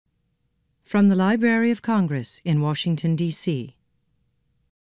From the Library of Congress in Washington, D.C.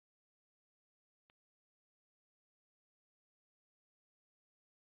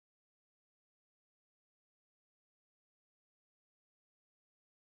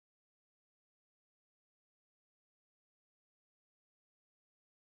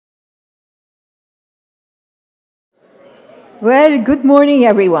 Well, good morning,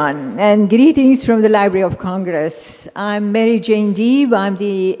 everyone, and greetings from the Library of Congress. I'm Mary Jane Deeb. I'm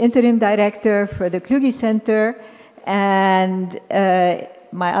the interim director for the Kluge Center, and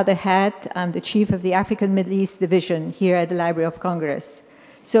my other hat, I'm the chief of the African Middle East Division here at the Library of Congress.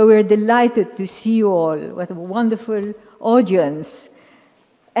 So we're delighted to see you all. What a wonderful audience.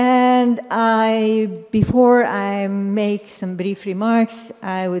 And before I make some brief remarks,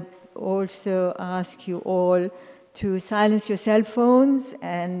 I would also ask you all to silence your cell phones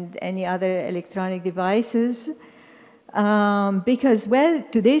and any other electronic devices, because, well,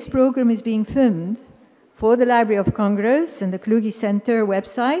 today's program is being filmed for the Library of Congress and the Kluge Center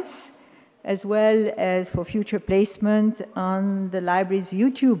websites, as well as for future placement on the library's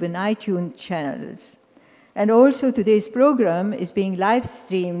YouTube and iTunes channels. And also today's program is being live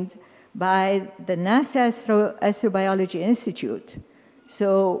streamed by the NASA Astrobiology Institute.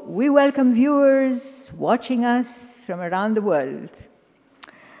 So we welcome viewers watching us from around the world.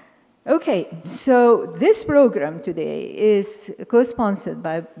 Okay, so this program today is co-sponsored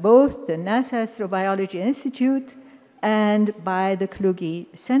by both the NASA Astrobiology Institute and by the Kluge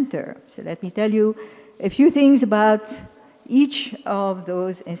Center. So let me tell you a few things about each of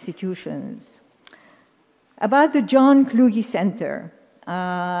those institutions. About the John Kluge Center.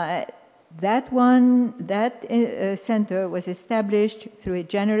 That center was established through a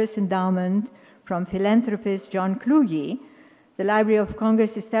generous endowment from philanthropist John Kluge. The Library of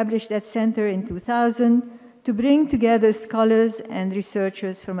Congress established that center in 2000 to bring together scholars and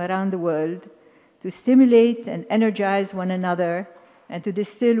researchers from around the world to stimulate and energize one another and to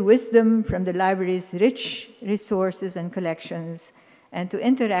distill wisdom from the library's rich resources and collections and to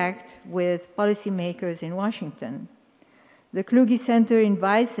interact with policymakers in Washington. The Kluge Center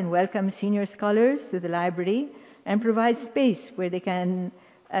invites and welcomes senior scholars to the library and provides space where they can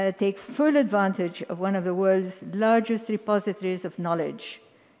take full advantage of one of the world's largest repositories of knowledge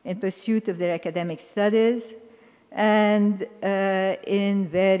in pursuit of their academic studies and in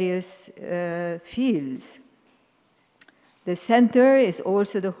various fields. The center is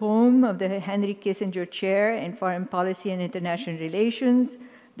also the home of the Henry Kissinger Chair in Foreign Policy and International Relations,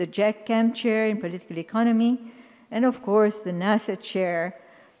 the Jack Kemp Chair in Political Economy, and of course, the NASA Chair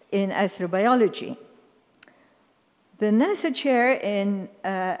in Astrobiology. The NASA Chair in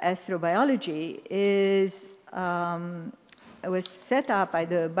Astrobiology was set up by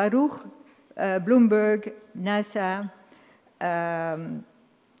the Baruch Bloomberg NASA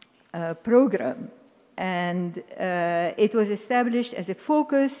program, and it was established as a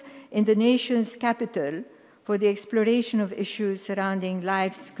focus in the nation's capital for the exploration of issues surrounding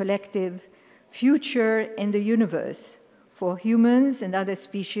life's collective future in the universe for humans and other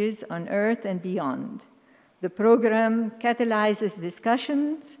species on Earth and beyond. The program catalyzes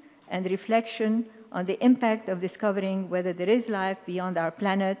discussions and reflection on the impact of discovering whether there is life beyond our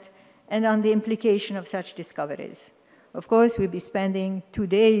planet and on the implication of such discoveries. Of course, we'll be spending 2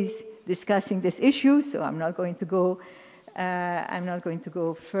 days discussing this issue, so I'm not going to go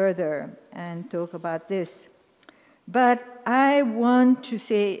further and talk about this. But I want to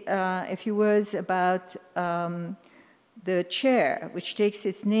say a few words about the chair, which takes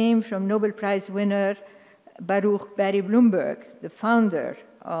its name from Nobel Prize winner Baruch Barry Bloomberg, the founder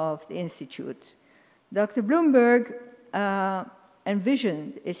of the Institute. Dr. Bloomberg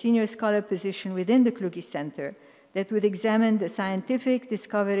envisioned a senior scholar position within the Kluge Center that would examine the scientific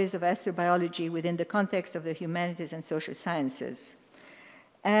discoveries of astrobiology within the context of the humanities and social sciences.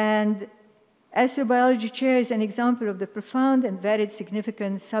 And Astrobiology Chair is an example of the profound and varied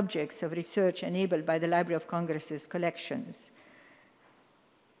significant subjects of research enabled by the Library of Congress's collections.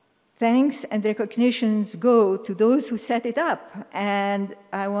 Thanks and recognitions go to those who set it up, and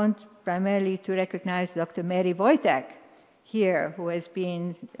I want primarily to recognize Dr. Mary Wojtak here, who has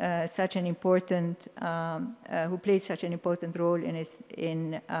been who played such an important role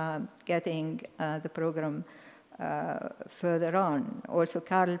in getting the program further on. Also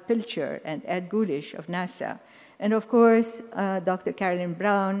Carl Pilcher and Ed Gulish of NASA. And of course, Dr. Carolyn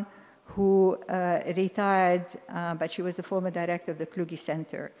Brown, who retired, but she was the former director of the Kluge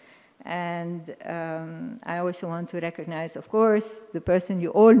Center. And I also want to recognize, of course, the person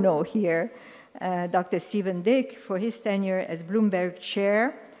you all know here, Dr. Stephen Dick, for his tenure as Bloomberg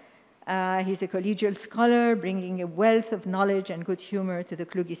Chair, He's a collegial scholar, bringing a wealth of knowledge and good humor to the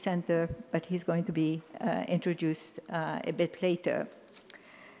Kluge Center, but he's going to be introduced a bit later.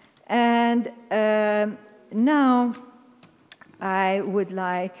 And now I would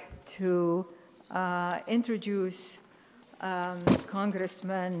like to introduce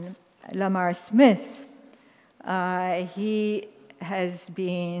Congressman Lamar Smith. He has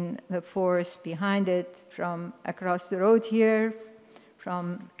been the force behind it from across the road here,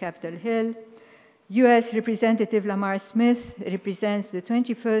 from Capitol Hill. U.S. Representative Lamar Smith represents the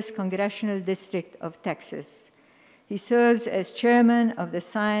 21st Congressional District of Texas. He serves as chairman of the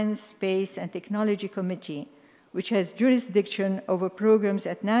Science, Space, and Technology Committee, which has jurisdiction over programs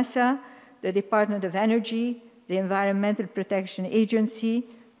at NASA, the Department of Energy, the Environmental Protection Agency,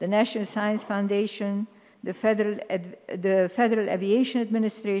 the National Science Foundation, the Federal Aviation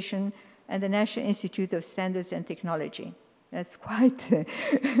Administration, and the National Institute of Standards and Technology. That's quite a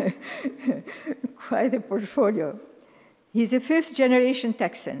portfolio. He's a fifth-generation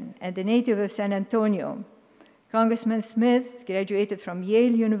Texan and a native of San Antonio. Congressman Smith graduated from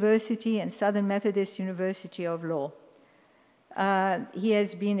Yale University and Southern Methodist University of Law. He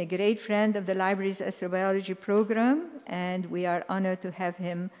has been a great friend of the library's astrobiology program, and we are honored to have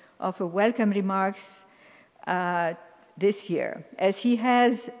him offer welcome remarks this year, as he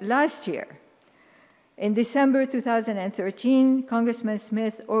has last year. In December 2013, Congressman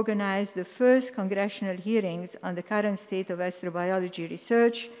Smith organized the first congressional hearings on the current state of astrobiology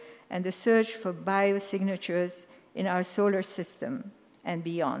research and the search for biosignatures in our solar system and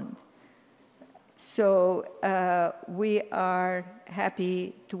beyond. So we are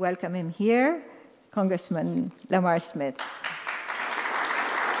happy to welcome him here, Congressman Lamar Smith.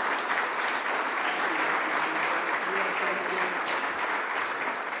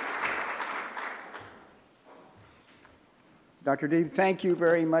 Dr. Deeb, thank you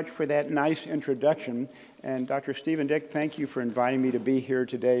very much for that nice introduction. And Dr. Stephen Dick, thank you for inviting me to be here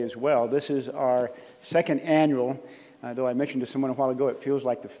today as well. This is our second annual, though I mentioned to someone a while ago, it feels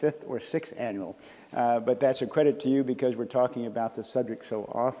like the fifth or sixth annual. But that's a credit to you because we're talking about the subject so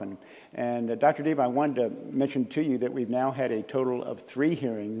often. And Dr. Deeb, I wanted to mention to you that we've now had a total of 3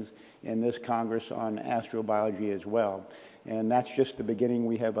 hearings in this Congress on astrobiology as well. And that's just the beginning.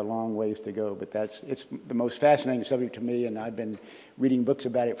 We have a long ways to go, but it's the most fascinating subject to me, and I've been reading books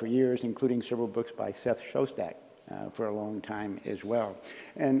about it for years, including several books by Seth Shostak for a long time as well.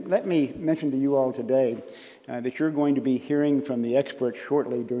 And let me mention to you all today that you're going to be hearing from the experts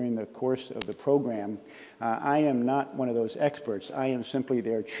shortly during the course of the program. I am not one of those experts. I am simply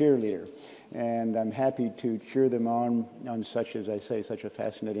their cheerleader, and I'm happy to cheer them on such, as I say, such a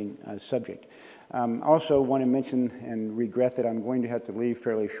fascinating subject. Also want to mention and regret that I'm going to have to leave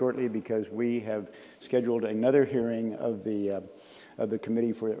fairly shortly because we have scheduled another hearing of the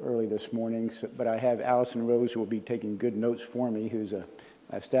committee for early this morning. So, but I have Allison Rose, who will be taking good notes for me, who's a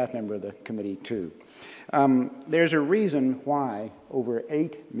staff member of the committee too. There's a reason why over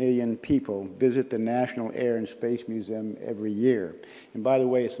 8 million people visit the National Air and Space Museum every year. And by the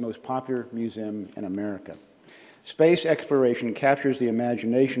way, it's the most popular museum in America. Space exploration captures the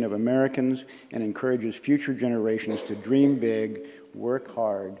imagination of Americans and encourages future generations to dream big, work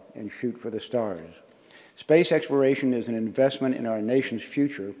hard, and shoot for the stars. Space exploration is an investment in our nation's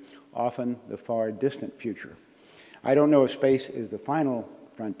future, often the far distant future. I don't know if space is the final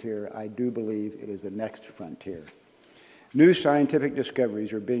frontier. I do believe it is the next frontier. New scientific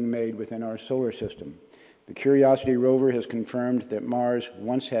discoveries are being made within our solar system. The Curiosity rover has confirmed that Mars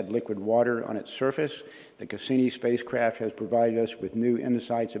once had liquid water on its surface. The Cassini spacecraft has provided us with new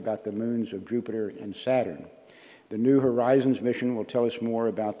insights about the moons of Jupiter and Saturn. The New Horizons mission will tell us more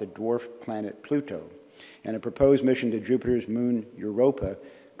about the dwarf planet Pluto. And a proposed mission to Jupiter's moon Europa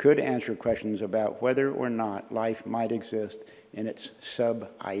could answer questions about whether or not life might exist in its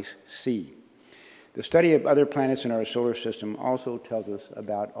sub-ice sea. The study of other planets in our solar system also tells us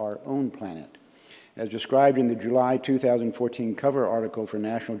about our own planet. As described in the July 2014 cover article for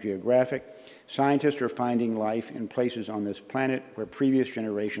National Geographic, scientists are finding life in places on this planet where previous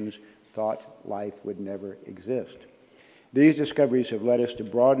generations thought life would never exist. These discoveries have led us to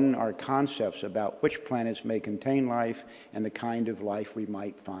broaden our concepts about which planets may contain life and the kind of life we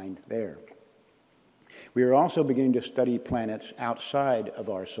might find there. We are also beginning to study planets outside of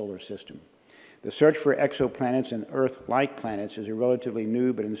our solar system. The search for exoplanets and Earth-like planets is a relatively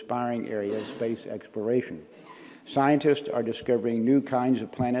new but inspiring area of space exploration. Scientists are discovering new kinds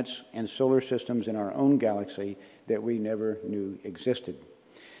of planets and solar systems in our own galaxy that we never knew existed.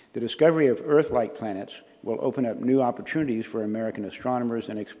 The discovery of Earth-like planets will open up new opportunities for American astronomers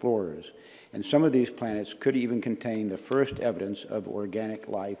and explorers, and some of these planets could even contain the first evidence of organic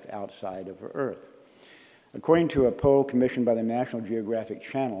life outside of Earth. According to a poll commissioned by the National Geographic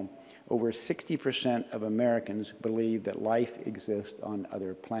Channel, over 60% of Americans believe that life exists on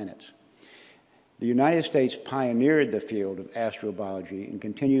other planets. The United States pioneered the field of astrobiology and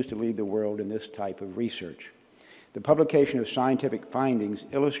continues to lead the world in this type of research. The publication of scientific findings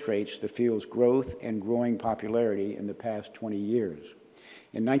illustrates the field's growth and growing popularity in the past 20 years.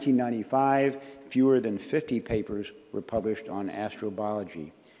 In 1995, fewer than 50 papers were published on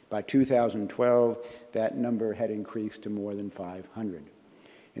astrobiology. By 2012, that number had increased to more than 500.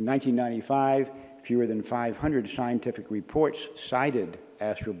 In 1995, fewer than 500 scientific reports cited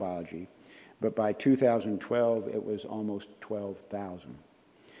astrobiology, but by 2012, it was almost 12,000.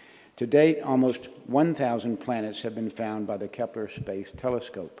 To date, almost 1,000 planets have been found by the Kepler Space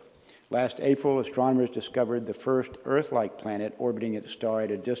Telescope. Last April, astronomers discovered the first Earth-like planet orbiting its star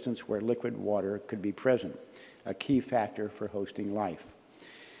at a distance where liquid water could be present, a key factor for hosting life.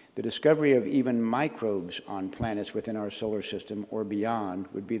 The discovery of even microbes on planets within our solar system or beyond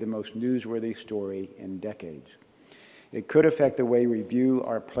would be the most newsworthy story in decades. It could affect the way we view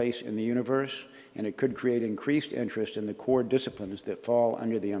our place in the universe, and it could create increased interest in the core disciplines that fall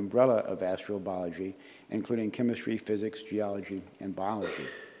under the umbrella of astrobiology, including chemistry, physics, geology, and biology.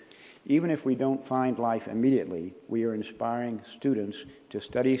 Even if we don't find life immediately, we are inspiring students to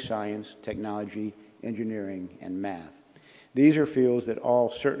study science, technology, engineering, and math. These are fields that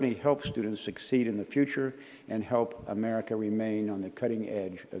all certainly help students succeed in the future and help America remain on the cutting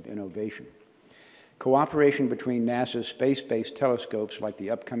edge of innovation. Cooperation between NASA's space-based telescopes like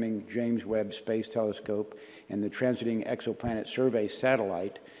the upcoming James Webb Space Telescope and the Transiting Exoplanet Survey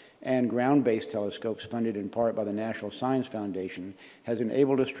satellite and ground-based telescopes funded in part by the National Science Foundation has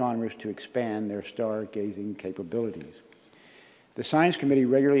enabled astronomers to expand their star-gazing capabilities. The Science Committee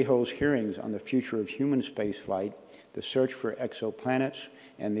regularly holds hearings on the future of human spaceflight, the search for exoplanets,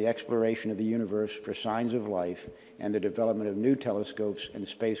 and the exploration of the universe for signs of life, and the development of new telescopes and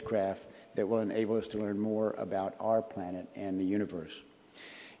spacecraft that will enable us to learn more about our planet and the universe.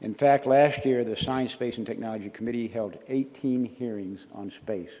 In fact, last year, the Science, Space, and Technology Committee held 18 hearings on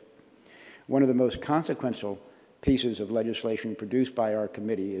space. One of the most consequential pieces of legislation produced by our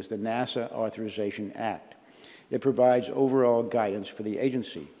committee is the NASA Authorization Act. It provides overall guidance for the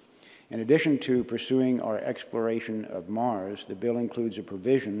agency. In addition to pursuing our exploration of Mars, the bill includes a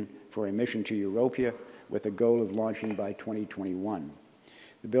provision for a mission to Europa with a goal of launching by 2021.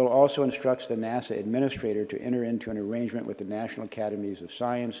 The bill also instructs the NASA administrator to enter into an arrangement with the National Academies of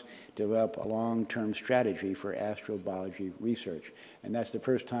Science to develop a long-term strategy for astrobiology research. And that's the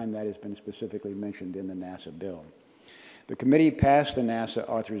first time that has been specifically mentioned in the NASA bill. The committee passed the NASA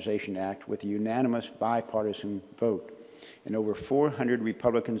Authorization Act with a unanimous bipartisan vote, and over 400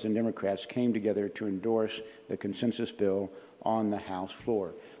 Republicans and Democrats came together to endorse the consensus bill on the House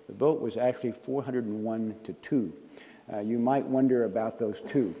floor. The vote was actually 401 to 2. You might wonder about those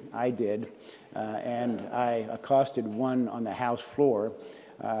two. I did, and I accosted one on the House floor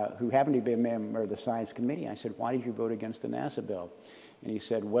who happened to be a member of the Science Committee. I said, "Why did you vote against the NASA bill?" And he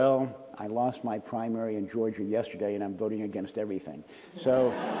said, "Well, I lost my primary in Georgia yesterday, and I'm voting against everything."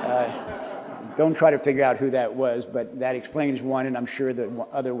 So don't try to figure out who that was, but that explains one, and I'm sure the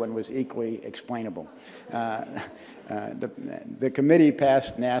other one was equally explainable. The committee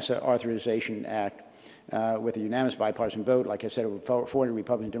passed NASA Authorization Act with a unanimous bipartisan vote. Like I said, over 400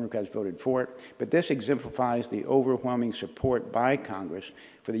 Republicans and Democrats voted for it. But this exemplifies the overwhelming support by Congress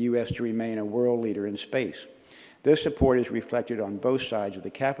for the U.S. to remain a world leader in space. This support is reflected on both sides of the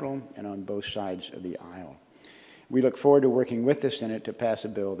Capitol and on both sides of the aisle. We look forward to working with the Senate to pass a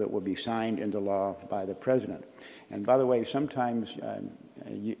bill that will be signed into law by the President. And by the way, sometimes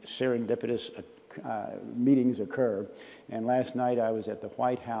serendipitous meetings occur. And last night I was at the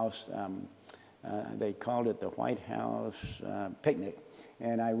White House. They called it the White House picnic.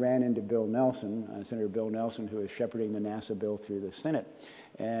 And I ran into Bill Nelson, Senator Bill Nelson, who is shepherding the NASA bill through the Senate.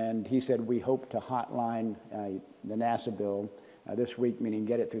 And he said, we hope to hotline the NASA bill this week, meaning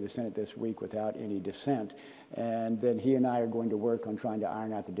get it through the Senate this week without any dissent. And then he and I are going to work on trying to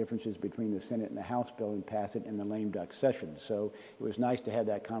iron out the differences between the Senate and the House bill and pass it in the lame duck session. So it was nice to have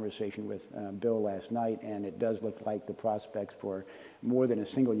that conversation with Bill last night, and it does look like the prospects for more than a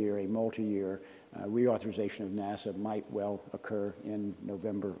single year, a multi-year reauthorization of NASA might well occur in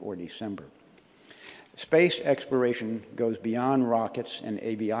November or December. Space exploration goes beyond rockets and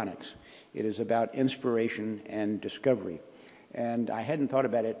avionics. It is about inspiration and discovery. And I hadn't thought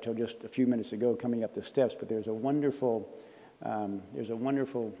about it till just a few minutes ago coming up the steps, but there's a wonderful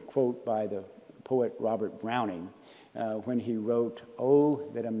quote by the poet Robert Browning when he wrote, "Oh,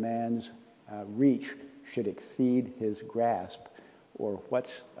 that a man's reach should exceed his grasp, or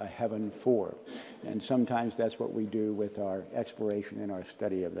what's a heaven for?" And sometimes that's what we do with our exploration and our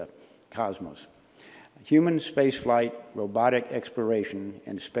study of the cosmos. Human spaceflight, robotic exploration,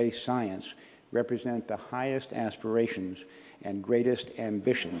 and space science represent the highest aspirations and greatest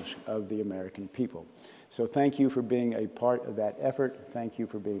ambitions of the American people. So thank you for being a part of that effort. Thank you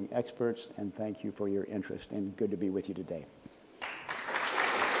for being experts, and thank you for your interest, and good to be with you today.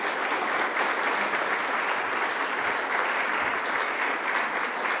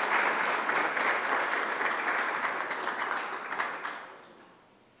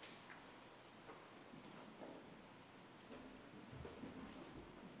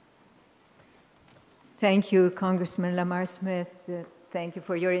 Thank you, Congressman Lamar Smith. Thank you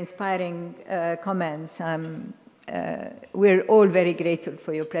for your inspiring comments. We're all very grateful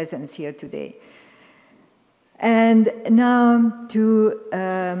for your presence here today. And now to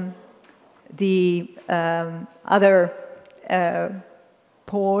the other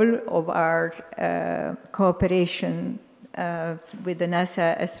pole of our cooperation with the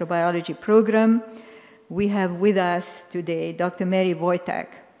NASA Astrobiology program. We have with us today Dr. Mary Wojtak,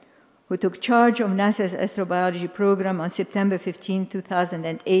 who took charge of NASA's astrobiology program on September 15,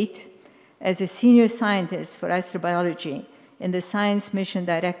 2008, as a senior scientist for astrobiology in the Science Mission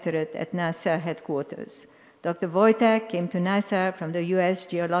Directorate at NASA headquarters. Dr. Wojtak came to NASA from the U.S.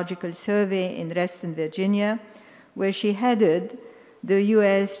 Geological Survey in Reston, Virginia, where she headed the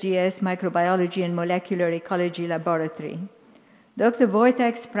USGS Microbiology and Molecular Ecology Laboratory. Dr.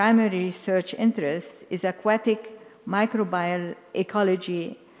 Wojtak's primary research interest is aquatic microbial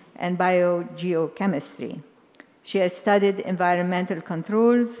ecology and biogeochemistry. She has studied environmental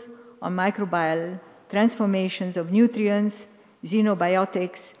controls on microbial transformations of nutrients,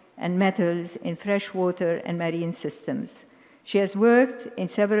 xenobiotics, and metals in freshwater and marine systems. She has worked in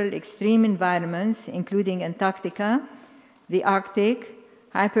several extreme environments, including Antarctica, the Arctic,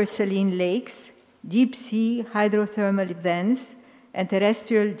 hypersaline lakes, deep sea hydrothermal events, and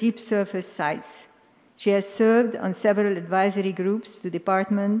terrestrial deep surface sites. She has served on several advisory groups to the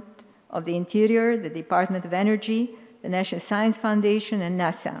Department of the Interior, the Department of Energy, the National Science Foundation, and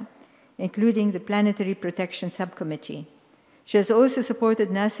NASA, including the Planetary Protection Subcommittee. She has also supported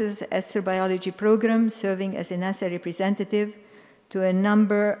NASA's astrobiology program, serving as a NASA representative to a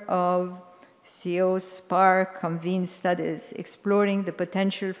number of SPAR convene studies exploring the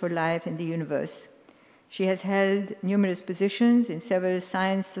potential for life in the universe. She has held numerous positions in several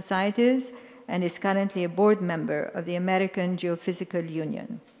science societies and is currently a board member of the American Geophysical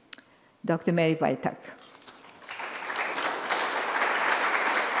Union. Dr. Mary Wojtak.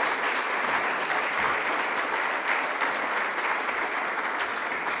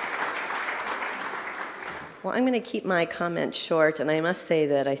 Well, I'm going to keep my comments short, and I must say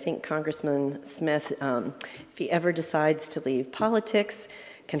that I think Congressman Smith, if he ever decides to leave politics,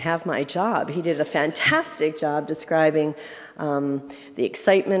 can have my job. He did a fantastic job describing the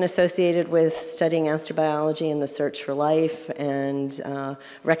excitement associated with studying astrobiology and the search for life, and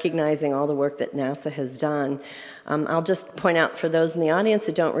recognizing all the work that NASA has done. I'll just point out for those in the audience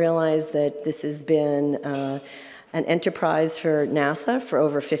that don't realize that this has been an enterprise for NASA for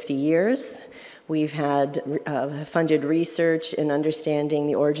over 50 years. We've had funded research in understanding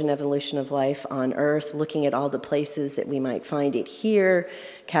the origin and evolution of life on Earth, looking at all the places that we might find it here,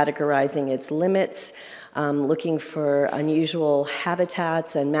 categorizing its limits, looking for unusual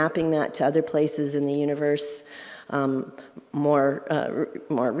habitats and mapping that to other places in the universe. More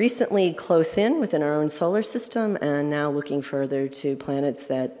recently, close in within our own solar system, and now looking further to planets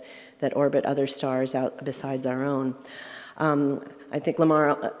that orbit other stars out besides our own. I think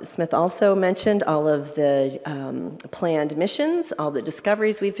Lamar Smith also mentioned all of the planned missions, all the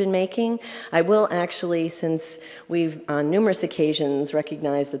discoveries we've been making. I will actually, since we've on numerous occasions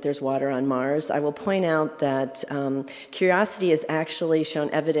recognized that there's water on Mars, I will point out that Curiosity has actually shown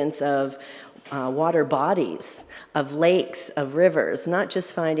evidence of water bodies, of lakes, of rivers, not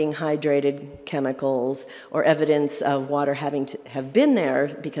just finding hydrated chemicals or evidence of water having to have been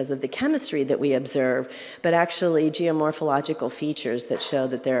there because of the chemistry that we observe, but actually geomorphological features that show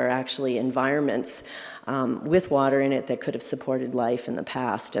that there are actually environments with water in it that could have supported life in the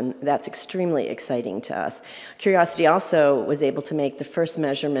past, and that's extremely exciting to us. Curiosity also was able to make the first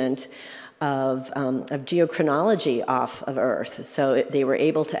measurement geochronology off of Earth. So they were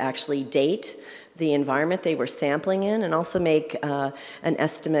able to actually date the environment they were sampling in and also make an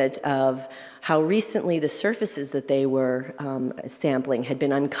estimate of how recently the surfaces that they were sampling had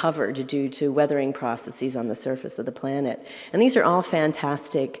been uncovered due to weathering processes on the surface of the planet. And these are all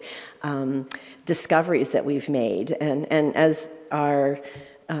fantastic discoveries that we've made. And as our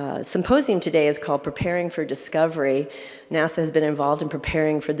symposium today is called Preparing for Discovery, NASA has been involved in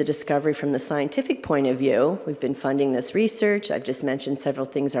preparing for the discovery from the scientific point of view. We've been funding this research. I've just mentioned several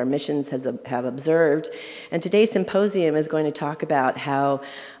things our missions have observed. And today's symposium is going to talk about how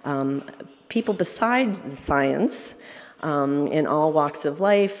people beside science in all walks of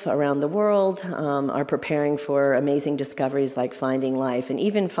life around the world are preparing for amazing discoveries like finding life and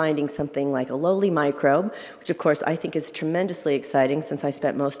even finding something like a lowly microbe, which of course I think is tremendously exciting since I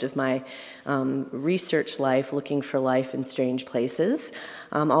spent most of my research life looking for life in strange places,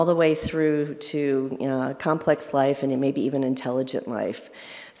 all the way through to complex life and maybe even intelligent life.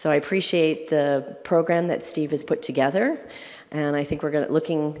 So I appreciate the program that Steve has put together. And I think we're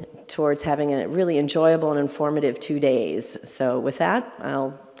looking towards having a really enjoyable and informative 2 days. So with that,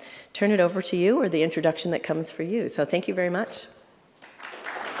 I'll turn it over to you or the introduction that comes for you. So thank you very much.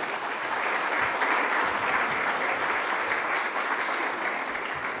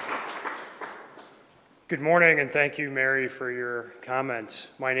 Good morning, and thank you, Mary, for your comments.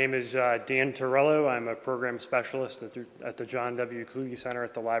 My name is Dan Torello. I'm a program specialist at the John W. Kluge Center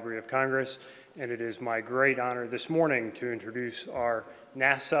at the Library of Congress, and it is my great honor this morning to introduce our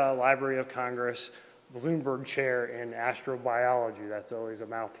NASA Library of Congress Bloomberg Chair in Astrobiology. That's always a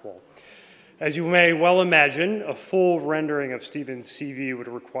mouthful. As you may well imagine, a full rendering of Stephen's CV would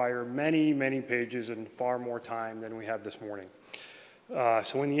require many, many pages and far more time than we have this morning.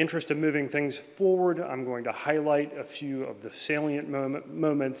 So in the interest of moving things forward, I'm going to highlight a few of the salient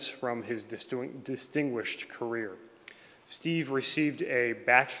moments from his distinguished career. Steve received a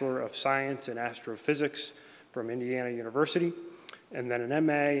Bachelor of Science in Astrophysics from Indiana University, and then an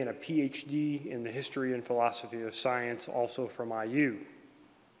MA and a PhD in the History and Philosophy of Science, also from IU.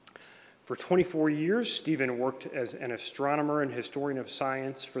 For 24 years, Stephen worked as an astronomer and historian of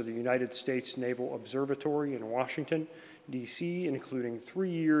science for the United States Naval Observatory in Washington, D.C., including 3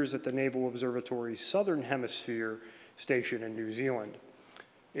 years at the Naval Observatory's Southern Hemisphere station in New Zealand.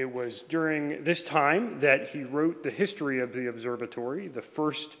 It was during this time that he wrote The History of the Observatory, the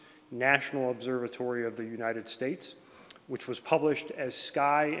first national observatory of the United States, which was published as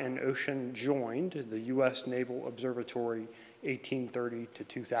Sky and Ocean Joined, the U.S. Naval Observatory, 1830 to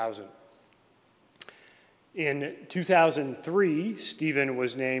 2000. In 2003, Stephen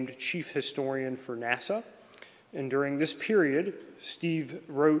was named Chief Historian for NASA. And during this period, Steve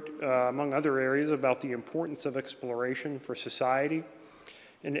wrote, among other areas, about the importance of exploration for society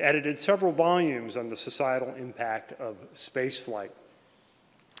and edited several volumes on the societal impact of spaceflight.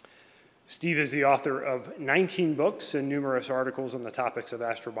 Steve is the author of 19 books and numerous articles on the topics of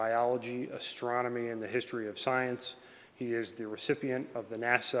astrobiology, astronomy, and the history of science. He is the recipient of the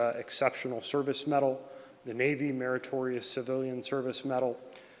NASA Exceptional Service Medal, the Navy Meritorious Civilian Service Medal,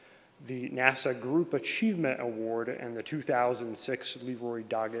 the NASA Group Achievement Award, and the 2006 Leroy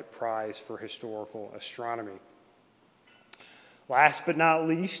Doggett Prize for Historical Astronomy. Last but not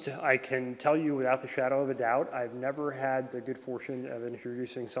least, I can tell you without the shadow of a doubt, I've never had the good fortune of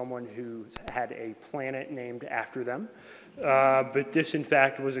introducing someone who's had a planet named after them. But this, in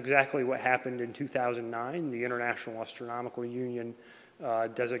fact, was exactly what happened in 2009. The International Astronomical Union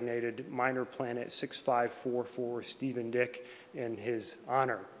designated minor planet 6544 Stephen Dick in his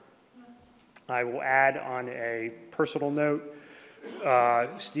honor. I will add on a personal note,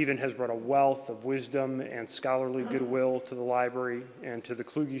 Stephen has brought a wealth of wisdom and scholarly goodwill to the library and to the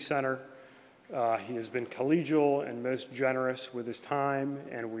Kluge Center. He has been collegial and most generous with his time,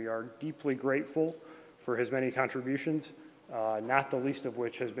 and we are deeply grateful for his many contributions, not the least of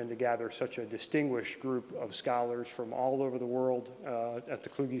which has been to gather such a distinguished group of scholars from all over the world at the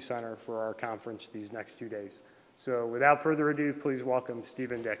Kluge Center for our conference these next 2 days. So without further ado, please welcome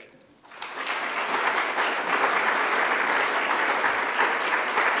Stephen Dick.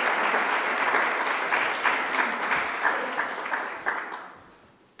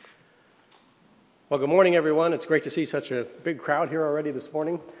 Well, good morning, everyone. It's great to see such a big crowd here already this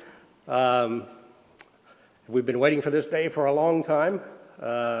morning. We've been waiting for this day for a long time.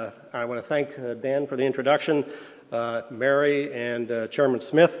 I want to thank Dan for the introduction, Mary and Chairman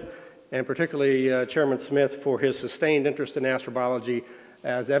Smith, and particularly Chairman Smith for his sustained interest in astrobiology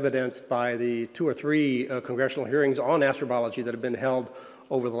as evidenced by the 2 or 3 congressional hearings on astrobiology that have been held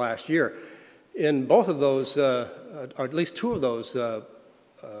over the last year. In both of those, or at least 2 of those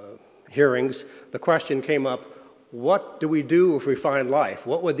hearings, the question came up, what do we do if we find life?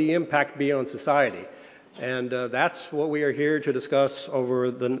 What would the impact be on society? And that's what we are here to discuss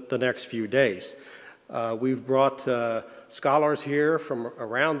over the next few days. We've brought scholars here from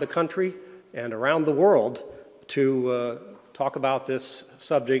around the country and around the world to talk about this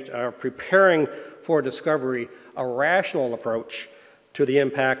subject, preparing for discovery, a rational approach to the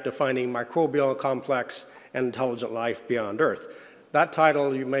impact of finding microbial, complex, and intelligent life beyond Earth. That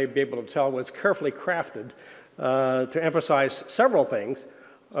title, you may be able to tell, was carefully crafted to emphasize several things.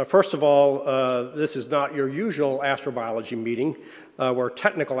 First of all, this is not your usual astrobiology meeting where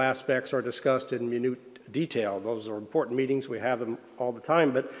technical aspects are discussed in minute detail. Those are important meetings, we have them all the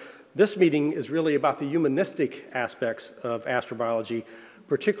time, but this meeting is really about the humanistic aspects of astrobiology,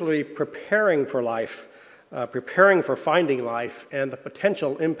 particularly preparing for life, preparing for finding life, and the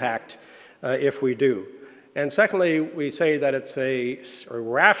potential impact if we do. And secondly, we say that it's a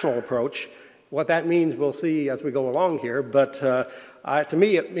rational approach. What that means we'll see as we go along here, but to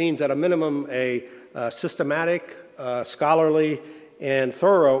me it means at a minimum a systematic, scholarly, and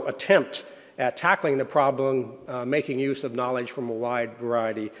thorough attempt at tackling the problem, making use of knowledge from a wide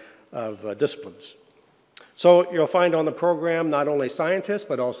variety of disciplines. So you'll find on the program not only scientists,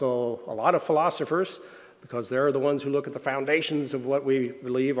 but also a lot of philosophers, because they're the ones who look at the foundations of what we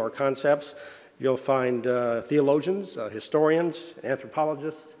believe are concepts. You'll find theologians, historians,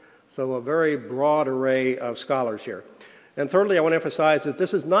 anthropologists, so a very broad array of scholars here. And thirdly, I want to emphasize that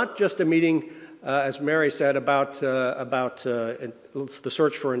this is not just a meeting, as Mary said, about the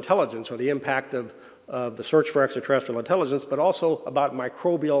search for intelligence or the impact of the search for extraterrestrial intelligence, but also about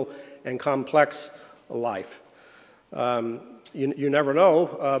microbial and complex life. You never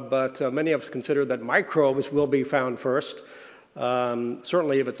know, but many of us consider that microbes will be found first.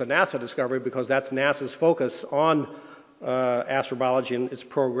 Certainly if it's a NASA discovery, because that's NASA's focus on astrobiology and its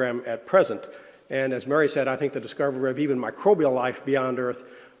program at present. And as Mary said, I think the discovery of even microbial life beyond Earth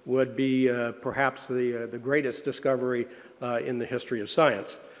would be perhaps the greatest discovery in the history of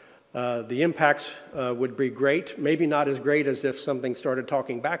science. The impacts would be great, maybe not as great as if something started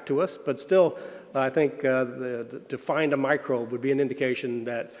talking back to us, but still I think to find a microbe would be an indication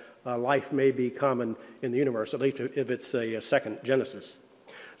that life may be common in the universe, at least if it's a second genesis.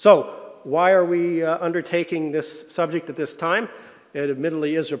 So why are we undertaking this subject at this time? It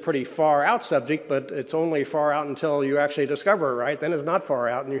admittedly is a pretty far out subject, but it's only far out until you actually discover it, right? Then it's not far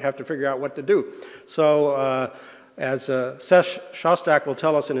out and you have to figure out what to do. So as Seth Shostak will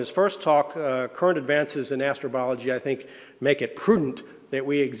tell us in his first talk, current advances in astrobiology, I think, make it prudent that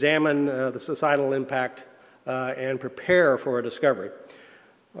we examine the societal impact and prepare for a discovery.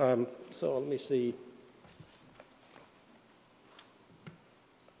 So let me see.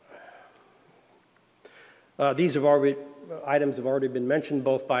 These items have already been mentioned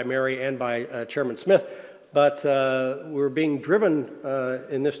both by Mary and by Chairman Smith, but we're being driven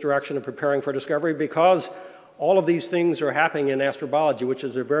in this direction of preparing for discovery because all of these things are happening in astrobiology, which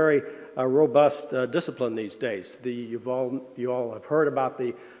is a very robust discipline these days. You all have heard about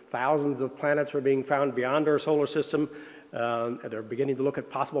the thousands of planets that are being found beyond our solar system. They're beginning to look at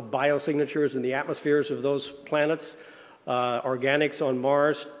possible biosignatures in the atmospheres of those planets. Organics on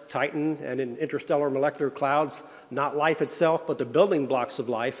Mars, Titan, and in interstellar molecular clouds, not life itself, but the building blocks of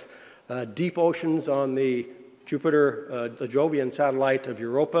life. Deep oceans on the Jupiter, the Jovian satellite of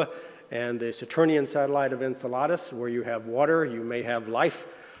Europa, and the Saturnian satellite of Enceladus, where you have water, you may have life.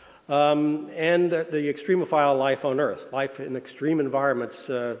 And the extremophile life on Earth. Life in extreme environments,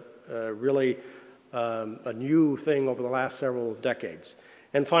 really a new thing over the last several decades.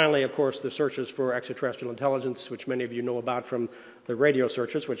 And finally, of course, the searches for extraterrestrial intelligence, which many of you know about from the radio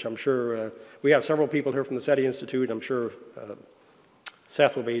searches, which I'm sure we have several people here from the SETI Institute. I'm sure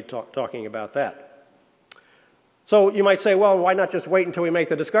Seth will be talking about that. So you might say, well, why not just wait until we make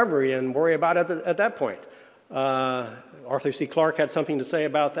the discovery and worry about it at that point? Arthur C. Clarke had something to say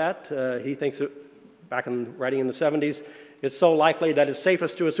about that. He thinks that back in writing in the 70s, it's so likely that it's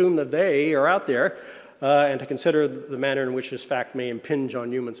safest to assume that they are out there and to consider the manner in which this fact may impinge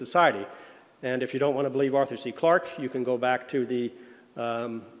on human society. And if you don't want to believe Arthur C. Clarke, you can go back to the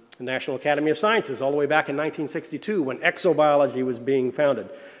National Academy of Sciences all the way back in 1962 when exobiology was being founded.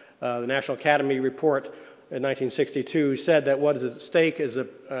 The National Academy report in 1962 said that what is at stake is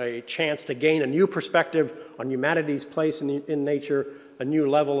a chance to gain a new perspective on humanity's place in nature, a new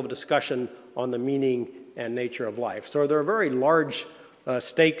level of discussion on the meaning and nature of life. So there are very large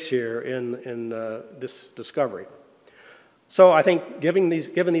stakes here in this discovery. So I think given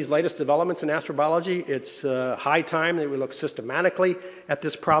these latest developments in astrobiology, it's high time that we look systematically at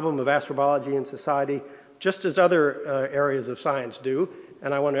this problem of astrobiology in society, just as other areas of science do,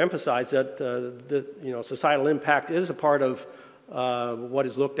 and I want to emphasize that societal impact is a part of what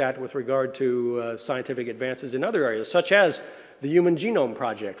is looked at with regard to scientific advances in other areas, such as the Human Genome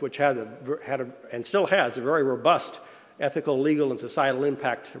Project, which had and still has a very robust ethical, legal, and societal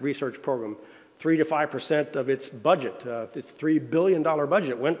impact research program. 3 to 5% of its budget, its $3 billion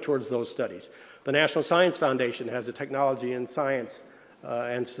budget, went towards those studies. The National Science Foundation has a Technology in Science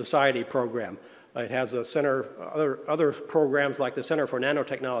and Society program. It has a center, other programs like the Center for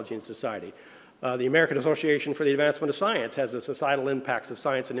Nanotechnology and Society. The American Association for the Advancement of Science has a Societal Impacts of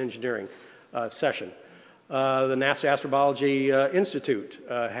Science and Engineering session. The NASA Astrobiology Institute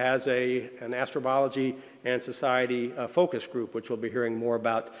has an astrobiology and society focus group, which we'll be hearing more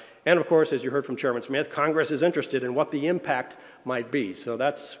about. And of course, as you heard from Chairman Smith, Congress is interested in what the impact might be. So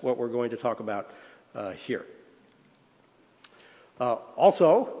that's what we're going to talk about here.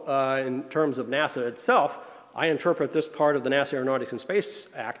 Also, in terms of NASA itself, I interpret this part of the NASA Aeronautics and Space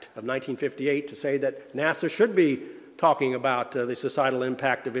Act of 1958 to say that NASA should be talking about the societal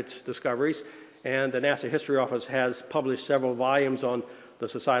impact of its discoveries. And the NASA History Office has published several volumes on the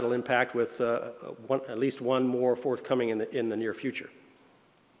societal impact, with at least one more forthcoming in the near future.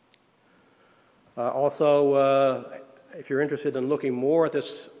 If you're interested in looking more at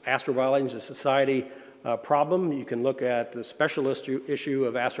this astrobiology and society problem, you can look at the specialist issue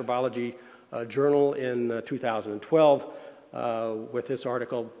of Astrobiology Journal in 2012 with this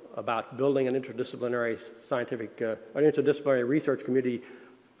article about building an interdisciplinary interdisciplinary research community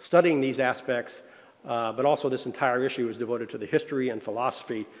studying these aspects, but also this entire issue is devoted to the history and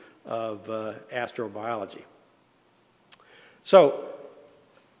philosophy of astrobiology. So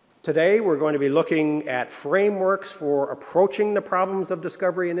today we're going to be looking at frameworks for approaching the problems of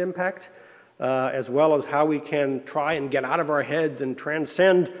discovery and impact, as well as how we can try and get out of our heads and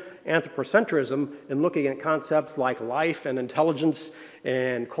transcend anthropocentrism in looking at concepts like life and intelligence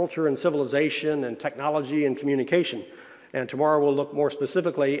and culture and civilization and technology and communication. And tomorrow we'll look more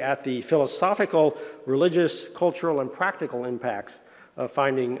specifically at the philosophical, religious, cultural, and practical impacts of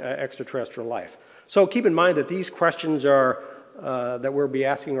finding extraterrestrial life. So keep in mind that these questions that we'll be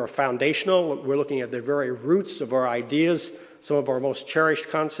asking are foundational. We're looking at the very roots of our ideas, some of our most cherished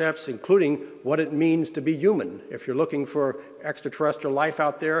concepts, including what it means to be human. If you're looking for extraterrestrial life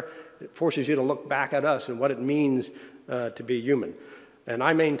out there, it forces you to look back at us and what it means to be human. And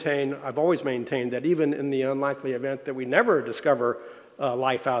I've always maintained that even in the unlikely event that we never discover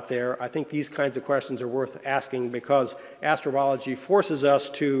life out there, I think these kinds of questions are worth asking, because astrobiology forces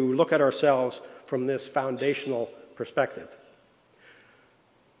us to look at ourselves from this foundational perspective.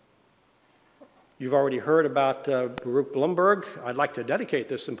 You've already heard about Baruch Blumberg. I'd like to dedicate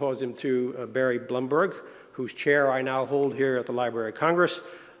this symposium to Barry Blumberg, whose chair I now hold here at the Library of Congress.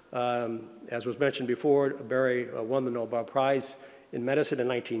 As was mentioned before, Barry won the Nobel Prize in Medicine in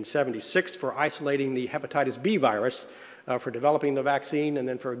 1976 for isolating the hepatitis B virus, for developing the vaccine, and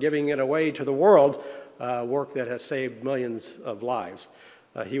then for giving it away to the world, work that has saved millions of lives.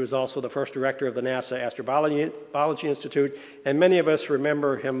 He was also the first director of the NASA Astrobiology Institute, and many of us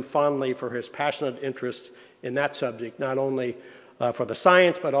remember him fondly for his passionate interest in that subject, not only for the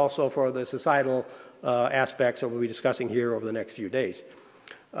science, but also for the societal aspects that we'll be discussing here over the next few days.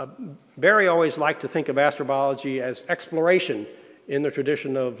 Barry always liked to think of astrobiology as exploration in the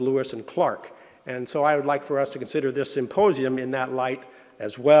tradition of Lewis and Clark. And so I would like for us to consider this symposium in that light,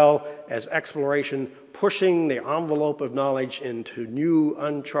 as well as exploration, pushing the envelope of knowledge into new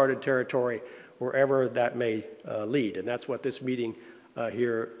uncharted territory, wherever that may lead. And that's what this meeting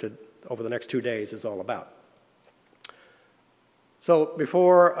here over the next 2 days is all about. So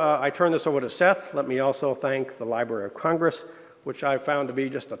before I turn this over to Seth, let me also thank the Library of Congress, which I found to be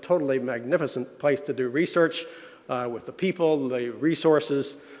just a totally magnificent place to do research, with the people, the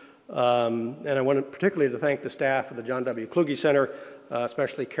resources, and I want particularly to thank the staff of the John W. Kluge Center,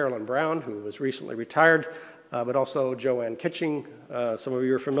 especially Carolyn Brown, who was recently retired, but also Joanne Kitching, some of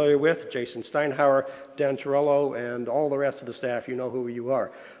you are familiar with, Jason Steinhauer, Dan Torello, and all the rest of the staff. You know who you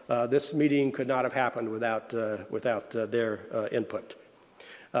are. This meeting could not have happened without their input.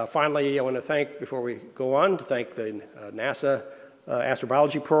 Finally, I want to thank, before we go on, to thank the NASA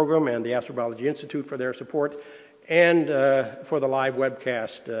Astrobiology Program and the Astrobiology Institute for their support, and for the live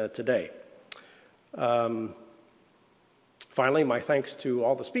webcast today. Finally, my thanks to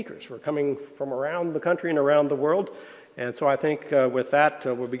all the speakers for coming from around the country and around the world. And so I think with that,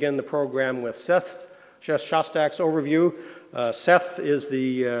 we'll begin the program with Seth Shostak's overview. Seth is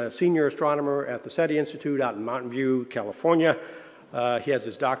the senior astronomer at the SETI Institute out in Mountain View, California. He has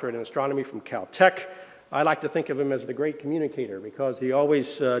his doctorate in astronomy from Caltech. I like to think of him as the great communicator, because he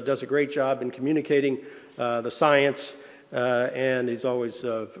always does a great job in communicating the science and he's always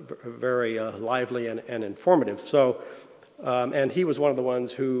very lively and informative. So, and he was one of the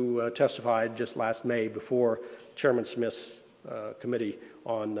ones who testified just last May before Chairman Smith's committee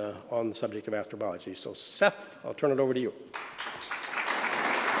on the subject of astrobiology. So Seth, I'll turn it over to you.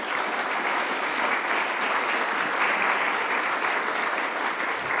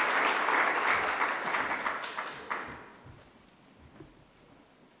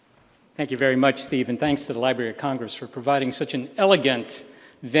 Thank you very much, Steve, and thanks to the Library of Congress for providing such an elegant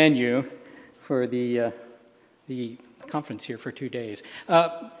venue for the conference here for 2 days.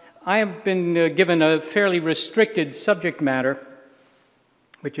 I have been given a fairly restricted subject matter,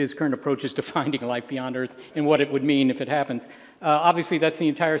 which is current approaches to finding life beyond Earth and what it would mean if it happens. Obviously, that's the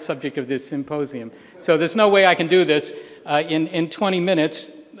entire subject of this symposium. So there's no way I can do this in 20 minutes.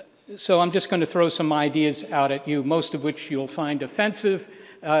 So I'm just going to throw some ideas out at you, most of which you'll find offensive,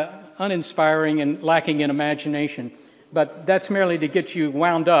 uninspiring, and lacking in imagination. But that's merely to get you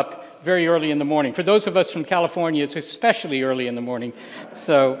wound up very early in the morning. For those of us from California, it's especially early in the morning.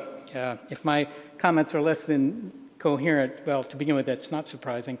 So if my comments are less than coherent, well, to begin with, that's not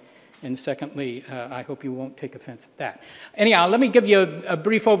surprising. And secondly, I hope you won't take offense at that. Anyhow, let me give you a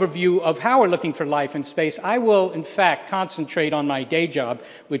brief overview of how we're looking for life in space. I will, in fact, concentrate on my day job,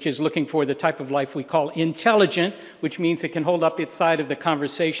 which is looking for the type of life we call intelligent, which means it can hold up its side of the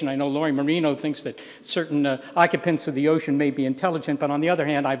conversation. I know Lori Marino thinks that certain occupants of the ocean may be intelligent, but on the other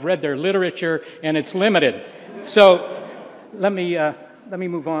hand, I've read their literature, and it's limited. So let me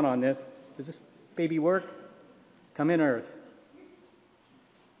move on this. Does this baby work? Come in, Earth.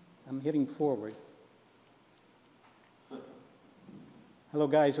 I'm hitting forward. Hello,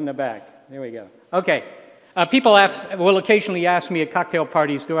 guys in the back. There we go. Okay. People will occasionally ask me at cocktail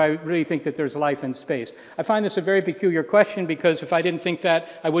parties, do I really think that there's life in space? I find this a very peculiar question because if I didn't think that,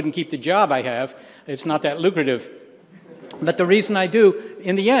 I wouldn't keep the job I have. It's not that lucrative. But the reason I do,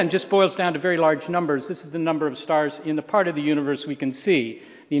 in the end, just boils down to very large numbers. This is the number of stars in the part of the universe we can see.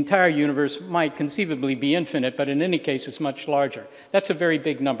 The entire universe might conceivably be infinite, but in any case, it's much larger. That's a very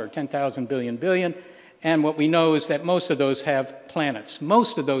big number, 10,000 billion billion. And what we know is that most of those have planets.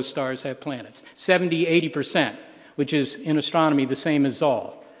 Most of those stars have planets, 70, 80%, which is in astronomy the same as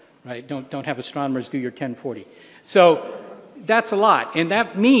all, right? Don't have astronomers do your 1040. So that's a lot. And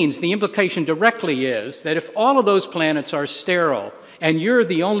that means the implication directly is that if all of those planets are sterile and you're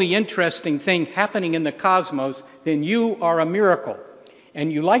the only interesting thing happening in the cosmos, then you are a miracle. And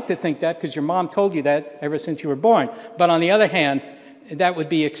you like to think that because your mom told you that ever since you were born. But on the other hand, that would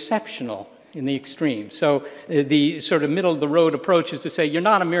be exceptional in the extreme. So the sort of middle-of-the-road approach is to say, you're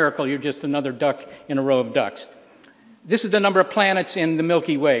not a miracle, you're just another duck in a row of ducks. This is the number of planets in the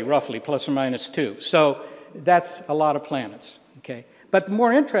Milky Way, roughly, plus or minus 2. So that's a lot of planets, okay? But the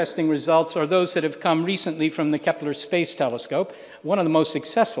more interesting results are those that have come recently from the Kepler Space Telescope. One of the most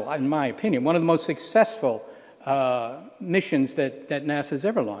successful, in my opinion, one of the most successful missions that NASA's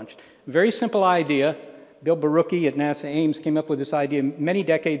ever launched. Very simple idea. Bill Barucki at NASA Ames came up with this idea many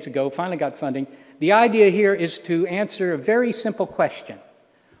decades ago, finally got funding. The idea here is to answer a very simple question.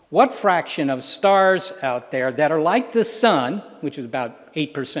 What fraction of stars out there that are like the sun, which is about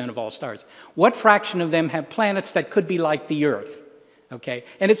 8% of all stars, what fraction of them have planets that could be like the Earth? Okay,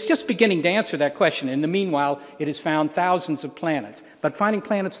 and it's just beginning to answer that question. In the meanwhile, it has found thousands of planets. But finding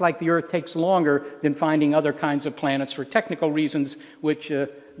planets like the Earth takes longer than finding other kinds of planets for technical reasons, which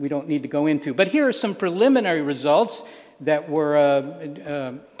we don't need to go into. But here are some preliminary results that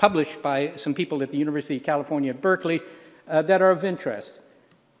were published by some people at the University of California at Berkeley that are of interest.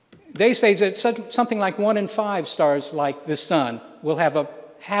 They say that something like 1 in 5 stars like the sun will have a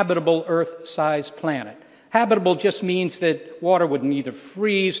habitable Earth-sized planet. Habitable just means that water would neither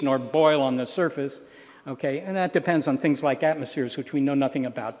freeze nor boil on the surface, okay? And that depends on things like atmospheres, which we know nothing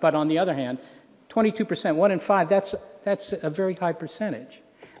about. But on the other hand, 22%, 1 in 5, that's a very high percentage.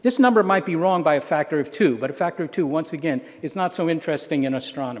 This number might be wrong by a factor of 2, but a factor of 2, once again, is not so interesting in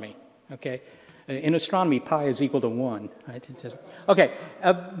astronomy, okay? In astronomy, pi is equal to 1, right? Okay,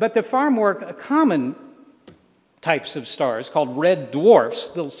 but the far more common types of stars called red dwarfs,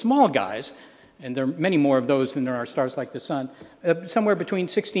 little small guys, and there are many more of those than there are stars like the sun, somewhere between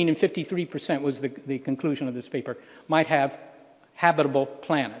 16 and 53% was the conclusion of this paper, might have habitable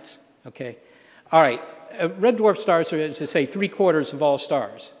planets, okay? All right, red dwarf stars are, as I say, 3/4 of all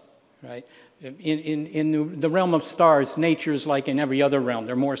stars, right? In the realm of stars, nature is like in every other realm.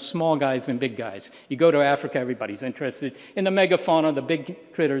 There are more small guys than big guys. You go to Africa, everybody's interested in the megafauna, the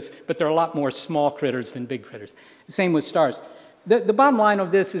big critters, but there are a lot more small critters than big critters. Same with stars. The bottom line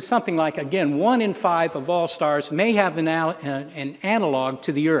of this is something like, again, 1 in 5 of all stars may have an analog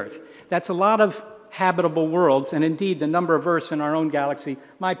to the Earth. That's a lot of habitable worlds, and indeed the number of Earths in our own galaxy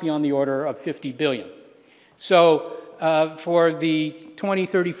might be on the order of 50 billion. So for the 20,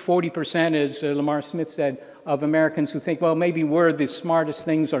 30, 40%, as Lamar Smith said, of Americans who think, well, maybe we're the smartest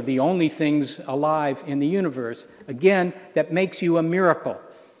things or the only things alive in the universe, again, that makes you a miracle.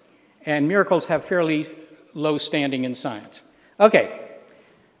 And miracles have fairly low standing in science. Okay.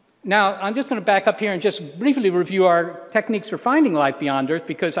 Now, I'm just going to back up here and just briefly review our techniques for finding life beyond Earth,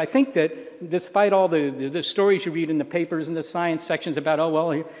 because I think that despite all the stories you read in the papers and the science sections about, oh,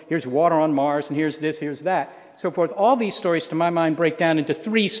 well, here's water on Mars, and here's this, here's that, so forth, all these stories, to my mind, break down into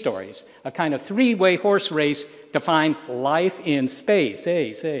three stories, a kind of three-way horse race to find life in space.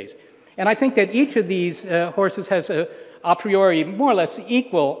 And I think that each of these horses has a priori more or less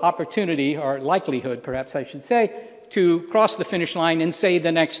equal opportunity, or likelihood, perhaps I should say, to cross the finish line in, say, the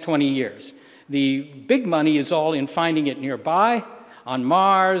next 20 years. The big money is all in finding it nearby, on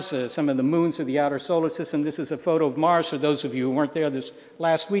Mars, some of the moons of the outer solar system. This is a photo of Mars for those of you who weren't there this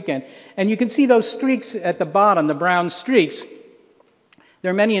last weekend. And you can see those streaks at the bottom, the brown streaks.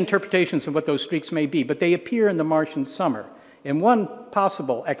 There are many interpretations of what those streaks may be, but they appear in the Martian summer. And one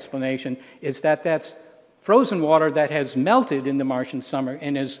possible explanation is that that's frozen water that has melted in the Martian summer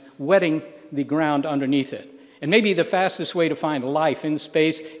and is wetting the ground underneath it. And maybe the fastest way to find life in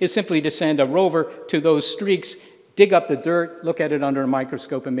space is simply to send a rover to those streaks, dig up the dirt, look at it under a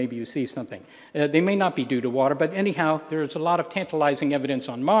microscope, and maybe you see something. They may not be due to water, but anyhow, there's a lot of tantalizing evidence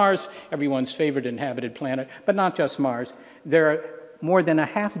on Mars, everyone's favorite inhabited planet, but not just Mars. There are more than a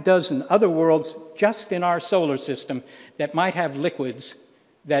half dozen other worlds just in our solar system that might have liquids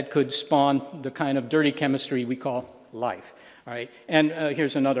that could spawn the kind of dirty chemistry we call life. All right, and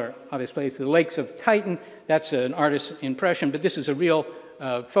here's another obvious place, the Lakes of Titan. That's an artist's impression, but this is a real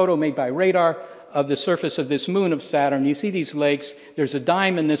photo made by radar of the surface of this moon of Saturn. You see these lakes. There's a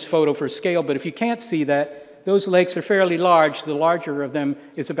dime in this photo for scale, but if you can't see that, those lakes are fairly large. The larger of them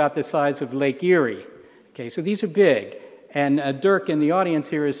is about the size of Lake Erie. Okay, so these are big. And Dirk in the audience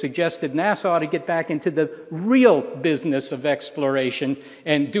here has suggested NASA ought to get back into the real business of exploration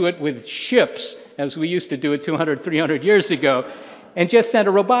and do it with ships, as we used to do it 200, 300 years ago, and just send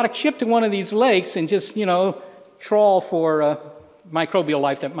a robotic ship to one of these lakes and just, trawl for microbial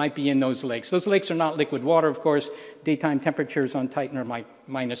life that might be in those lakes. Those lakes are not liquid water, of course. Daytime temperatures on Titan are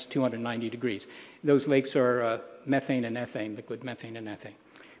minus 290 degrees. Those lakes are methane and ethane, liquid methane and ethane.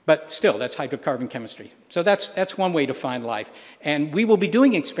 But still, that's hydrocarbon chemistry. So that's one way to find life. And we will be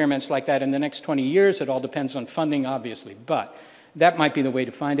doing experiments like that in the next 20 years. It all depends on funding, obviously. But that might be the way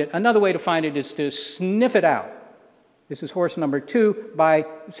to find it. Another way to find it is to sniff it out. This is horse number 2, by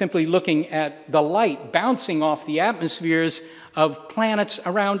simply looking at the light bouncing off the atmospheres of planets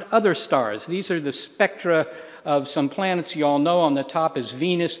around other stars. These are the spectra of some planets you all know. On the top is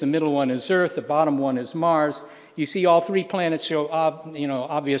Venus, the middle one is Earth, the bottom one is Mars. You see all three planets show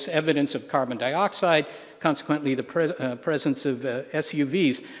obvious evidence of carbon dioxide, consequently the presence of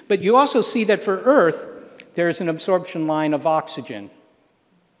SUVs. But you also see that for Earth, there's an absorption line of oxygen,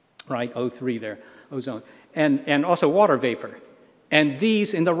 right, O3 there, ozone, and also water vapor. And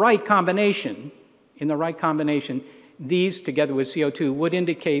these, in the right combination, these, together with CO2, would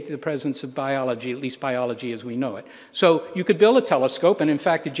indicate the presence of biology, at least biology as we know it. So you could build a telescope, and in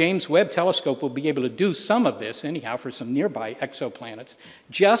fact, the James Webb Telescope will be able to do some of this, anyhow, for some nearby exoplanets.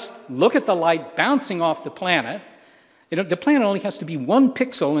 Just look at the light bouncing off the planet. The planet only has to be 1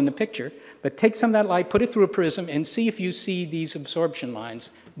 pixel in the picture, but take some of that light, put it through a prism, and see if you see these absorption lines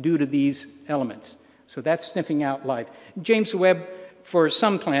due to these elements. So that's sniffing out life. James Webb, for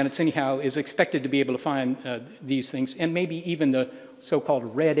some planets anyhow, is expected to be able to find these things, and maybe even the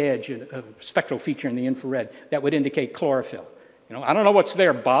so-called red edge, a spectral feature in the infrared that would indicate chlorophyll. I don't know what's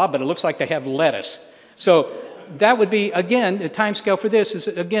there, Bob, but it looks like they have lettuce. So that would be, again, the time scale for this is,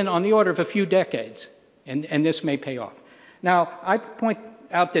 again, on the order of a few decades, and this may pay off. Now, I point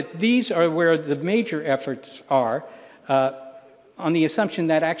out that these are where the major efforts are, on the assumption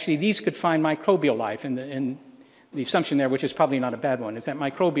that actually these could find microbial life, and the assumption there, which is probably not a bad one, is that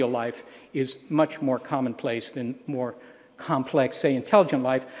microbial life is much more commonplace than more complex, say, intelligent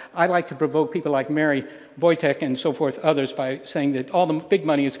life. I like to provoke people like Mary Wojtek and so forth, others, by saying that all the big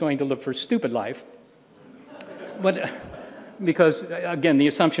money is going to look for stupid life. But because, again, the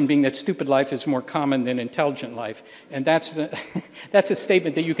assumption being that stupid life is more common than intelligent life. And that's a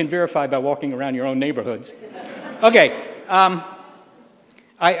statement that you can verify by walking around your own neighborhoods. Okay.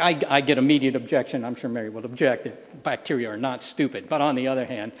 I get immediate objection. I'm sure Mary will object that bacteria are not stupid. But on the other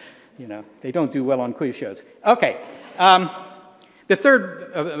hand, they don't do well on quiz shows. Okay. The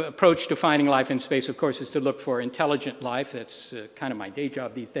third approach to finding life in space, of course, is to look for intelligent life. That's kind of my day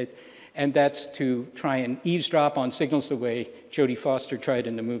job these days. and that's to try and eavesdrop on signals the way Jodie Foster tried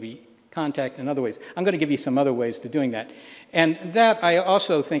in the movie Contact and other ways. I'm going to give you some other ways to doing that. And that, I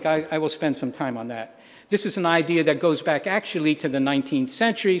also think I will spend some time on that. This is an idea that goes back actually to the 19th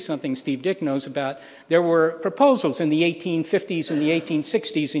century, something Steve Dick knows about. There were proposals in the 1850s and the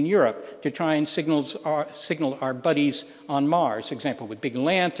 1860s in Europe to try and signal our buddies on Mars, for example, with big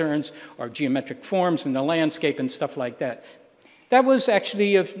lanterns or geometric forms in the landscape and stuff like that. That was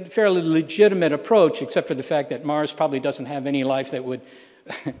actually a fairly legitimate approach, except for the fact that Mars probably doesn't have any life that would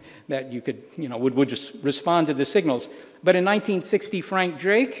that you could, would just respond to the signals. But in 1960, Frank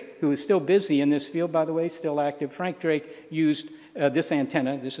Drake, who is still busy in this field, by the way, still active, Frank Drake used this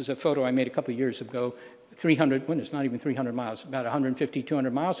antenna. This is a photo I made a couple of years ago, 300, well, it's not even 300 miles, about 150,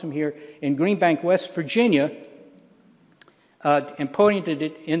 200 miles from here, in Greenbank, West Virginia, and pointed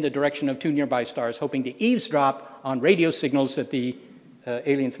it in the direction of two nearby stars, hoping to eavesdrop on radio signals that the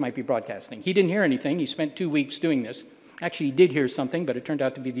aliens might be broadcasting. He didn't hear anything. He spent 2 weeks doing this. Actually, he did hear something, but it turned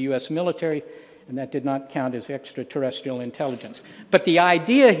out to be the US military, and that did not count as extraterrestrial intelligence. But the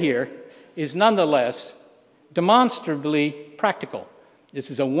idea here is nonetheless demonstrably practical.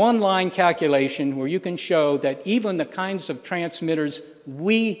 This is a one-line calculation where you can show that even the kinds of transmitters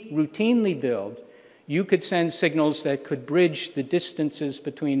we routinely build, you could send signals that could bridge the distances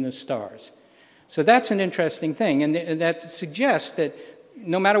between the stars. So that's an interesting thing, and that suggests that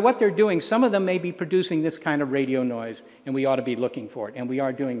no matter what they're doing, some of them may be producing this kind of radio noise, and we ought to be looking for it, and we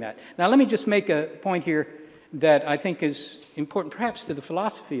are doing that. Now, let me just make a point here that I think is important, perhaps to the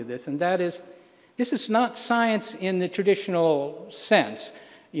philosophy of this, and that is, this is not science in the traditional sense.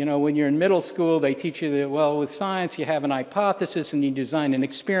 When you're in middle school, they teach you that, well, with science, you have an hypothesis, and you design an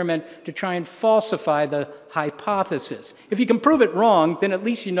experiment to try and falsify the hypothesis. If you can prove it wrong, then at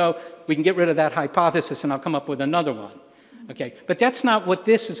least we can get rid of that hypothesis, and I'll come up with another one. Okay, but that's not what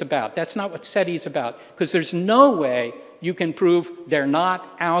this is about. That's not what SETI is about, because there's no way you can prove they're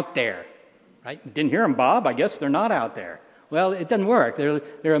not out there, right? Didn't hear them, Bob. I guess they're not out there. Well, it doesn't work. There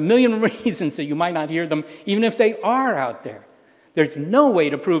are a million reasons that you might not hear them, even if they are out there. There's no way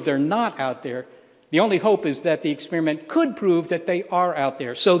to prove they're not out there. The only hope is that the experiment could prove that they are out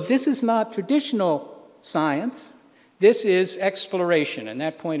there. So this is not traditional science. This is exploration, and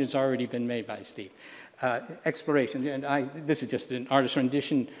that point has already been made by Steve. Exploration, and this is just an artist's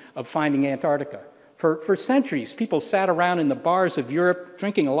rendition of finding Antarctica. For centuries, people sat around in the bars of Europe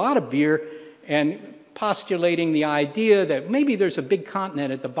drinking a lot of beer and postulating the idea that maybe there's a big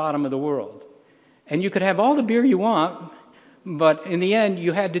continent at the bottom of the world. And you could have all the beer you want, but in the end,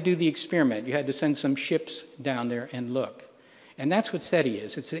 you had to do the experiment. You had to send some ships down there and look. And that's what SETI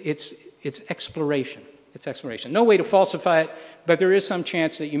is. It's exploration. It's exploration. No way to falsify it, but there is some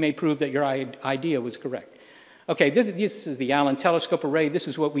chance that you may prove that your idea was correct. Okay, this is the Allen Telescope Array. This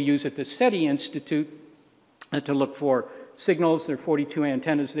is what we use at the SETI Institute to look for signals. There are 42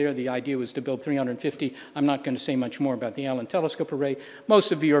 antennas there. The idea was to build 350. I'm not going to say much more about the Allen Telescope Array.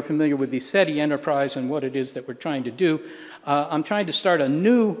 Most of you are familiar with the SETI enterprise and what it is that we're trying to do. I'm trying to start a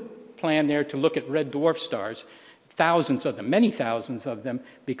new plan there to look at red dwarf stars. Thousands of them, many thousands of them,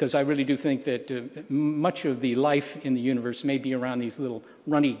 because I really do think that much of the life in the universe may be around these little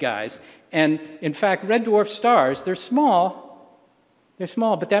runny guys. And in fact, red dwarf stars, they're small,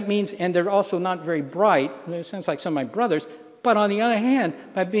 but that means, and they're also not very bright. It sounds like some of my brothers, but on the other hand,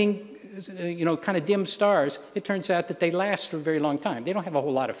 by being kind of dim stars, it turns out that they last for a very long time. They don't have a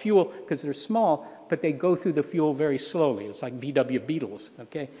whole lot of fuel because they're small, but they go through the fuel very slowly. It's like VW Beetles,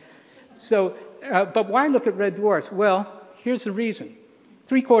 okay? So, but why look at red dwarfs? Well, here's the reason.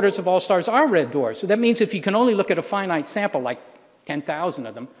 3/4 of all stars are red dwarfs. So that means if you can only look at a finite sample, like 10,000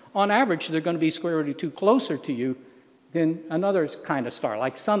 of them, on average, they're going to be square root of 2 closer to you than another kind of star,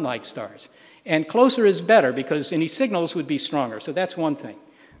 like sun-like stars. And closer is better because any signals would be stronger. So that's one thing.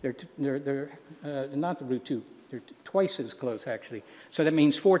 They're not the root 2. They're twice as close, actually. So that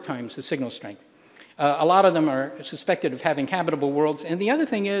means 4 times the signal strength. A lot of them are suspected of having habitable worlds. And the other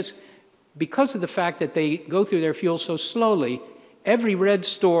thing is, because of the fact that they go through their fuel so slowly, every red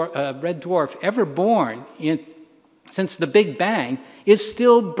dwarf ever born since the Big Bang is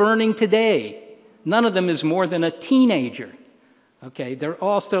still burning today. None of them is more than a teenager. Okay, they're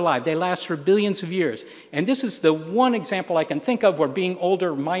all still alive. They last for billions of years. And this is the one example I can think of where being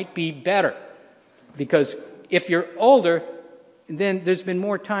older might be better. Because if you're older, then there's been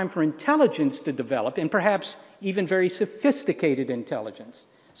more time for intelligence to develop, and perhaps even very sophisticated intelligence.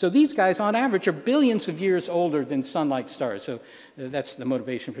 So these guys, on average, are billions of years older than sun-like stars. So that's the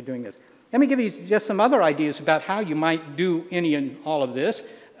motivation for doing this. Let me give you just some other ideas about how you might do any and all of this.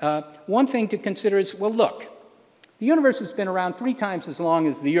 One thing to consider is, well, look, the universe has been around 3 times as long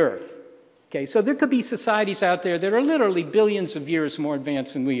as the Earth. Okay, so there could be societies out there that are literally billions of years more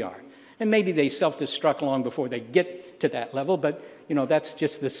advanced than we are. And maybe they self-destruct long before they get to that level, but you know, that's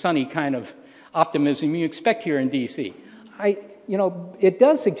just the sunny kind of optimism you expect here in DC. You know, it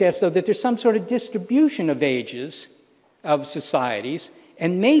does suggest, though, that there's some sort of distribution of ages of societies,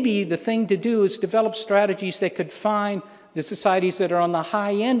 and maybe the thing to do is develop strategies that could find the societies that are on the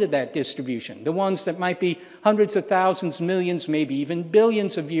high end of that distribution, the ones that might be hundreds of thousands, millions, maybe even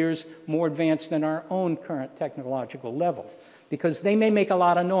billions of years more advanced than our own current technological level, because they may make a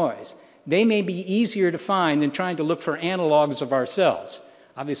lot of noise. They may be easier to find than trying to look for analogs of ourselves.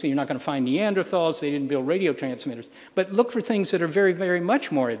 Obviously, you're not going to find Neanderthals. They didn't build radio transmitters. But look for things that are very, very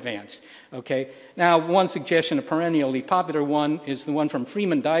much more advanced. Okay? Now, one suggestion, a perennially popular one, is the one from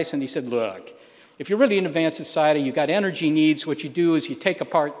Freeman Dyson. He said, look, if you're really an advanced society, you've got energy needs, what you do is you take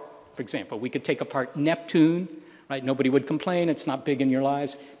apart, for example, we could take apart Neptune, right? Nobody would complain. It's not big in your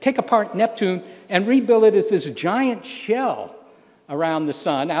lives. Take apart Neptune and rebuild it as this giant shell around the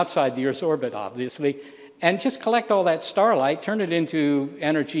sun, outside the Earth's orbit, obviously, and just collect all that starlight, turn it into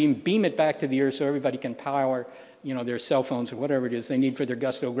energy, and beam it back to the Earth so everybody can power, you know, their cell phones or whatever it is they need for their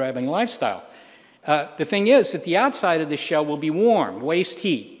gusto-grabbing lifestyle. The thing is that the outside of the shell will be warm, waste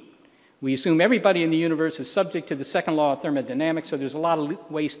heat. We assume everybody in the universe is subject to the second law of thermodynamics, so there's a lot of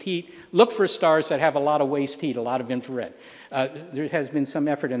waste heat. Look for stars that have a lot of waste heat, a lot of infrared. There has been some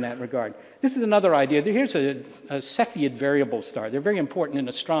effort in that regard. This is another idea. Here's a Cepheid variable star. They're very important in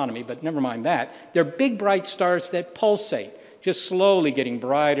astronomy, but never mind that. They're big, bright stars that pulsate, just slowly getting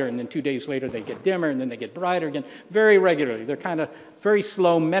brighter, and then 2 days later they get dimmer, and then they get brighter again, very regularly. They're kind of very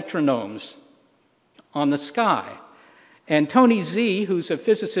slow metronomes on the sky. And Tony Z, who's a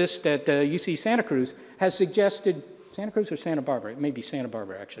physicist at UC Santa Cruz, has suggested, Santa Cruz or Santa Barbara? It may be Santa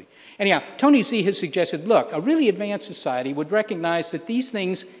Barbara, actually. Anyhow, Tony Z has suggested, look, a really advanced society would recognize that these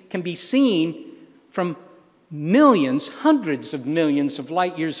things can be seen from millions, hundreds of millions of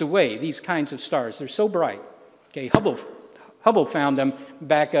light years away, these kinds of stars. They're so bright. Okay, Hubble found them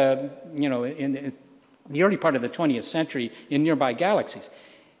back, you know, in the early part of the 20th century in nearby galaxies.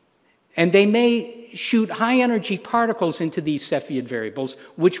 And they may shoot high-energy particles into these Cepheid variables,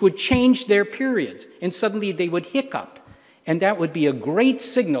 which would change their periods, and suddenly they would hiccup. And that would be a great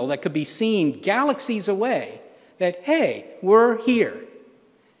signal that could be seen galaxies away that, hey, we're here.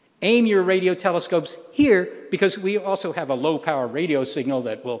 Aim your radio telescopes here, because we also have a low-power radio signal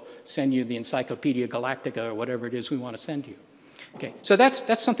that will send you the Encyclopedia Galactica or whatever it is we want to send you. Okay, so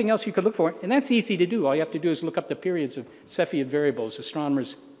that's something else you could look for, and that's easy to do. All you have to do is look up the periods of Cepheid variables.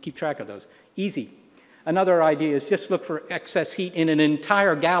 Astronomers keep track of those. Easy. Another idea is just look for excess heat in an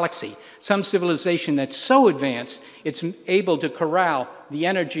entire galaxy, some civilization that's so advanced it's able to corral the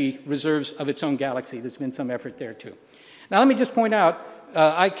energy reserves of its own galaxy. There's been some effort there, too. Now, let me just point out,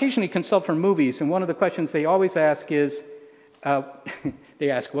 I occasionally consult for movies, and one of the questions they always ask is, they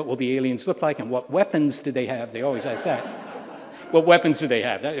ask, what will the aliens look like, and what weapons do they have? They always ask that. What weapons do they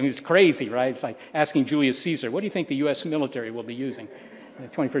have? I mean, it's crazy, right? It's like asking Julius Caesar, what do you think the U.S. military will be using in the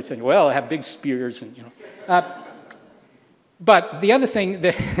 21st century? Well, they have big spears, and, you know. But the other thing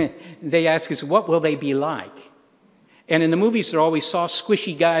that they ask is, what will they be like? And in the movies, they're always soft,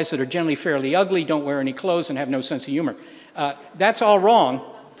 squishy guys that are generally fairly ugly, don't wear any clothes, and have no sense of humor. That's all wrong.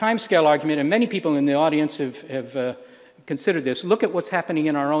 Timescale argument, and many people in the audience have considered this. Look at what's happening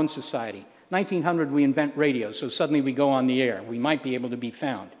in our own society. 1900, we invent radio, so suddenly we go on the air. We might be able to be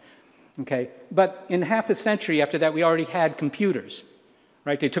found. Okay? But in half a century after that, we already had computers.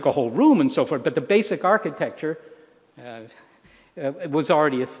 Right? They took a whole room and so forth, but the basic architecture was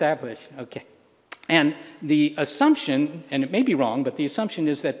already established. Okay. And the assumption, and it may be wrong, but the assumption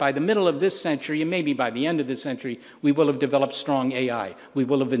is that by the middle of this century, and maybe by the end of this century, we will have developed strong AI. We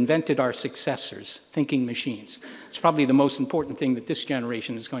will have invented our successors, thinking machines. It's probably the most important thing that this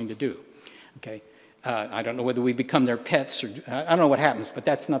generation is going to do. Okay? I don't know whether we become their pets, or I don't know what happens, but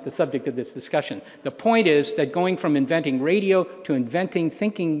that's not the subject of this discussion. The point is that going from inventing radio to inventing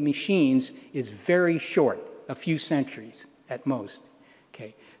thinking machines is very short, a few centuries at most.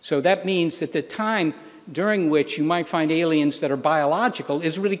 Okay? So that means that the time during which you might find aliens that are biological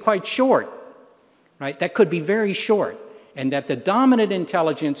is really quite short. Right? That could be very short, and that the dominant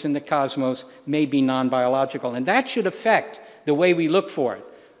intelligence in the cosmos may be non-biological, and that should affect the way we look for it.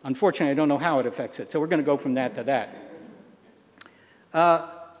 Unfortunately, I don't know how it affects it, so we're going to go from that to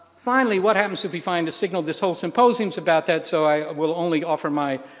that. Finally, what happens if we find a signal? This whole symposium's about that, so I will only offer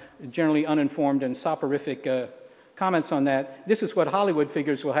my generally uninformed and soporific comments on that. This is what Hollywood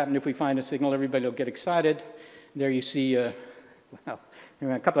figures will happen if we find a signal. Everybody will get excited. There you see, well, there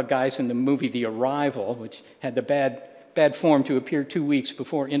were a couple of guys in the movie The Arrival, which had the bad bad form to appear 2 weeks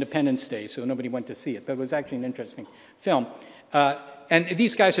before Independence Day, so nobody went to see it, but it was actually an interesting film. And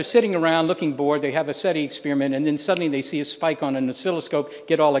these guys are sitting around looking bored, they have a SETI experiment, and then suddenly they see a spike on an oscilloscope,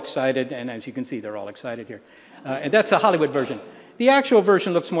 get all excited, and as you can see, they're all excited here. And that's the Hollywood version. The actual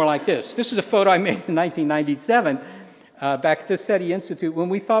version looks more like this. This is a photo I made in 1997, back at the SETI Institute, when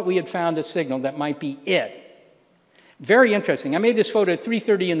we thought we had found a signal that might be it. Very interesting. I made this photo at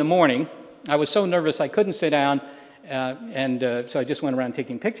 3:30 in the morning. I was so nervous I couldn't sit down, so I just went around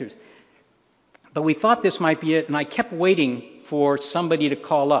taking pictures. But we thought this might be it, and I kept waiting for somebody to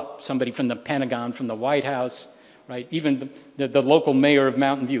call up, somebody from the Pentagon, from the White House, right? Even the local mayor of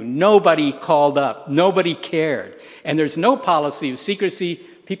Mountain View. Nobody called up. Nobody cared. And there's no policy of secrecy.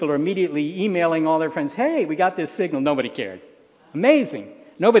 People are immediately emailing all their friends, hey, we got this signal. Nobody cared. Amazing.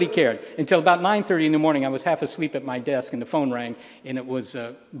 Nobody cared. Until about 9:30 in the morning, I was half asleep at my desk, and the phone rang, and it was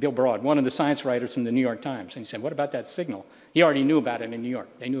Bill Broad, one of the science writers from the New York Times. And he said, what about that signal? He already knew about it in New York.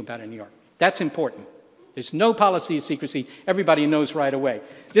 They knew about it in New York. That's important. There's no policy of secrecy. Everybody knows right away.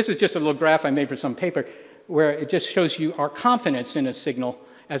 This is just a little graph I made for some paper where it just shows you our confidence in a signal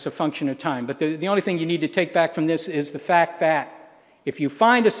as a function of time. But the only thing you need to take back from this is the fact that if you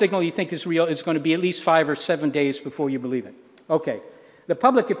find a signal you think is real, it's going to be at least 5 or 7 days before you believe it. Okay. The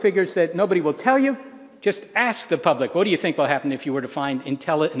public, it figures that nobody will tell you. Just ask the public, what do you think will happen if you were to find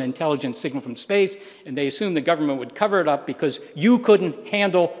an intelligent signal from space? And they assume the government would cover it up because you couldn't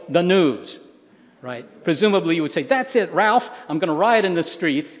handle the news. Right? Presumably you would say, that's it, Ralph, I'm going to riot in the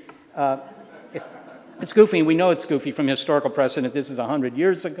streets. It's goofy, and we know it's goofy from historical precedent. This is 100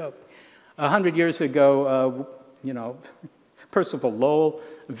 years ago. 100 years ago, Percival Lowell,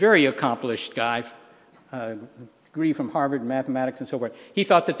 a very accomplished guy, degree from Harvard in mathematics and so forth. He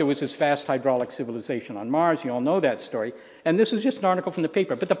thought that there was this vast hydraulic civilization on Mars. You all know that story. And this was just an article from the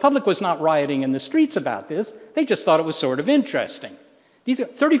paper. But the public was not rioting in the streets about this. They just thought it was sort of interesting. These are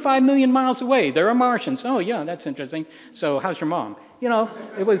 35 million miles away. There are Martians. Oh, yeah, that's interesting. So how's your mom?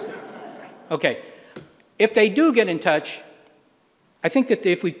 It was, okay. If they do get in touch, I think that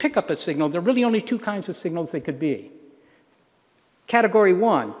if we pick up a signal, there are really only 2 kinds of signals they could be. Category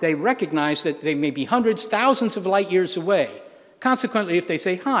 1, they recognize that they may be hundreds, thousands of light years away. Consequently, if they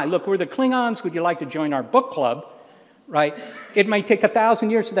say, hi, look, we're the Klingons, would you like to join our book club? Right? It might take 1,000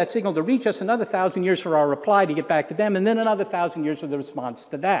 years for that signal to reach us, another 1,000 years for our reply to get back to them, and then another 1,000 years for the response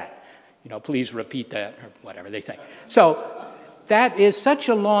to that. Please repeat that, or whatever they say. So that is such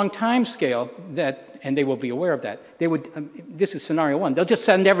a long time scale that, and they will be aware of that, they would, this is scenario 1, they'll just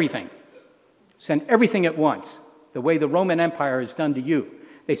send everything. Send everything at once, the way the Roman Empire has done to you.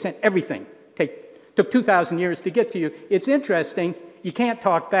 They sent everything. Took 2,000 years to get to you. It's interesting, you can't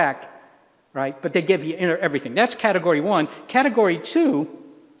talk back. Right? But they give you everything. That's category 1. Category 2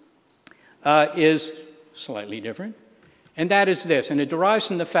 is slightly different, and that is this, and it derives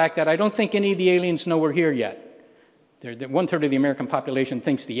from the fact that I don't think any of the aliens know we're here yet. 1/3 of the American population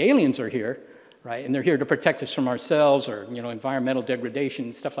thinks the aliens are here, right? And they're here to protect us from ourselves or, environmental degradation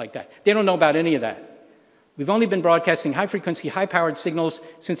and stuff like that. They don't know about any of that. We've only been broadcasting high-frequency, high-powered signals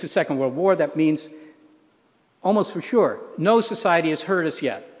since the Second World War. That means, almost for sure, no society has heard us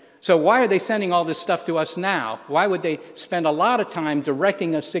yet. So why are they sending all this stuff to us now? Why would they spend a lot of time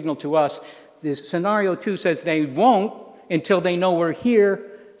directing a signal to us? This scenario 2 says they won't until they know we're here.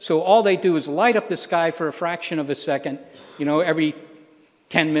 So all they do is light up the sky for a fraction of a second, every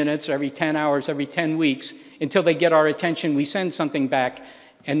 10 minutes, every 10 hours, every 10 weeks, until they get our attention. We send something back,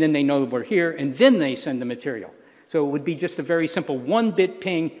 and then they know we're here, and then they send the material. So it would be just a very simple 1-bit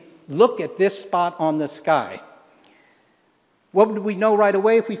ping. Look at this spot on the sky. What would we know right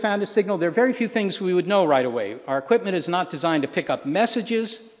away if we found a signal? There are very few things we would know right away. Our equipment is not designed to pick up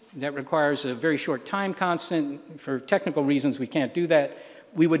messages. That requires a very short time constant. For technical reasons, we can't do that.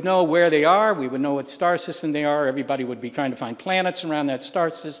 We would know where they are. We would know what star system they are. Everybody would be trying to find planets around that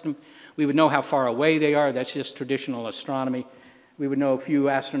star system. We would know how far away they are. That's just traditional astronomy. We would know a few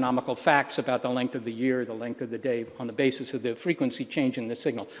astronomical facts about the length of the year, the length of the day, on the basis of the frequency change in the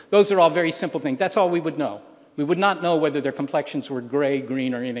signal. Those are all very simple things. That's all we would know. We would not know whether their complexions were gray,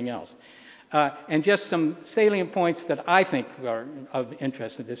 green, or anything else. And just some salient points that I think are of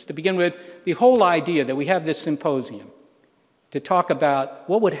interest in this. To begin with, the whole idea that we have this symposium to talk about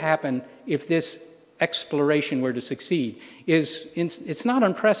what would happen if this exploration were to succeed it's not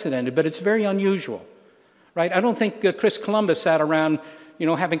unprecedented, but it's very unusual. Right? I don't think Chris Columbus sat around,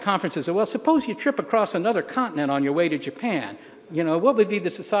 having conferences. Well, suppose you trip across another continent on your way to Japan. What would be the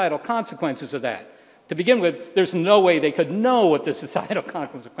societal consequences of that? To begin with, there's no way they could know what the societal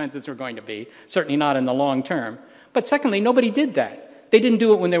consequences were going to be, certainly not in the long term. But secondly, nobody did that. They didn't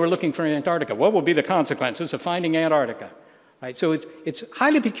do it when they were looking for Antarctica. What will be the consequences of finding Antarctica? Right? So it's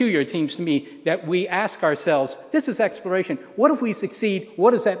highly peculiar, it seems to me, that we ask ourselves, this is exploration. What if we succeed?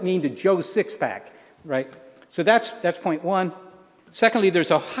 What does that mean to Joe's six-pack? Right? So that's point one. Secondly,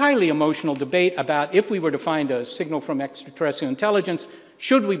 there's a highly emotional debate about if we were to find a signal from extraterrestrial intelligence,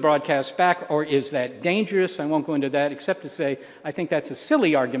 should we broadcast back, or is that dangerous? I won't go into that, except to say I think that's a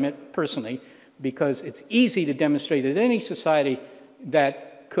silly argument, personally, because it's easy to demonstrate that any society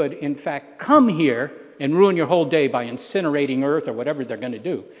that could, in fact, come here and ruin your whole day by incinerating Earth or whatever they're going to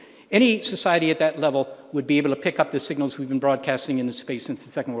do, any society at that level would be able to pick up the signals we've been broadcasting into space since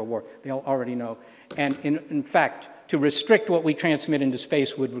the Second World War. They'll already know. And in fact, to restrict what we transmit into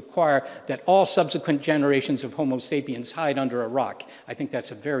space would require that all subsequent generations of Homo sapiens hide under a rock. I think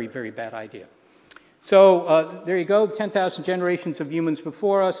that's a very, very bad idea. So there you go, 10,000 generations of humans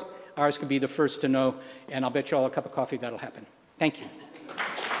before us. Ours could be the first to know, and I'll bet you all a cup of coffee that'll happen. Thank you.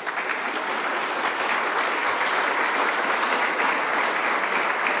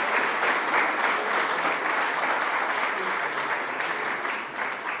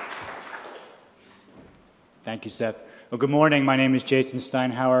 Thank you, Seth. Well, good morning. My name is Jason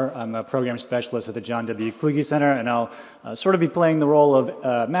Steinhauer. I'm a program specialist at the John W. Kluge Center, and I'll sort of be playing the role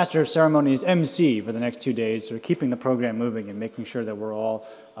of Master of Ceremonies MC for the next 2 days, so keeping the program moving and making sure that we're all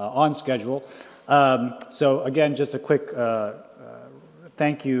on schedule. So again, just a quick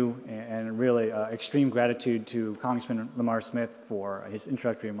thank you and really extreme gratitude to Congressman Lamar Smith for his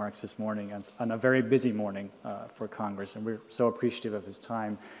introductory remarks this morning on a very busy morning for Congress, and we're so appreciative of his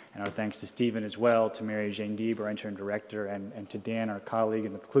time. And our thanks to Stephen as well, to Mary Jane Deeb, our intern director, and to Dan, our colleague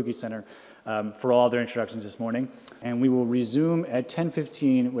in the Kluge Center, for all their introductions this morning. And we will resume at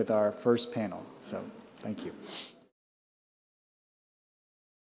 10:15 with our first panel. So thank you.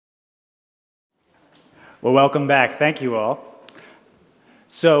 Well, welcome back. Thank you all.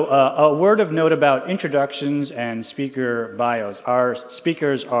 So a word of note about introductions and speaker bios. Our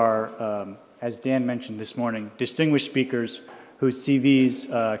speakers are, as Dan mentioned this morning, distinguished speakers whose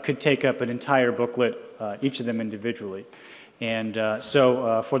CVs could take up an entire booklet, each of them individually. And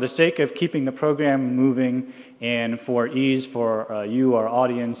so for the sake of keeping the program moving and for ease for you, our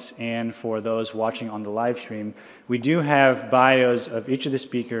audience, and for those watching on the live stream, we do have bios of each of the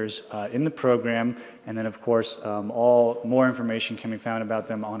speakers in the program, and then of course all more information can be found about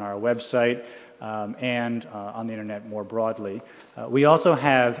them on our website and on the internet more broadly. We also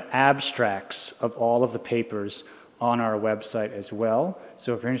have abstracts of all of the papers on our website as well.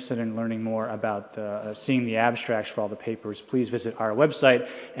 So if you're interested in learning more about seeing the abstracts for all the papers, please visit our website,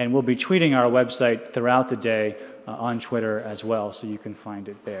 and we'll be tweeting our website throughout the day on Twitter as well, so you can find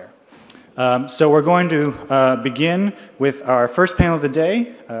it there. So we're going to begin with our first panel of the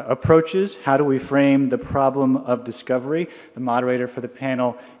day, approaches, how do we frame the problem of discovery? The moderator for the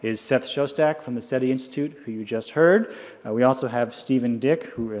panel is Seth Shostak from the SETI Institute, who you just heard. We also have Stephen Dick,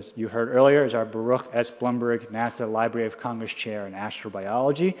 who, as you heard earlier, is our Baruch S. Blumberg NASA Library of Congress Chair in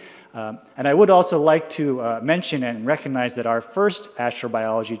Astrobiology. And I would also like to mention and recognize that our first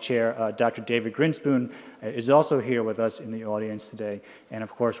Astrobiology Chair, Dr. David Grinspoon, is also here with us in the audience today. And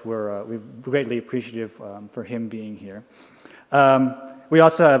of course, we're greatly appreciative for him being here. We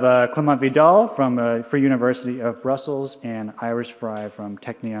also have Clement Vidal from Free University of Brussels and Iris Fry from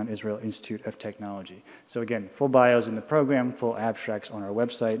Technion Israel Institute of Technology. So again, full bios in the program, full abstracts on our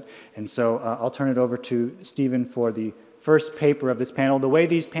website. And so I'll turn it over to Stephen for the first paper of this panel. The way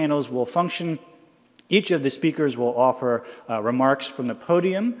these panels will function, each of the speakers will offer remarks from the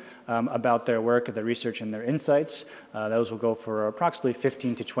podium about their work, their research, and their insights. Those will go for approximately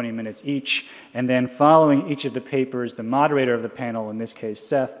 15 to 20 minutes each. And then following each of the papers, the moderator of the panel, in this case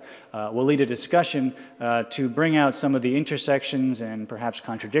Seth, will lead a discussion to bring out some of the intersections and perhaps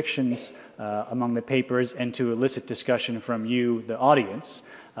contradictions among the papers and to elicit discussion from you, the audience.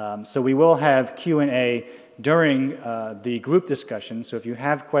 So we will have Q&A during the group discussion, so if you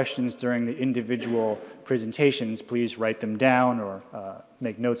have questions during the individual presentations, please write them down or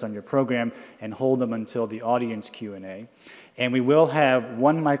make notes on your program and hold them until the audience Q&A. And we will have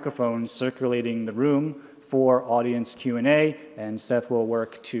one microphone circulating the room for audience Q&A, and Seth will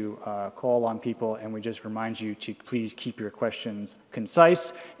work to call on people, and we just remind you to please keep your questions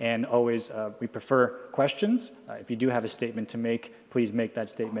concise, and always, we prefer questions. If you do have a statement to make, please make that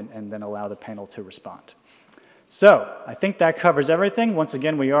statement and then allow the panel to respond. So, I think that covers everything. Once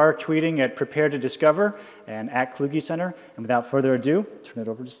again, we are tweeting at Prepare to Discover and at Kluge Center. And without further ado, turn it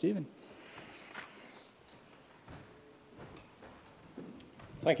over to Stephen.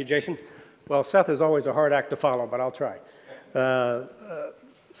 Thank you, Jason. Well, Seth is always a hard act to follow, but I'll try.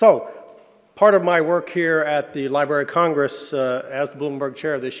 So, Part of my work here at the Library of Congress as the Bloomberg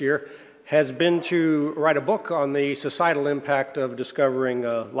Chair this year has been to write a book on the societal impact of discovering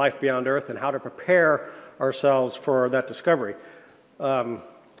life beyond Earth and how to prepare ourselves for that discovery.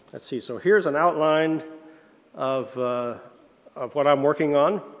 Let's see, so here's an outline of what I'm working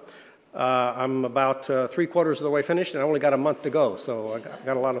on. I'm about 3/4 of the way finished, and I only got a month to go, so I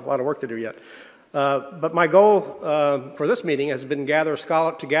got a lot of work to do yet. But my goal for this meeting has been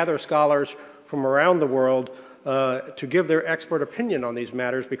to gather scholars from around the world to give their expert opinion on these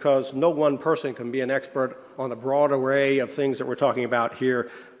matters, because no one person can be an expert on the broad array of things that we're talking about here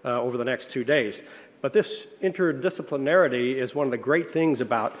over the next 2 days. But this interdisciplinarity is one of the great things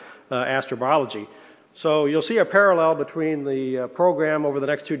about astrobiology. So you'll see a parallel between the program over the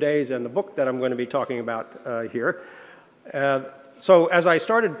next 2 days and the book that I'm going to be talking about here. So as I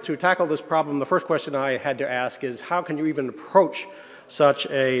started to tackle this problem, the first question I had to ask is, how can you even approach such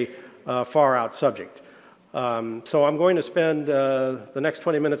a far-out subject? So I'm going to spend the next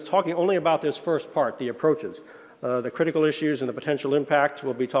 20 minutes talking only about this first part, the approaches. The critical issues and the potential impact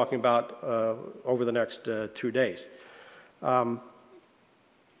we'll be talking about over the next 2 days.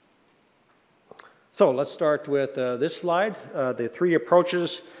 So let's start with this slide. The three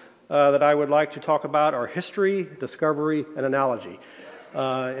approaches that I would like to talk about are history, discovery, and analogy.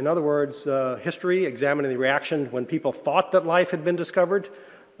 In other words, history, examining the reaction when people thought that life had been discovered.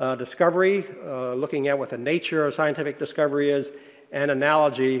 Discovery, looking at what the nature of scientific discovery is. And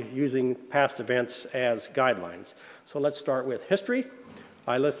analogy, using past events as guidelines. So let's start with history.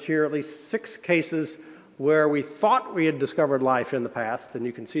 I list here at least 6 cases where we thought we had discovered life in the past, and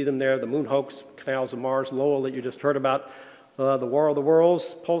you can see them there: the moon hoax, canals of Mars, Lowell that you just heard about, the War of the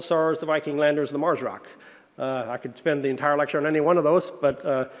Worlds, pulsars, the Viking landers, the Mars rock. I could spend the entire lecture on any one of those, but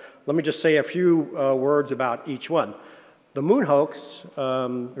let me just say a few words about each one. The moon hoax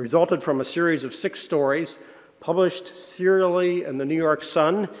resulted from a series of 6 stories published serially in the New York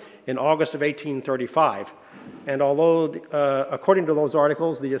Sun in August of 1835. And although, according to those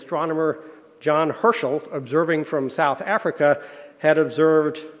articles, the astronomer John Herschel, observing from South Africa, had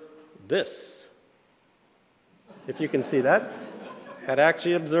observed this. If you can see that, had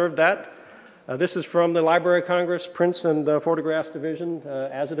actually observed that. This is from the Library of Congress Prints and Photographs Division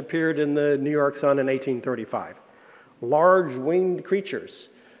as it appeared in the New York Sun in 1835. Large winged creatures.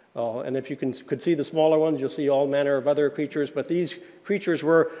 And if you could see the smaller ones, you'll see all manner of other creatures, but these creatures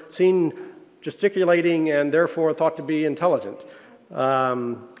were seen gesticulating and therefore thought to be intelligent.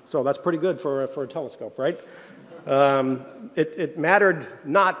 So that's pretty good for a telescope, right? It mattered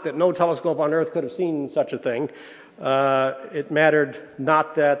not that no telescope on Earth could have seen such a thing. It mattered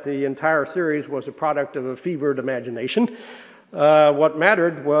not that the entire series was a product of a fevered imagination. What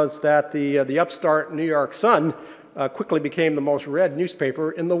mattered was that the upstart New York Sun quickly became the most read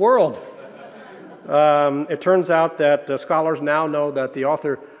newspaper in the world. It turns out that scholars now know that the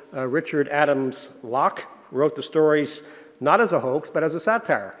author Richard Adams Locke wrote the stories not as a hoax, but as a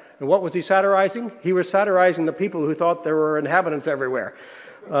satire. And what was he satirizing? He was satirizing the people who thought there were inhabitants everywhere,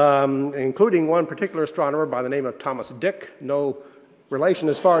 including one particular astronomer by the name of Thomas Dick, no relation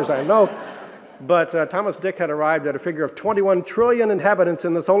as far as I know. But Thomas Dick had arrived at a figure of 21 trillion inhabitants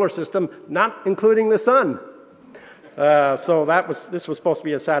in the solar system, not including the sun. So this was supposed to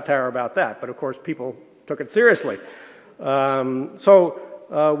be a satire about that, but of course people took it seriously.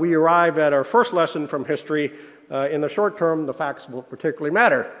 So we arrive at our first lesson from history. In the short term, the facts won't particularly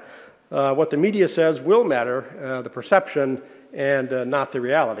matter. What the media says will matter, the perception, and not the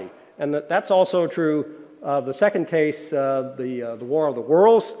reality. And that's also true of the second case, the War of the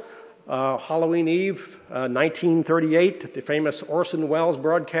Worlds. Halloween Eve, 1938, the famous Orson Welles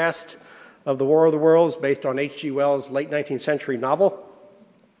broadcast of the War of the Worlds, based on H.G. Wells' late 19th century novel.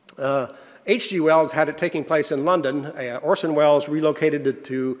 H.G. Wells had it taking place in London. Orson Welles relocated it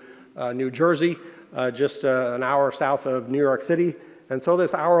to New Jersey, just an hour south of New York City. And so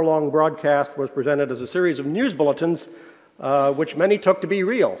this hour-long broadcast was presented as a series of news bulletins, which many took to be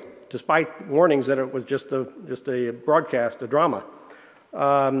real, despite warnings that it was just a broadcast, a drama.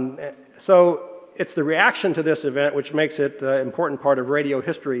 So it's the reaction to this event which makes it an important part of radio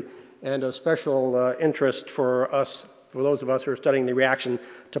history and a special interest for us, for those of us who are studying the reaction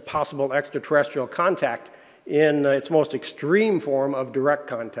to possible extraterrestrial contact in its most extreme form of direct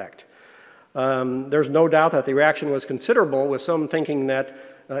contact. There's no doubt that the reaction was considerable, with some thinking that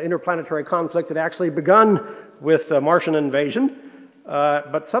interplanetary conflict had actually begun with Martian invasion,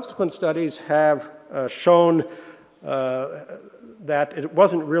 but subsequent studies have shown that it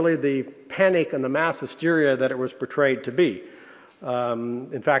wasn't really the panic and the mass hysteria that it was portrayed to be.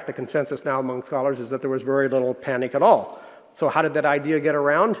 In fact, the consensus now among scholars is that there was very little panic at all. So how did that idea get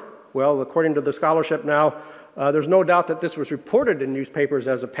around? Well, according to the scholarship now, there's no doubt that this was reported in newspapers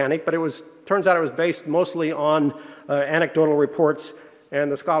as a panic, but turns out it was based mostly on anecdotal reports, and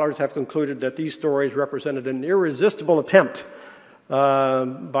the scholars have concluded that these stories represented an irresistible attempt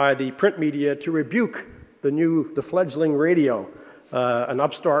by the print media to rebuke the fledgling radio, an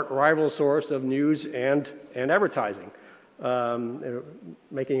upstart rival source of news and advertising,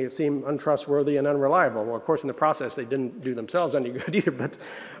 making it seem untrustworthy and unreliable. Well, of course, in the process, they didn't do themselves any good either,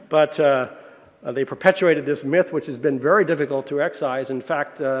 but they perpetuated this myth, which has been very difficult to excise. In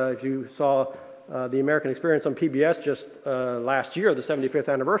fact, if you saw the American Experience on PBS just last year, the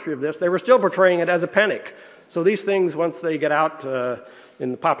 75th anniversary of this, they were still portraying it as a panic. So these things, once they get out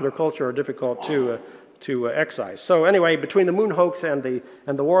in the popular culture, are difficult to excise. So anyway, between the moon hoax and the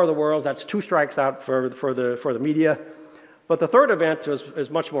War of the Worlds, that's 2 strikes out for the media. But the third event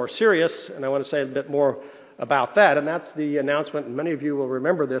is much more serious, and I want to say a bit more about that, and that's the announcement, and many of you will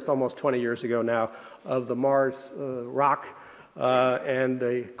remember this almost 20 years ago now, of the Mars rock and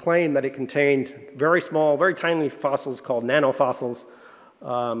the claim that it contained very small, very tiny fossils called nanofossils.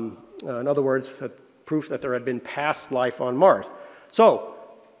 In other words, proof that there had been past life on Mars. So,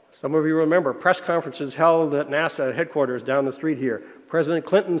 some of you remember press conferences held at NASA headquarters down the street here. President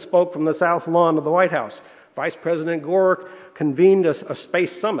Clinton spoke from the South Lawn of the White House. Vice President Gore convened a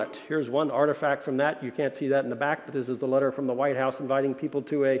space summit. Here's one artifact from that. You can't see that in the back, but this is the letter from the White House inviting people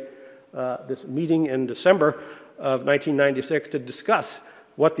to this meeting in December of 1996 to discuss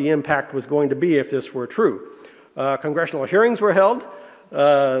what the impact was going to be if this were true. Congressional hearings were held.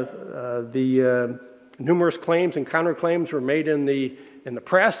 Numerous claims and counterclaims were made in the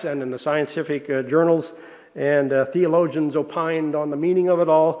press and in the scientific journals, and theologians opined on the meaning of it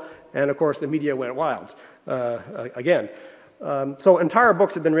all, and of course the media went wild again. So entire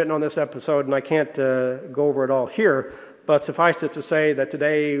books have been written on this episode, and I can't go over it all here, but suffice it to say that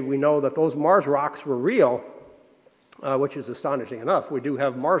today we know that those Mars rocks were real, which is astonishing enough. We do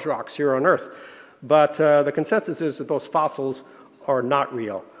have Mars rocks here on Earth, but the consensus is that those fossils are not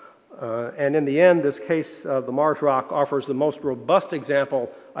real. And in the end, this case of the Mars rock offers the most robust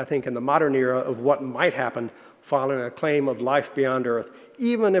example, I think, in the modern era of what might happen following a claim of life beyond Earth,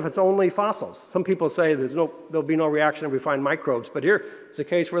 even if it's only fossils. Some people say there'll be no reaction if we find microbes, but here is a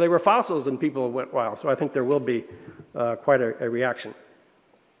case where they were fossils and people went wild. So I think there will be quite a reaction.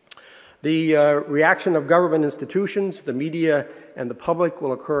 The reaction of government institutions, the media, and the public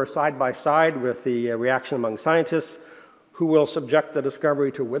will occur side by side with the reaction among scientists, who will subject the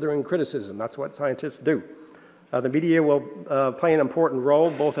discovery to withering criticism. That's what scientists do. The media will play an important role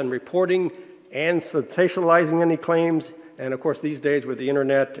both in reporting and sensationalizing any claims. And of course, these days with the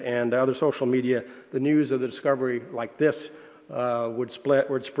internet and other social media, the news of the discovery like this would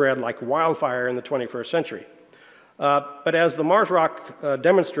spread like wildfire in the 21st century. But as the Mars rock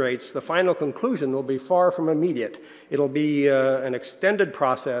demonstrates, the final conclusion will be far from immediate. It'll be an extended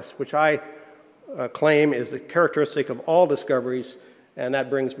process, which I claim is the characteristic of all discoveries, and that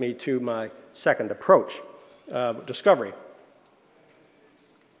brings me to my second approach, discovery.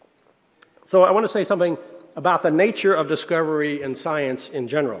 So I want to say something about the nature of discovery in science in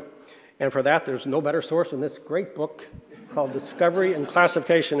general. And for that, there's no better source than this great book called Discovery and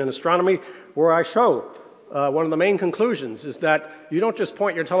Classification in Astronomy, where I show one of the main conclusions is that you don't just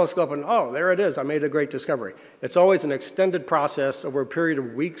point your telescope and, oh, there it is, I made a great discovery. It's always an extended process over a period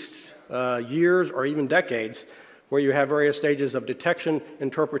of weeks, years, or even decades, where you have various stages of detection,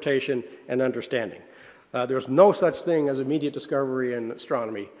 interpretation, and understanding. There's no such thing as immediate discovery in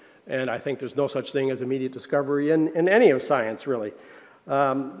astronomy, and I think there's no such thing as immediate discovery in any of science, really.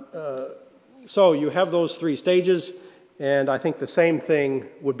 So you have those 3 stages, and I think the same thing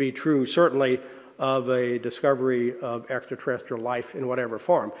would be true, certainly, of a discovery of extraterrestrial life in whatever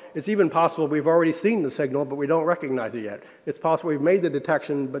form. It's even possible we've already seen the signal, but we don't recognize it yet. It's possible we've made the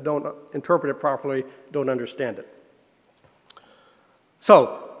detection, but don't interpret it properly, don't understand it.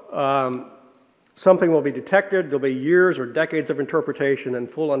 So, something will be detected, there'll be years or decades of interpretation, and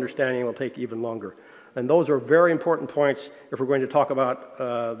full understanding will take even longer. And those are very important points if we're going to talk about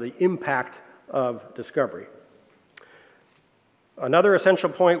the impact of discovery. Another essential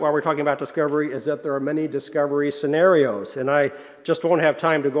point while we're talking about discovery is that there are many discovery scenarios, and I just won't have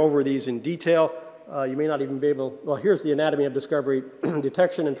time to go over these in detail. You may not even be able, well, here's the anatomy of discovery: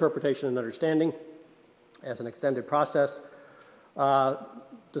 detection, interpretation, and understanding as an extended process.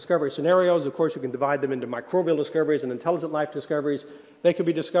 Discovery scenarios, of course, you can divide them into microbial discoveries and intelligent life discoveries. They could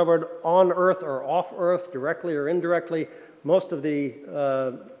be discovered on Earth or off Earth, directly or indirectly. Most of the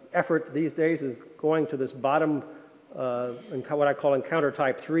effort these days is going to this bottom what I call encounter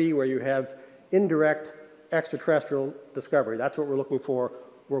type 3, where you have indirect extraterrestrial discovery. That's what we're looking for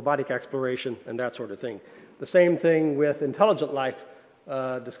robotic exploration, and that sort of thing. The same thing with intelligent life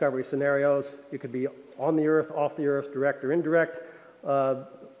discovery scenarios. It could be on the Earth, off the Earth, direct or indirect.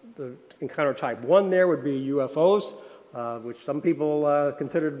 The encounter type 1 there would be UFOs, which some people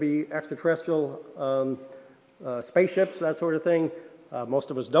consider to be extraterrestrial spaceships, that sort of thing.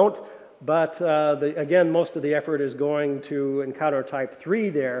 Most of us don't. But again, most of the effort is going to encounter type 3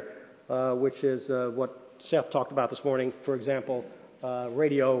 there, which is what Seth talked about this morning. For example,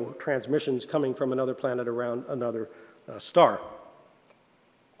 radio transmissions coming from another planet around another star.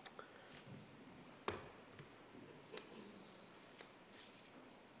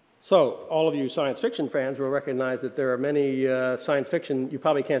 So all of you science fiction fans will recognize that there are many science fiction, you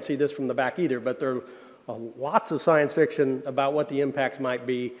probably can't see this from the back either, but there are lots of science fiction about what the impact might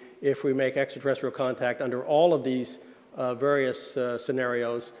be if we make extraterrestrial contact under all of these various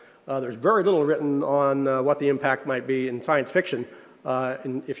scenarios. There's very little written on what the impact might be in science fiction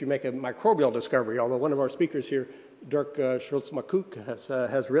if you make a microbial discovery, although one of our speakers here, Dirk Schultz-McCook,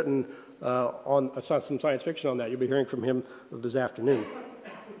 has written on some science fiction on that. You'll be hearing from him this afternoon.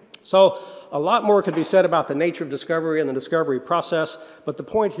 So a lot more could be said about the nature of discovery and the discovery process, but the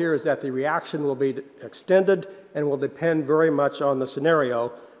point here is that the reaction will be extended and will depend very much on the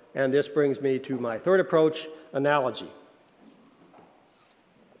scenario. And this brings me to my third approach, analogy.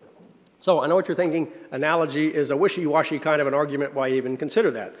 So I know what you're thinking. Analogy is a wishy-washy kind of an argument. Why even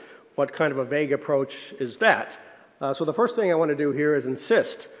consider that? What kind of a vague approach is that? So the first thing I want to do here is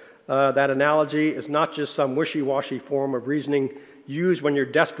insist that analogy is not just some wishy-washy form of reasoning used when you're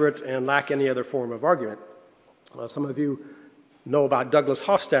desperate and lack any other form of argument. Some of you know about Douglas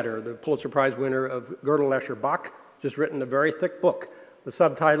Hofstadter, the Pulitzer Prize winner of Gödel, Escher, Bach, just written a very thick book. The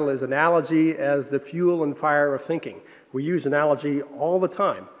subtitle is Analogy as the Fuel and Fire of Thinking. We use analogy all the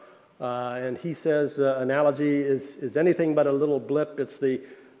time. And he says analogy is anything but a little blip.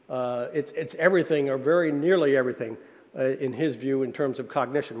 It's everything, or very nearly everything, in his view, in terms of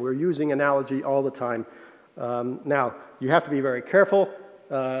cognition. We're using analogy all the time. Now, you have to be very careful.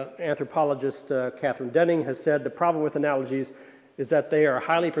 Anthropologist Catherine Denning has said the problem with analogies is that they are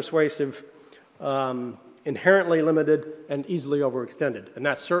highly persuasive, inherently limited, and easily overextended. And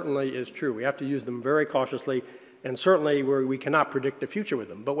that certainly is true. We have to use them very cautiously, and certainly we cannot predict the future with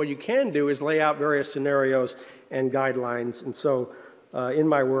them. But what you can do is lay out various scenarios and guidelines. And so in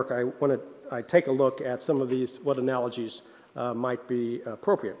my work, I take a look at some of these, what analogies might be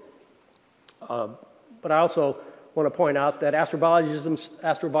appropriate. But I also want to point out that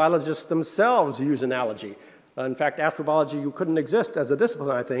astrobiologists themselves use analogy. In fact, astrobiology couldn't exist as a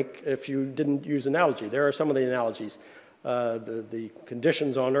discipline, I think, if you didn't use analogy. There are some of the analogies. The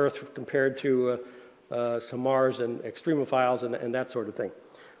conditions on Earth compared to Mars and extremophiles and that sort of thing.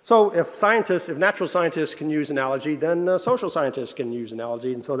 So if natural scientists can use analogy, then social scientists can use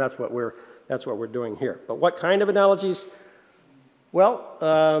analogy, and so that's what we're doing here. But what kind of analogies?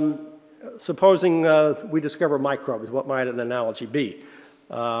 Well, supposing we discover microbes, what might an analogy be?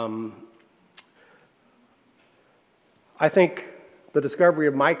 I think the discovery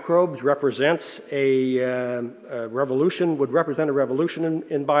of microbes represents would represent a revolution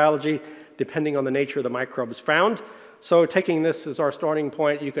in biology, depending on the nature of the microbes found. So taking this as our starting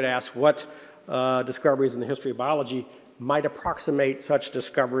point, you could ask what discoveries in the history of biology might approximate such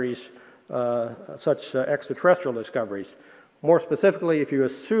discoveries, such extraterrestrial discoveries. More specifically, if you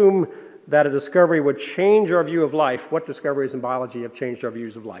assume that a discovery would change our view of life, what discoveries in biology have changed our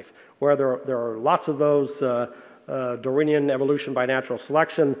views of life? Where there are lots of those, Darwinian evolution by natural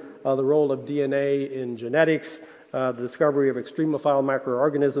selection, the role of DNA in genetics, the discovery of extremophile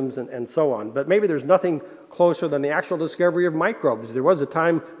microorganisms, and so on. But maybe there's nothing closer than the actual discovery of microbes. There was a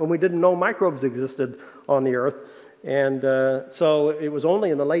time when we didn't know microbes existed on the Earth, and so it was only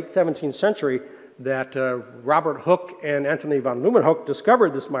in the late 17th century that Robert Hooke and Antony von Leeuwenhoek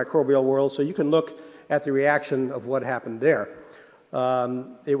discovered this microbial world, so you can look at the reaction of what happened there.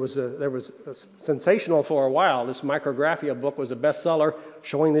 There was sensational for a while. This Micrographia book was a bestseller,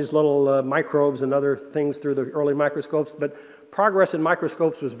 showing these little microbes and other things through the early microscopes, but progress in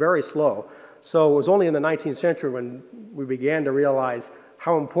microscopes was very slow. So it was only in the 19th century when we began to realize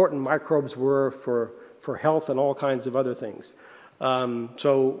how important microbes were for health and all kinds of other things.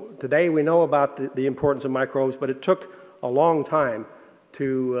 So today we know about the importance of microbes, but it took a long time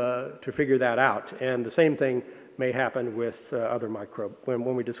to figure that out. And the same thing may happen with other microbes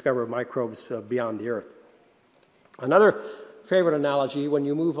when we discover microbes beyond the Earth. Another favorite analogy when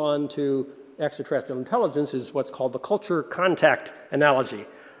you move on to extraterrestrial intelligence is what's called the culture contact analogy.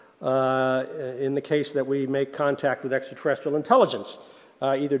 In the case that we make contact with extraterrestrial intelligence,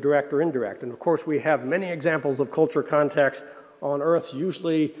 either direct or indirect. And of course we have many examples of culture contacts on Earth,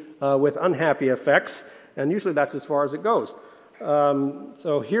 usually with unhappy effects, and usually that's as far as it goes.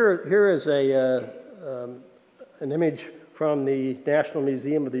 So here is an image from the National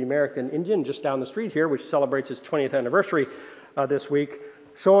Museum of the American Indian, just down the street here, which celebrates its 20th anniversary this week,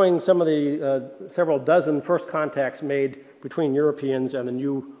 showing some of the several dozen first contacts made between Europeans and the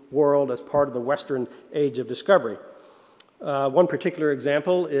New World as part of the Western Age of Discovery. One particular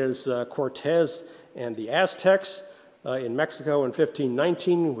example is Cortez and the Aztecs in Mexico in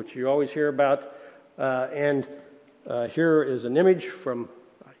 1519, which you always hear about. Here is an image from,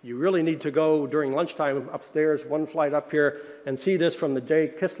 you really need to go during lunchtime upstairs, one flight up here, and see this from the J.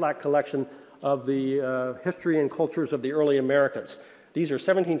 Kislak collection of the history and cultures of the early Americas. These are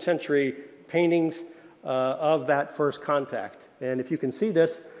 17th century paintings of that first contact. And if you can see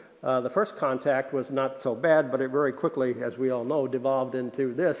this, the first contact was not so bad, but it very quickly, as we all know, devolved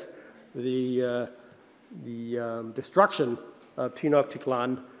into this, the destruction of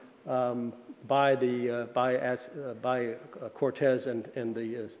Tenochtitlan by Cortez and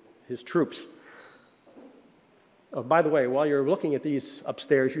his troops. By the way, while you're looking at these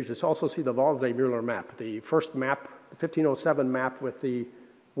upstairs, you should also see the Walsee-Müller map, the first map, the 1507 map with the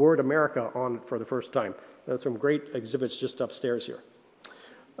word America on it for the first time. There's some great exhibits just upstairs here.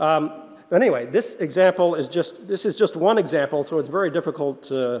 Anyway, this example is just one example, so it's very difficult,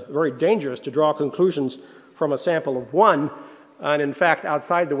 very dangerous to draw conclusions from a sample of one. And in fact,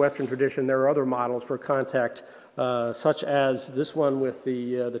 outside the Western tradition, there are other models for contact, such as this one with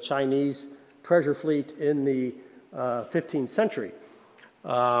the Chinese treasure fleet in the 15th century.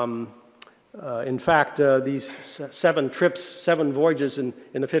 In fact, these 7 trips, 7 voyages in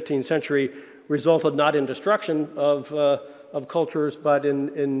the 15th century resulted not in destruction of cultures, but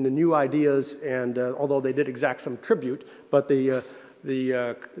in new ideas, and although they did exact some tribute, but the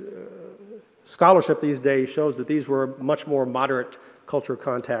scholarship these days shows that these were much more moderate culture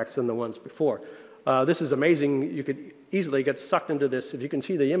contacts than the ones before. This is amazing. You could easily get sucked into this. If you can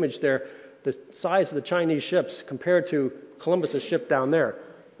see the image there, the size of the Chinese ships compared to Columbus's ship down there,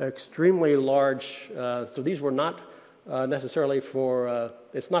 extremely large. So these were not necessarily for,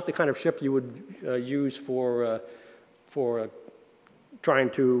 it's not the kind of ship you would use for trying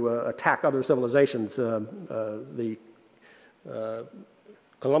to attack other civilizations. The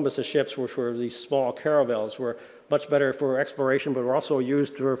Columbus's ships, which were these small caravels, were much better for exploration, but were also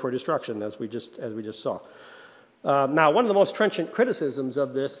used for destruction, as we just saw. Now, one of the most trenchant criticisms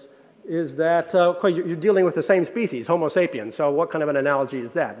of this is that you're dealing with the same species, Homo sapiens, so what kind of an analogy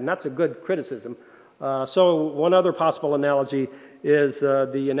is that? And that's a good criticism. So one other possible analogy is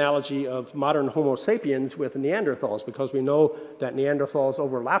the analogy of modern Homo sapiens with Neanderthals, because we know that Neanderthals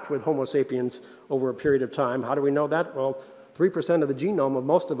overlapped with Homo sapiens over a period of time. How do we know that? Well, 3% of the genome of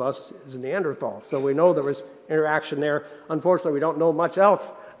most of us is Neanderthal, so we know there was interaction there. Unfortunately, we don't know much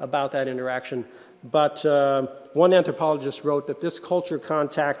else about that interaction, but one anthropologist wrote that this culture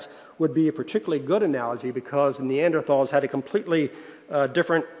contact would be a particularly good analogy because Neanderthals had a completely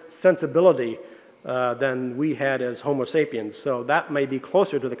different sensibility than we had as Homo sapiens. So that may be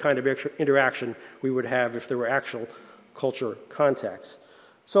closer to the kind of interaction we would have if there were actual culture contacts.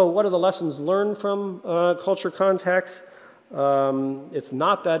 So what are the lessons learned from culture contacts? It's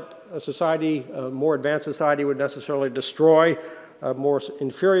not that a society, a more advanced society, would necessarily destroy a more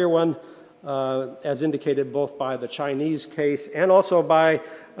inferior one, as indicated both by the Chinese case and also by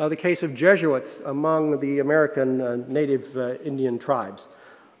the case of Jesuits among the American native Indian tribes.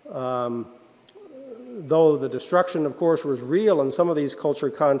 Though the destruction, of course, was real in some of these culture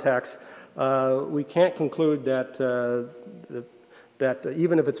contacts, we can't conclude that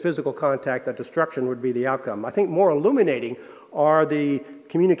even if it's physical contact, that destruction would be the outcome. I think more illuminating are the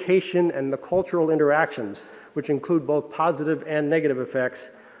communication and the cultural interactions, which include both positive and negative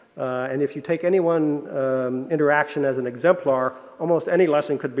effects. And if you take any one interaction as an exemplar, almost any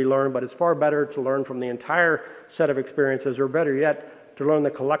lesson could be learned, but it's far better to learn from the entire set of experiences, or better yet, to learn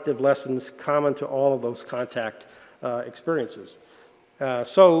the collective lessons common to all of those contact experiences.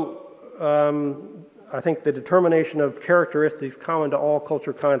 I think the determination of characteristics common to all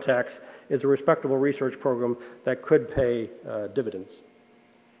culture contacts is a respectable research program that could pay dividends.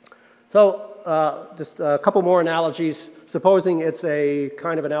 So just a couple more analogies. Supposing it's a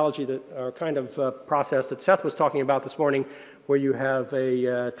kind of analogy that, or kind of process that Seth was talking about this morning, where you have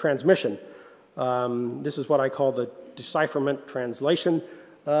a transmission. This is what I call the decipherment translation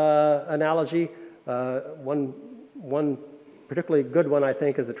analogy. One particularly good one, I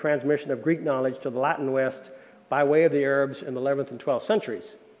think, is the transmission of Greek knowledge to the Latin West by way of the Arabs in the 11th and 12th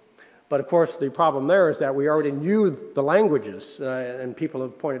centuries. But of course, the problem there is that we already knew the languages, and people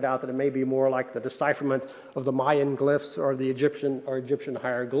have pointed out that it may be more like the decipherment of the Mayan glyphs or the Egyptian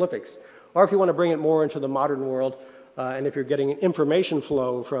hieroglyphics. Or if you want to bring it more into the modern world, and if you're getting information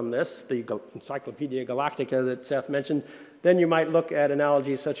flow from this, the Encyclopedia Galactica that Seth mentioned, then you might look at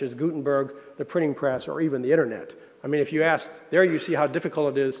analogies such as Gutenberg, the printing press, or even the internet. I mean, if you ask, there you see how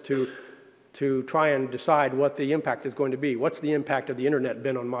difficult it is to try and decide what the impact is going to be. What's the impact of the internet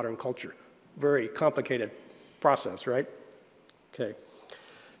been on modern culture? Very complicated process, right? Okay.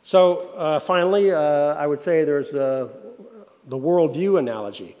 So finally, I would say there's the worldview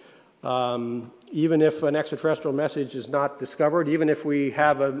analogy. Even if an extraterrestrial message is not discovered, even if we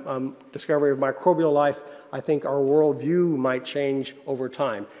have a discovery of microbial life, I think our worldview might change over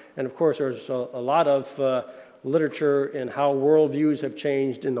time. And of course, there's a lot of literature in how worldviews have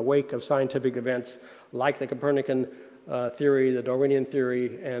changed in the wake of scientific events like the Copernican theory, the Darwinian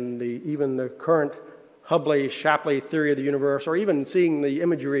theory, and even the current Hubble-Shapley theory of the universe, or even seeing the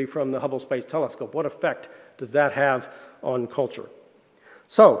imagery from the Hubble Space Telescope. What effect does that have on culture?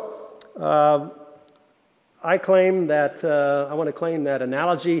 So, I want to claim that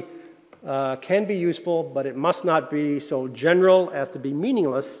analogy can be useful, but it must not be so general as to be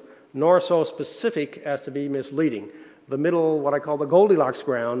meaningless, nor so specific as to be misleading. The middle, what I call the Goldilocks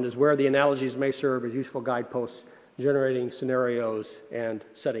ground, is where the analogies may serve as useful guideposts, generating scenarios and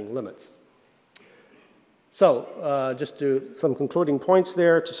setting limits. So, just some concluding points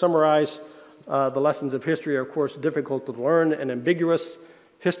there. To summarize, the lessons of history are, of course, difficult to learn and ambiguous.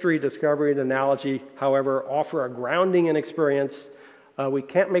 History, discovery, and analogy, however, offer a grounding in experience. We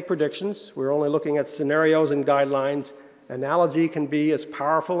can't make predictions. We're only looking at scenarios and guidelines. Analogy can be as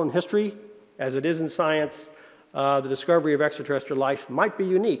powerful in history as it is in science. The discovery of extraterrestrial life might be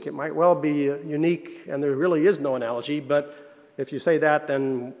unique. It might well be unique, and there really is no analogy, but if you say that,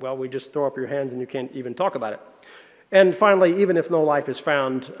 then, well, we just throw up your hands and you can't even talk about it. And finally, even if no life is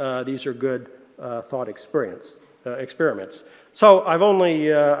found, these are good thought experiments. So I've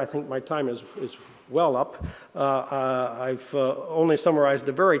only, I think my time is well up. I've only summarized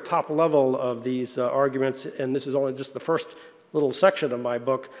the very top level of these arguments, and this is only just the first little section of my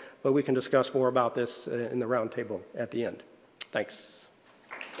book, but we can discuss more about this in the round table at the end. Thanks.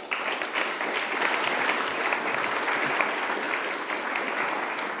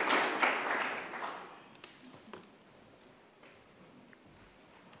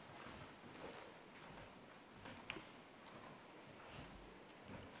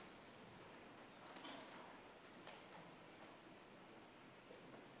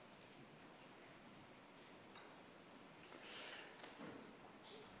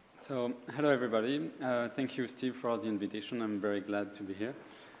 So, hello everybody. Thank you, Steve, for the invitation. I'm very glad to be here.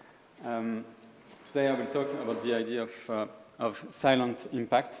 Today I will talk about the idea of silent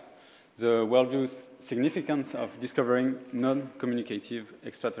impact, the worldview significance of discovering non-communicative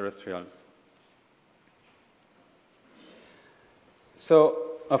extraterrestrials.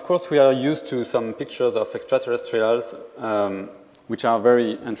 So, of course, we are used to some pictures of extraterrestrials which are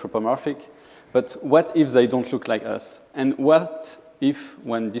very anthropomorphic, but what if they don't look like us? And what if,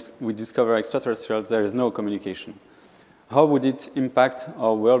 when we discover extraterrestrials, there is no communication? How would it impact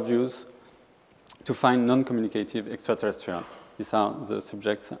our worldviews to find non-communicative extraterrestrials? These are the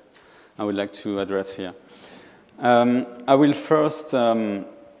subjects I would like to address here. I will first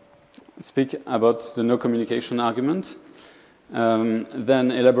speak about the no communication argument,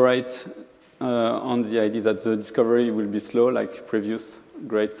 then elaborate on the idea that the discovery will be slow, like previous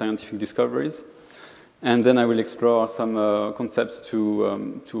great scientific discoveries. And then I will explore some concepts to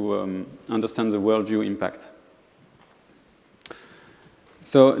understand the worldview impact.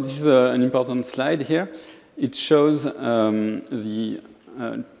 So this is an important slide here. It shows the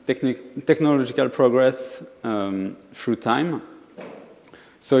technological progress through time.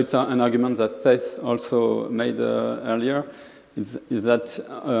 So it's an argument that Seth also made earlier, is that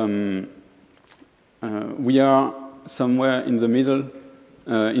we are somewhere in the middle,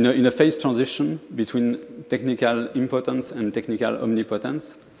 in a phase transition between technical impotence and technical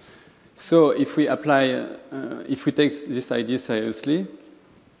omnipotence. So if we apply, if we take this idea seriously,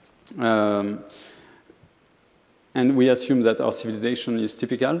 and we assume that our civilization is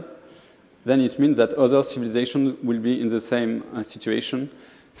typical, then it means that other civilizations will be in the same situation.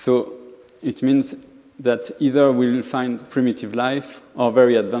 So it means that either we'll find primitive life or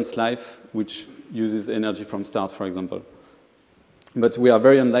very advanced life, which uses energy from stars, for example. But we are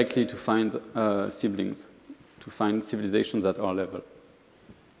very unlikely to find siblings, to find civilizations at our level.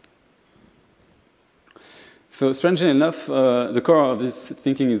 So strangely enough, the core of this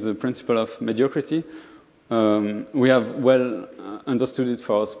thinking is the principle of mediocrity. We have well understood it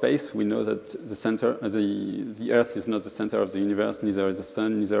for space. We know that the center, the Earth is not the center of the universe, neither is the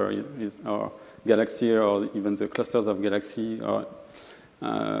sun, neither is our galaxy or even the clusters of galaxies are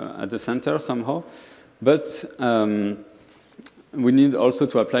at the center somehow. But we need also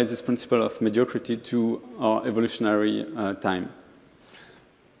to apply this principle of mediocrity to our evolutionary time.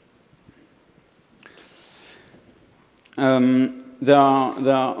 There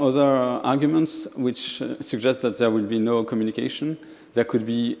are other arguments which suggest that there will be no communication. There could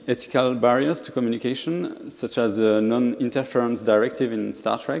be ethical barriers to communication, such as the non-interference directive in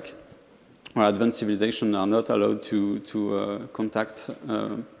Star Trek, where advanced civilizations are not allowed to contact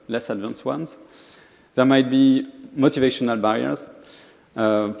less advanced ones. There might be motivational barriers.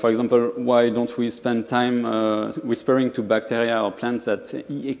 For example, why don't we spend time whispering to bacteria or plants that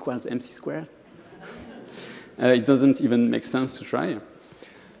E equals mc squared? It doesn't even make sense to try.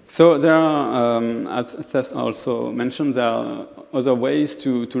 So there are, as Tess also mentioned, there are other ways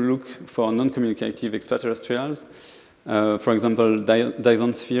to look for non-communicative extraterrestrials. For example,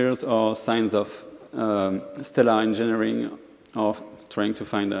 Dyson spheres or signs of stellar engineering or trying to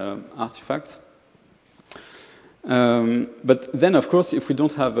find artifacts. But then, of course, if we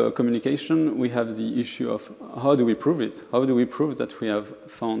don't have communication, we have the issue of how do we prove it? How do we prove that we have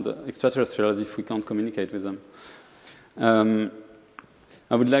found extraterrestrials if we can't communicate with them?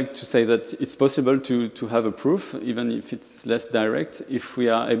 I would like to say that it's possible to have a proof, even if it's less direct, if we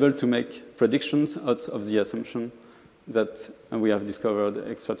are able to make predictions out of the assumption that we have discovered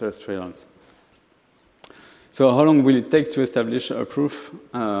extraterrestrials. So how long will it take to establish a proof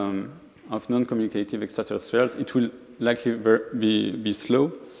of non-communicative extraterrestrials? It will likely be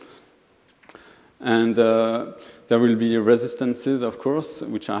slow. And there will be resistances, of course,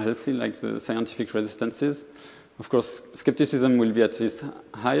 which are healthy, like the scientific resistances. Of course, skepticism will be at its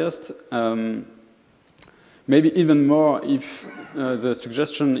highest. Maybe even more if the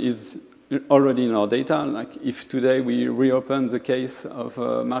suggestion is already in our data, like if today we reopen the case of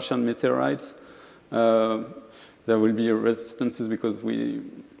Martian meteorites, there will be resistances because we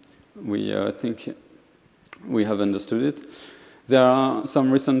think we have understood it. There are some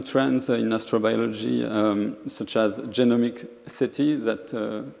recent trends in astrobiology, such as genomic SETI that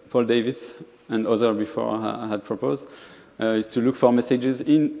Paul Davis and others before had proposed, is to look for messages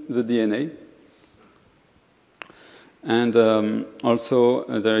in the DNA. And also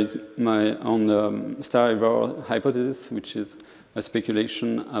there is my own star error hypothesis, which is a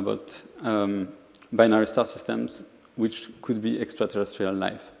speculation about binary star systems, which could be extraterrestrial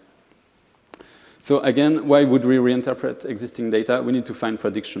life. So again, why would we reinterpret existing data? We need to find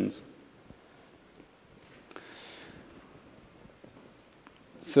predictions.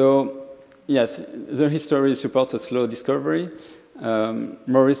 So yes, the history supports a slow discovery.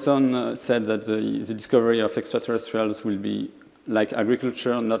 Morrison said that the discovery of extraterrestrials will be like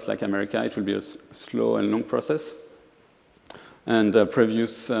agriculture, not like America. It will be a slow and long process. And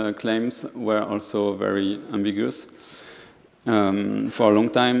previous claims were also very ambiguous. For a long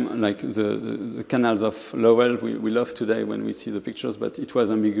time, like the canals of Lowell, we love today when we see the pictures, but it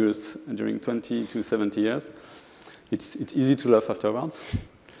was ambiguous during 20 to 70 years. It's easy to laugh afterwards.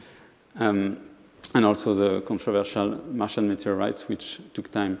 And also the controversial Martian meteorites, which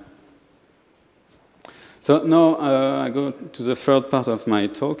took time. So now I go to the third part of my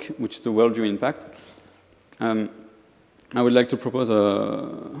talk, which is the worldview impact. I would like to propose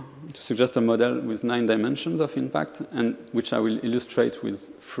to suggest a model with 9 dimensions of impact, and which I will illustrate with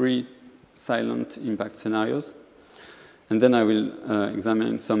 3 silent impact scenarios. And then I will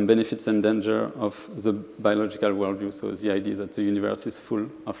examine some benefits and danger of the biological worldview, so the idea that the universe is full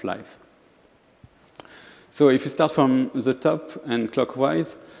of life. So if you start from the top and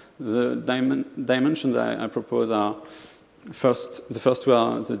clockwise, the dimensions I propose are the first two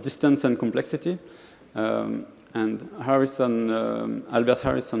are the distance and complexity. And Albert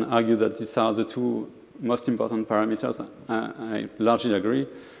Harrison argued that these are the 2 most important parameters. I largely agree.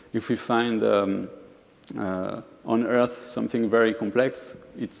 If we find on Earth something very complex,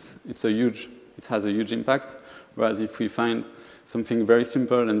 it has a huge impact. Whereas if we find something very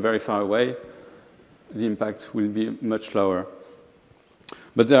simple and very far away, the impact will be much lower.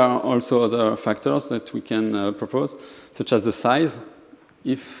 But there are also other factors that we can propose, such as the size.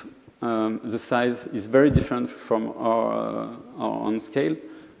 If the size is very different from our own scale,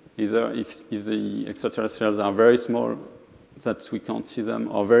 either if the extraterrestrials are very small, that we can't see them,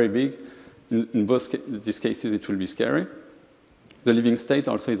 or very big, in both these cases it will be scary. The living state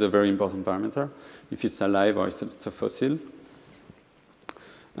also is a very important parameter, if it's alive or if it's a fossil.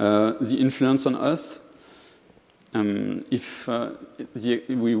 The influence on us. if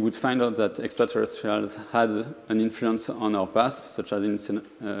we would find out that extraterrestrials had an influence on our past, such as in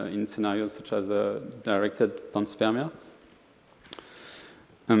scenarios such as directed panspermia,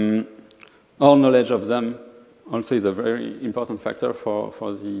 our knowledge of them also is a very important factor for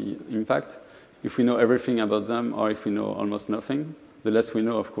the impact. If we know everything about them, or if we know almost nothing, the less we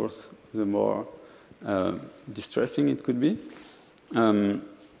know, of course, the more distressing it could be.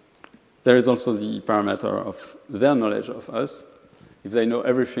 There is also the parameter of their knowledge of us. If they know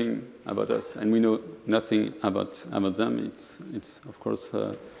everything about us and we know nothing about them, it's of course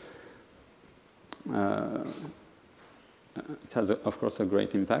it has of course a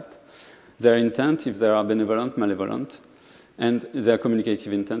great impact. Their intent, if they are benevolent, malevolent, and their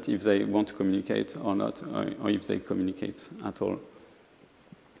communicative intent, if they want to communicate or not, or if they communicate at all.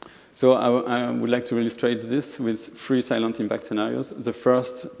 So I would like to illustrate this with 3 silent impact scenarios. The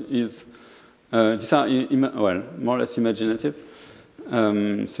first is, these are well, more or less imaginative,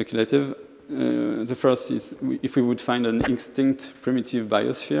 speculative. The first is if we would find an extinct primitive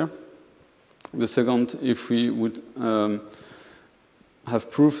biosphere. The second, if we would have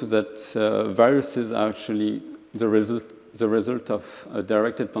proof that viruses are actually the result of a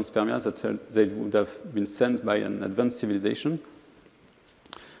directed panspermia, that they would have been sent by an advanced civilization.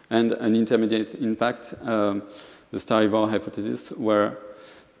 And an intermediate impact, the Starivore hypothesis, where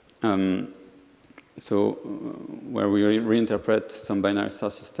where we reinterpret some binary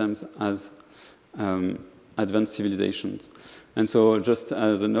star systems as advanced civilizations. And so, just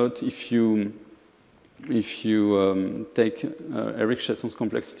as a note, if you take Eric Chesson's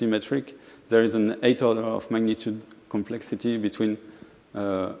complexity metric, there is an 8 order of magnitude complexity between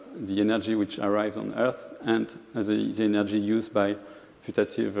the energy which arrives on Earth and the energy used by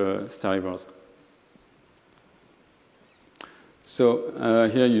putative starivores. So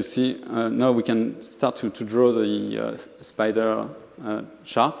here you see, now we can start to draw the spider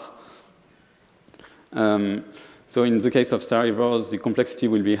chart. So in the case of starivores, the complexity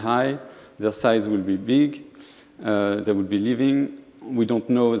will be high, their size will be big, they will be living. We don't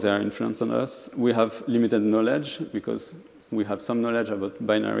know their influence on us. We have limited knowledge because we have some knowledge about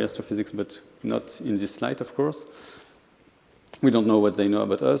binary astrophysics, but not in this light, of course. We don't know what they know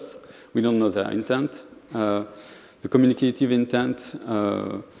about us. We don't know their intent. The communicative intent,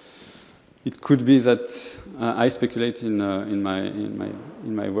 it could be that I speculate in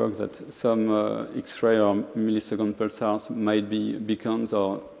my work that some X-ray or millisecond pulsars might be beacons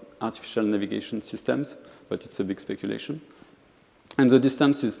or artificial navigation systems, but it's a big speculation. And the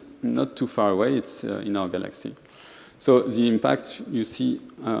distance is not too far away. It's in our galaxy. So the impact, you see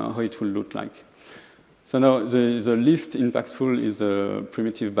how it will look like. So now the least impactful is a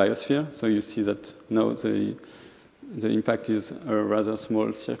primitive biosphere. So you see that now the impact is a rather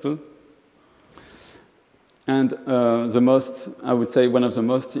small circle. And I would say one of the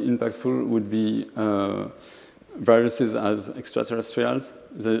most impactful would be viruses as extraterrestrials.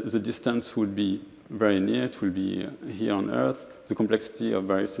 The distance would be very near. It will be here on Earth. The complexity of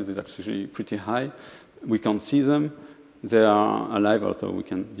viruses is actually pretty high. We can't see them. They are alive, although we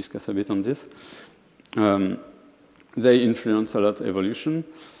can discuss a bit on this. They influence a lot evolution.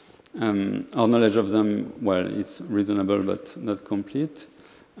 Our knowledge of them, well, it's reasonable but not complete.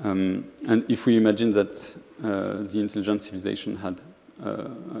 And if we imagine that the intelligent civilization had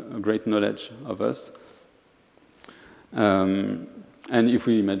a great knowledge of us, and if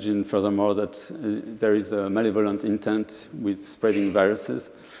we imagine furthermore that there is a malevolent intent with spreading viruses,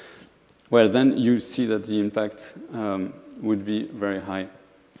 well, then you see that the impact would be very high.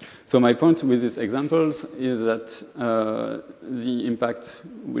 So my point with these examples is that the impact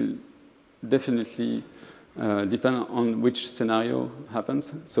will definitely depend on which scenario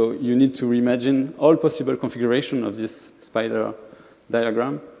happens. So you need to reimagine all possible configuration of this spider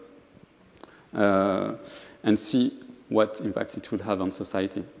diagram and see what impact it would have on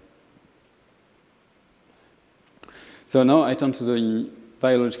society. So now I turn to the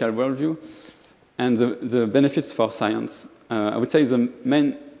biological worldview and the benefits for science. I would say the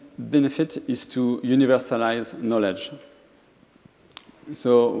main benefit is to universalize knowledge.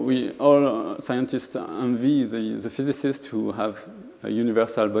 So all scientists envy the physicists who have a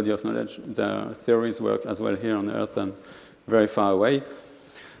universal body of knowledge. Their theories work as well here on Earth and very far away.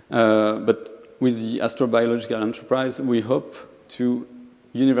 But with the astrobiological enterprise, we hope to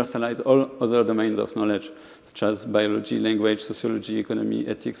universalize all other domains of knowledge, such as biology, language, sociology, economy,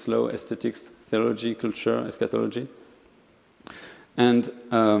 ethics, law, aesthetics, theology, culture, eschatology. And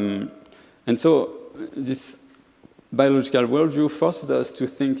so this biological worldview forces us to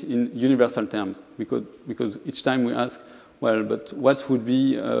think in universal terms, because each time we ask, well, but what would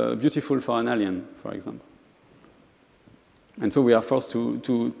be beautiful for an alien, for example? And so we are forced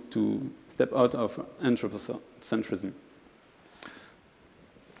to step out of anthropocentrism.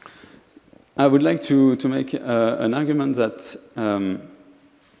 I would like to make an argument that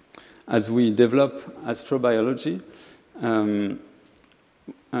as we develop astrobiology,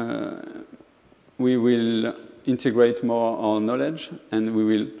 we will integrate more our knowledge, and we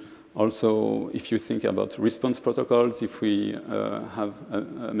will also, if you think about response protocols, if we have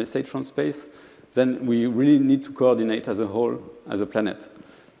a message from space, then we really need to coordinate as a whole, as a planet.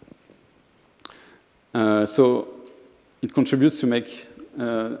 So it contributes to make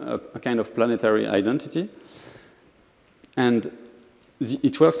a kind of planetary identity. And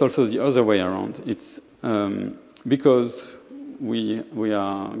it works also the other way around. It's because we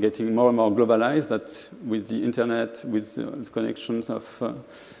are getting more and more globalized, that with the internet, with the connections of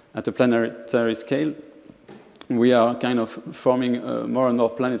at a planetary scale, we are kind of forming a more and more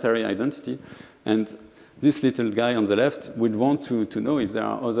planetary identity. And this little guy on the left would want to know if there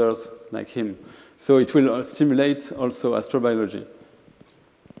are others like him. So it will stimulate also astrobiology.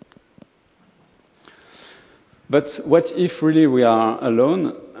 But what if really we are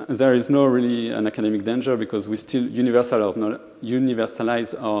alone? There is no really an academic danger, because we still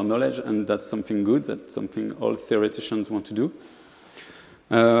universalize our knowledge, and that's something good, that's something all theoreticians want to do.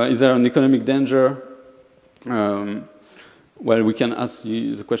 Is there an economic danger? Well, we can ask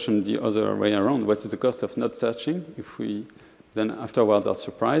the question the other way around. What is the cost of not searching if we then afterwards are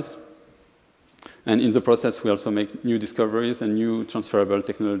surprised? And in the process, we also make new discoveries and new transferable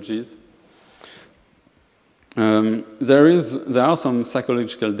technologies. There are some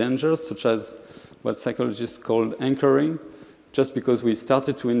psychological dangers, such as what psychologists call anchoring. Just because we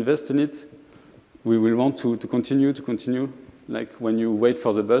started to invest in it, we will want to continue. Like when you wait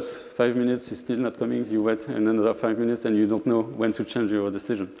for the bus, 5 minutes is still not coming, you wait another 5 minutes and you don't know when to change your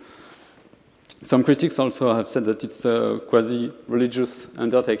decision. Some critics also have said that it's a quasi-religious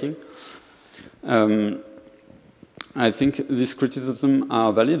undertaking. I think these criticisms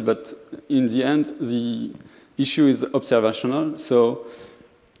are valid, but in the end, the issue is observational. So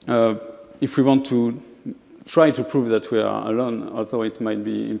if we want to try to prove that we are alone, although it might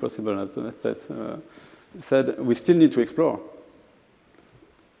be impossible, as Seth said, we still need to explore.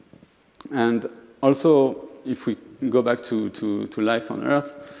 And also, if we go back to life on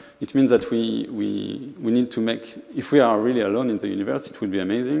Earth, it means that we need to make, if we are really alone in the universe, it will be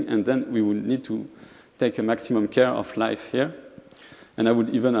amazing, and then we will need to take a maximum care of life here. And I would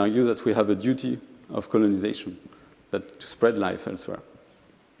even argue that we have a duty of colonization, that to spread life elsewhere.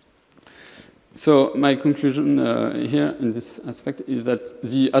 So my conclusion here in this aspect is that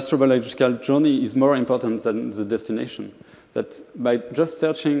the astrobiological journey is more important than the destination. That by just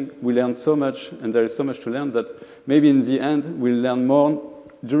searching, we learn so much, and there is so much to learn, that maybe in the end, we'll learn more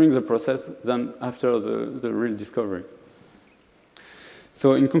during the process than after the real discovery.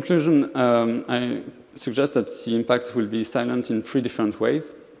 So in conclusion, I suggest that the impact will be silent in 3 different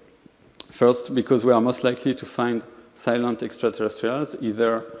ways. First, because we are most likely to find silent extraterrestrials,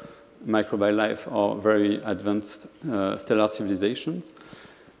 either microbial life or very advanced stellar civilizations.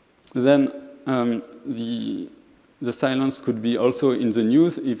 Then the silence could be also in the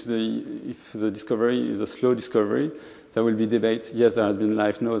news. If the discovery is a slow discovery, there will be debate. Yes, there has been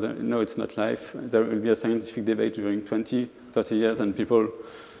life. No, it's not life. There will be a scientific debate during 20, 30 years, and people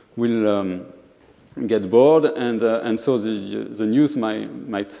will get bored, and so the news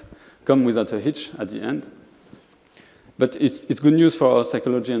might come without a hitch at the end. But it's good news for our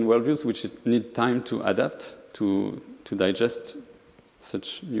psychology and worldviews, which need time to adapt, to digest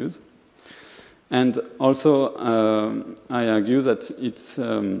such news. And also, I argue that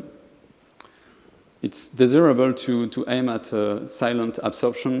it's desirable to aim at silent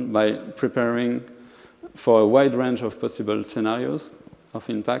absorption by preparing for a wide range of possible scenarios of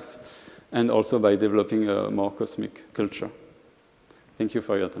impact, and also by developing a more cosmic culture. Thank you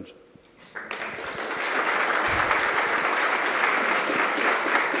for your attention.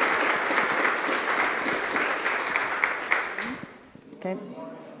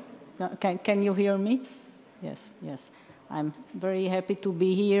 Can you hear me? Yes. I'm very happy to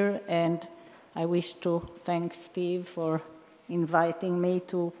be here, and I wish to thank Steve for inviting me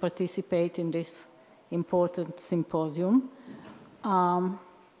to participate in this important symposium.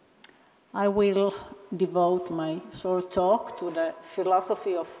 I will devote my short talk to the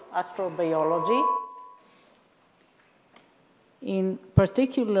philosophy of astrobiology, in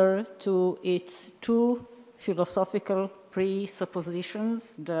particular to its 2 philosophical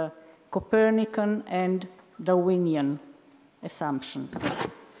presuppositions, the Copernican and Darwinian assumption.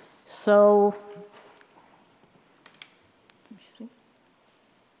 So, let me see.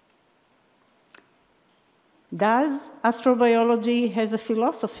 Does astrobiology has a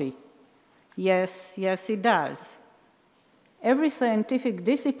philosophy? Yes, yes, it does. Every scientific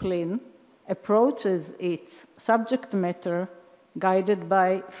discipline approaches its subject matter guided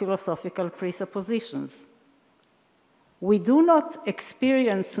by philosophical presuppositions. We do not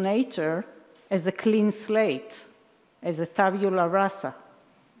experience nature as a clean slate, as a tabula rasa.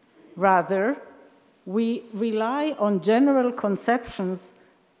 Rather, we rely on general conceptions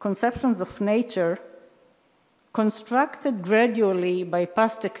of nature constructed gradually by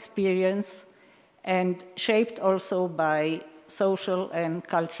past experience and shaped also by social and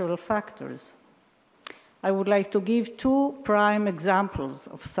cultural factors. I would like to give two prime examples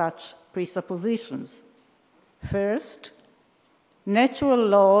of such presuppositions. First, natural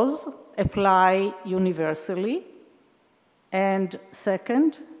laws apply universally, and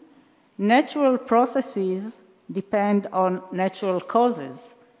second, natural processes depend on natural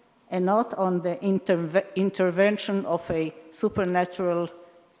causes and not on the intervention of a supernatural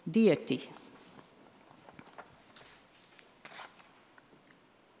deity.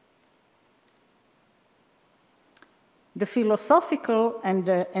 The philosophical and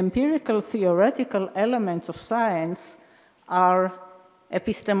the empirical theoretical elements of science are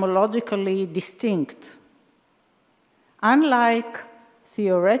epistemologically distinct. Unlike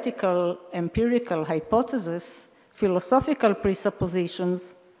theoretical empirical hypotheses, philosophical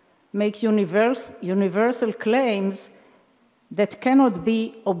presuppositions make universal claims that cannot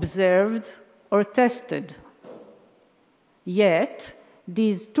be observed or tested. Yet,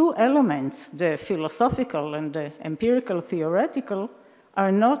 these two elements, the philosophical and the empirical theoretical,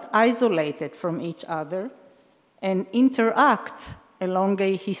 are not isolated from each other and interact along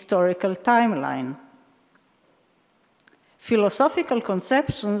a historical timeline. Philosophical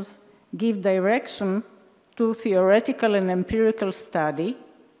conceptions give direction to theoretical and empirical study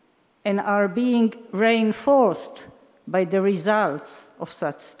and are being reinforced by the results of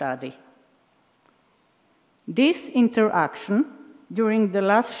such study. This interaction during the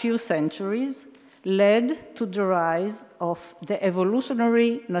last few centuries led to the rise of the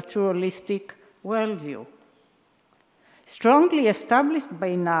evolutionary naturalistic worldview. Strongly established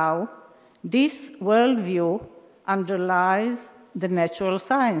by now, this worldview underlies the natural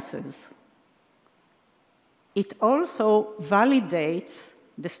sciences. It also validates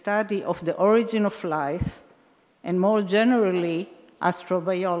the study of the origin of life and, more generally,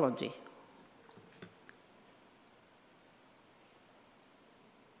 astrobiology.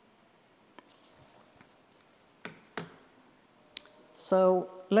 So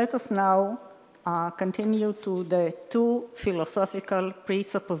let us now continue to the two philosophical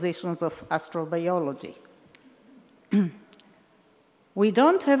presuppositions of astrobiology. We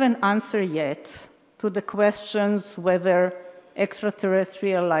don't have an answer yet to the questions whether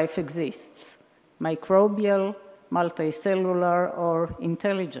extraterrestrial life exists, microbial, multicellular, or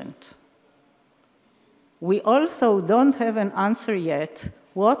intelligent. We also don't have an answer yet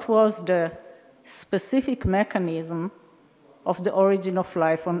what was the specific mechanism of the origin of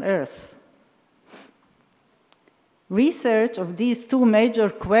life on Earth. Research of these two major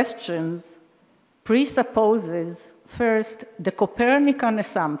questions presupposes, first, the Copernican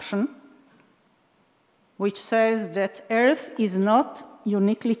assumption, which says that Earth is not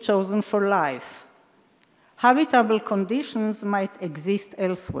uniquely chosen for life. Habitable conditions might exist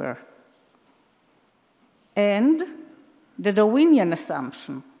elsewhere. And the Darwinian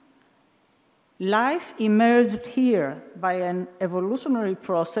assumption. Life emerged here by an evolutionary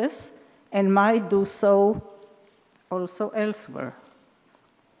process and might do so also elsewhere.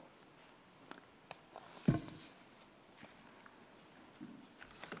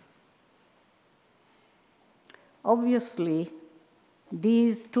 Obviously,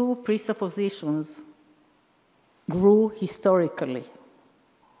 these two presuppositions grew historically.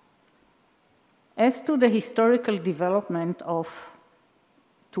 As to the historical development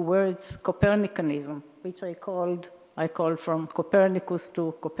towards Copernicanism, which I called from Copernicus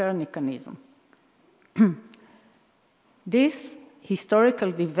to Copernicanism. This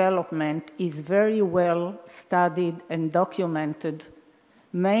historical development is very well studied and documented,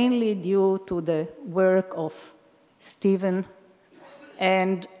 mainly due to the work of Stephen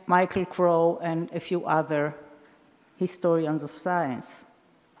and Michael Crow and a few other historians of science.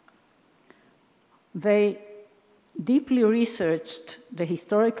 They deeply researched the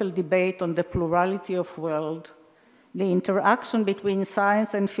historical debate on the plurality of world, the interaction between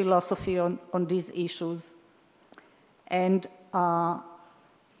science and philosophy on these issues. And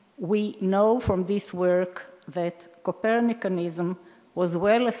we know from this work that Copernicanism was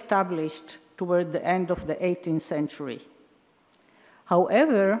well established toward the end of the 18th century.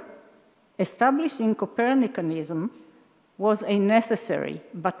 However, establishing Copernicanism was a necessary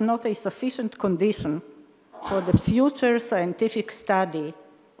but not a sufficient condition for the future scientific study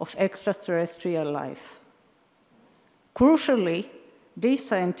of extraterrestrial life. Crucially, this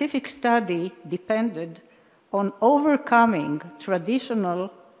scientific study depended on overcoming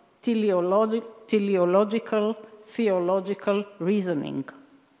traditional teleological, theological reasoning.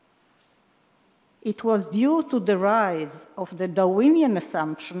 It was due to the rise of the Darwinian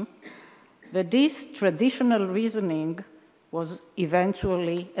assumption that this traditional reasoning was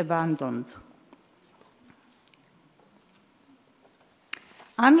eventually abandoned.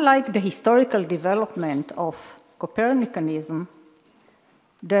 Unlike the historical development of Copernicanism,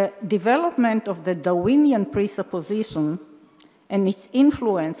 the development of the Darwinian presupposition and its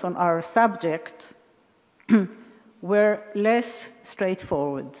influence on our subject were less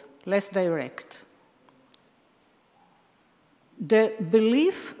straightforward, less direct. The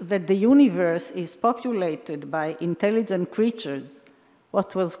belief that the universe is populated by intelligent creatures,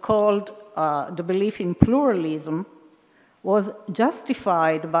 what was called the belief in pluralism, was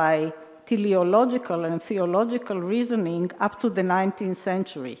justified by teleological and theological reasoning up to the 19th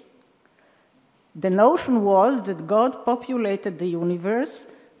century. The notion was that God populated the universe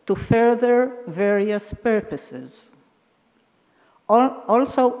to further various purposes.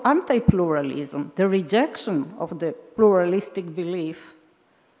 Also, anti-pluralism, the rejection of the pluralistic belief,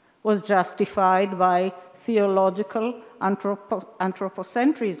 was justified by theological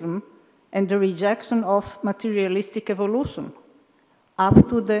anthropocentrism and the rejection of materialistic evolution up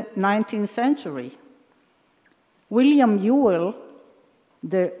to the 19th century. William Whewell,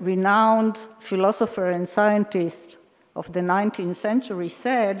 the renowned philosopher and scientist of the 19th century,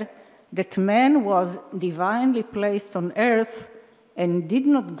 said that man was divinely placed on earth and did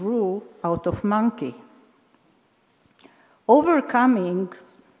not grow out of monkey. Overcoming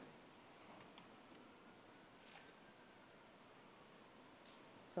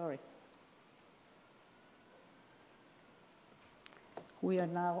we are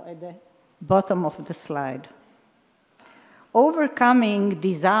now at the bottom of the slide. Overcoming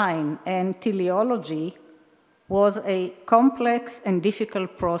design and teleology was a complex and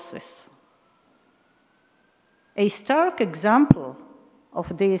difficult process. A stark example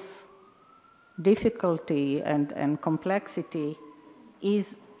of this difficulty and complexity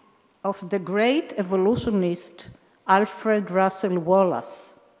is of the great evolutionist Alfred Russel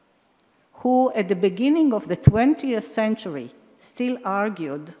Wallace, who at the beginning of the 20th century still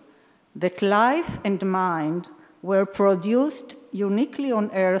argued that life and mind were produced uniquely on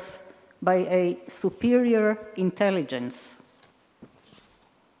Earth by a superior intelligence.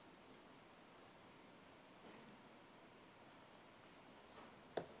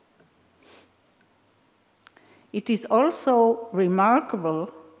 It is also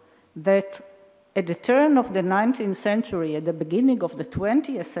remarkable that at the turn of the 19th century, at the beginning of the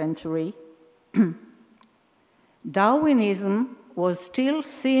 20th century, Darwinism was still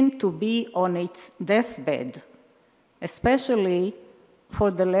seen to be on its deathbed, especially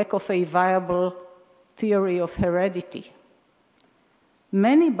for the lack of a viable theory of heredity.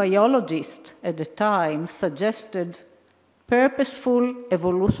 Many biologists at the time suggested purposeful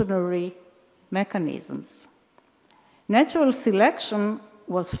evolutionary mechanisms. Natural selection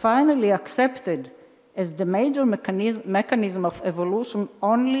was finally accepted as the major mechanism of evolution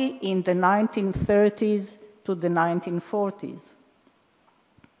only in the 1930s to the 1940s.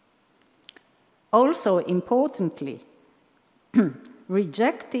 Also, importantly,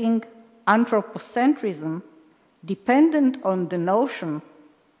 rejecting anthropocentrism depended on the notion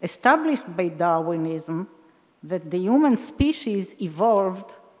established by Darwinism that the human species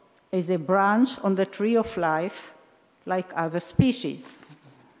evolved as a branch on the tree of life like other species.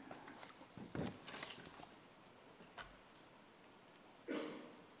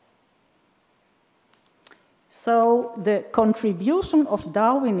 So the contribution of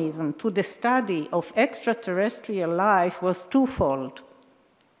Darwinism to the study of extraterrestrial life was twofold.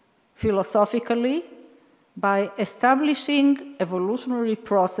 Philosophically, by establishing evolutionary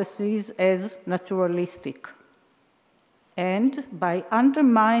processes as naturalistic, and by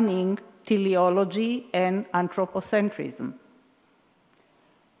undermining teleology and anthropocentrism.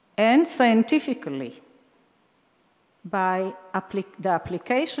 And scientifically, by the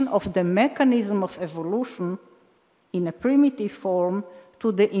application of the mechanism of evolution in a primitive form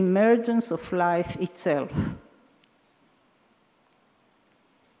to the emergence of life itself.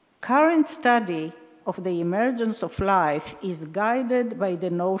 Current study of the emergence of life is guided by the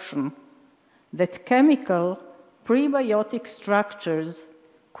notion that chemical prebiotic structures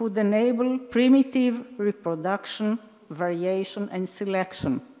could enable primitive reproduction, variation, and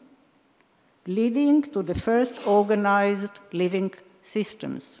selection. leading to the first organized living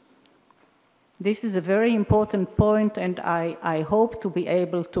systems. This is a very important point, and I hope to be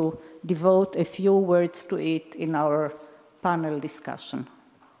able to devote a few words to it in our panel discussion.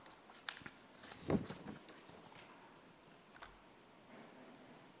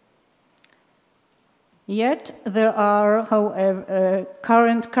 Yet there are, however,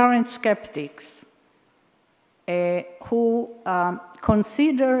 current skeptics who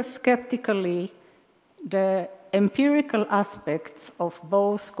consider skeptically the empirical aspects of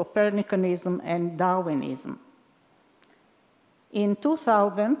both Copernicanism and Darwinism. In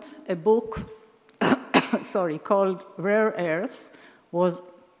 2000, a book called Rare Earth was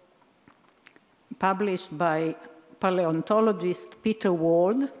published by paleontologist Peter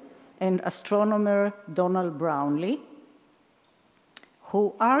Ward and astronomer Donald Brownlee,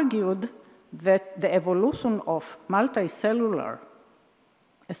 who argued that the evolution of multicellular,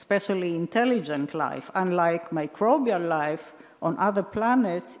 especially intelligent life, unlike microbial life on other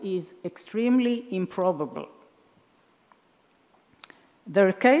planets, is extremely improbable.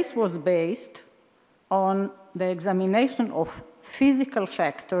 Their case was based on the examination of physical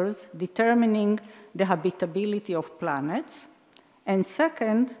factors determining the habitability of planets, and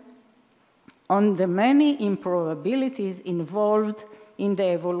second, on the many improbabilities involved in the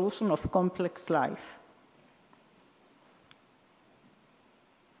evolution of complex life.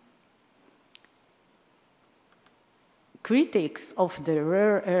 Critics of the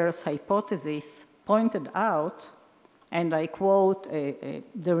rare earth hypothesis pointed out, and I quote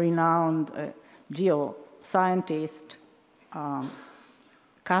the renowned geoscientist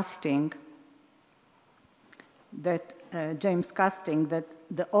Casting, that James Casting, that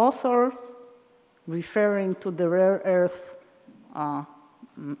the authors, referring to the rare earth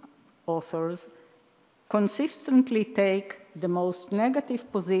authors, consistently take the most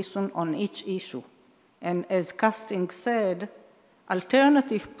negative position on each issue. And as Casting said,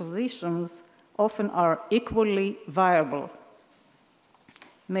 alternative positions often are equally viable.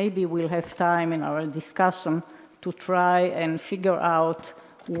 Maybe we'll have time in our discussion to try and figure out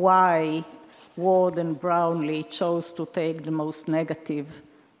why Ward and Brownlee chose to take the most negative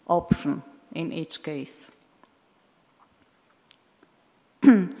option in each case.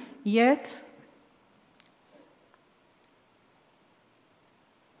 Yet,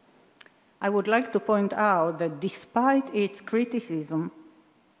 I would like to point out that despite its criticism,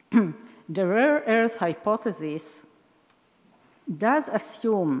 the rare earth hypothesis does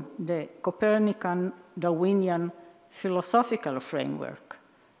assume the Copernican Darwinian philosophical framework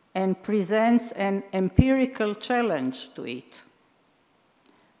and presents an empirical challenge to it.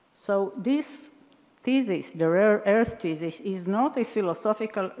 So this thesis, the rare earth thesis, is not a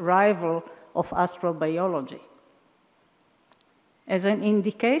philosophical rival of astrobiology. As an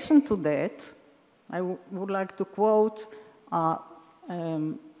indication to that, I would like to quote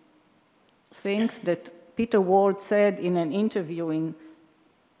things that Peter Ward said in an interview in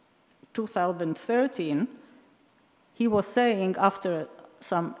 2013. He was saying, after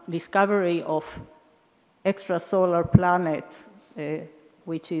some discovery of extrasolar planet,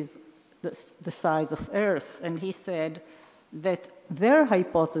 which is the size of Earth, and he said that their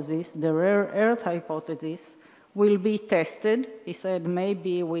hypothesis, the rare Earth hypothesis, will be tested, he said,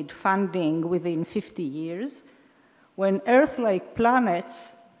 maybe with funding within 50 years, when Earth-like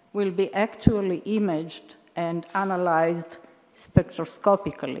planets will be actually imaged and analyzed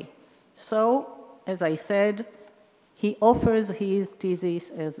spectroscopically. So, as I said, he offers his thesis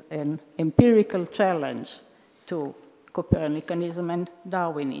as an empirical challenge to Copernicanism and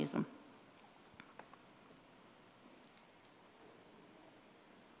Darwinism.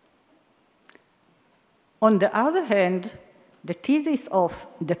 On the other hand, the thesis of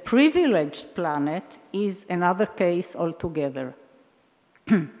the privileged planet is another case altogether.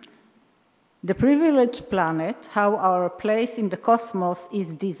 The privileged planet, how our place in the cosmos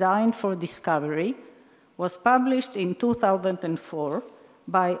is designed for discovery, was published in 2004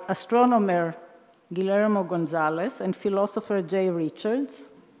 by astronomer Guillermo Gonzalez and philosopher Jay Richards,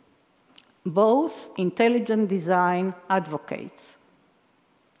 both intelligent design advocates.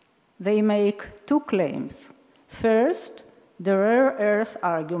 They make two claims. First, the rare earth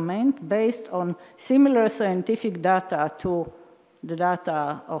argument based on similar scientific data to the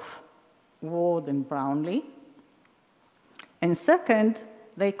data of Ward and Brownlee. And second,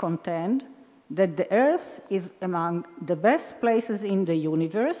 they contend that the Earth is among the best places in the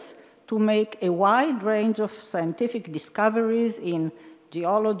universe to make a wide range of scientific discoveries in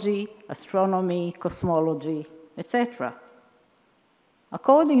geology, astronomy, cosmology, etc.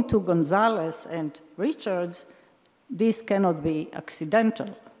 According to Gonzalez and Richards, this cannot be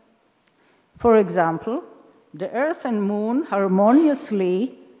accidental. For example, the Earth and Moon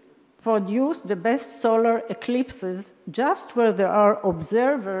harmoniously produce the best solar eclipses just where there are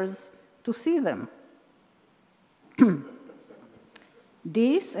observers to see them.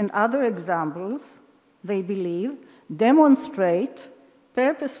 These and other examples, they believe, demonstrate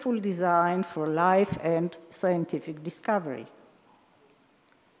purposeful design for life and scientific discovery.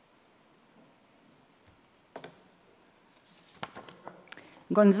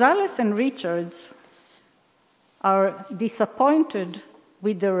 Gonzalez and Richards are disappointed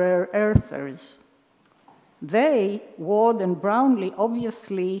with the rare earthers. They, Ward and Brownlee,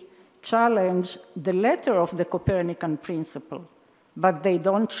 obviously challenge the letter of the Copernican principle, but they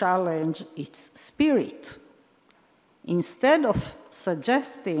don't challenge its spirit. Instead of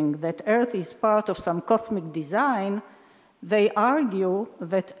suggesting that Earth is part of some cosmic design, they argue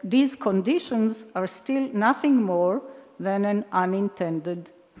that these conditions are still nothing more than an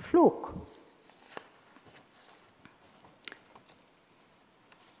unintended fluke.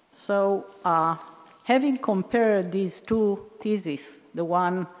 So, having compared these two theses, the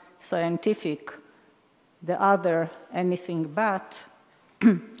one scientific, the other anything but,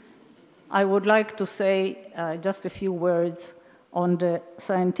 I would like to say just a few words on the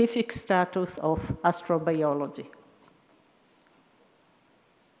scientific status of astrobiology.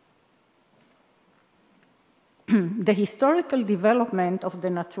 The historical development of the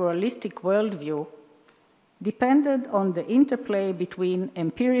naturalistic worldview depended on the interplay between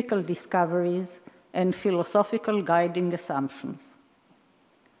empirical discoveries and philosophical guiding assumptions.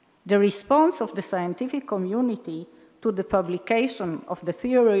 The response of the scientific community to the publication of the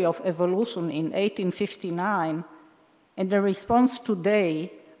theory of evolution in 1859 and the response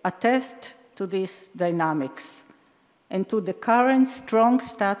today attest to these dynamics and to the current strong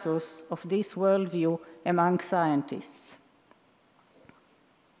status of this worldview among scientists.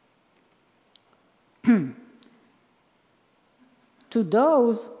 To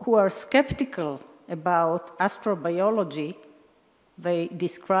those who are skeptical about astrobiology, they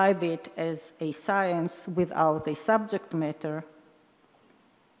describe it as a science without a subject matter.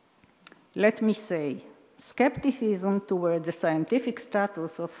 Let me say, skepticism toward the scientific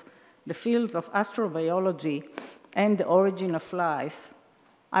status of the fields of astrobiology and the origin of life,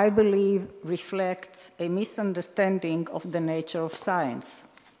 I believe, reflects a misunderstanding of the nature of science.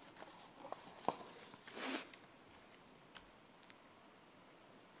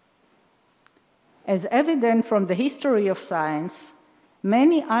 As evident from the history of science,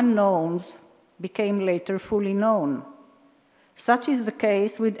 many unknowns became later fully known. Such is the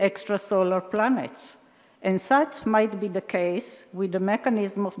case with extrasolar planets, and such might be the case with the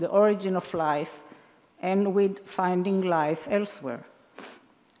mechanism of the origin of life and with finding life elsewhere.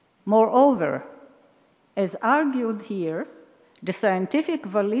 Moreover, as argued here, the scientific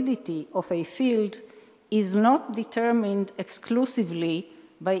validity of a field is not determined exclusively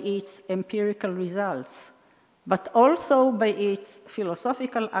by its empirical results, but also by its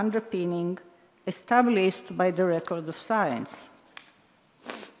philosophical underpinning established by the record of science.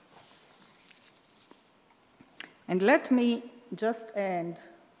 And let me just end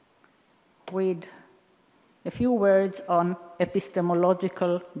with a few words on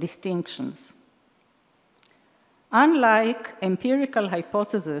epistemological distinctions. Unlike empirical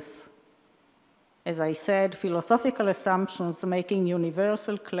hypotheses, as I said, philosophical assumptions making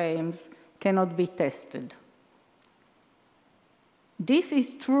universal claims cannot be tested. This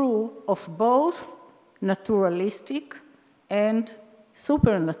is true of both naturalistic and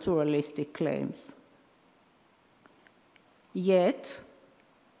supernaturalistic claims. Yet,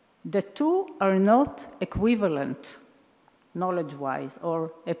 the two are not equivalent, knowledge-wise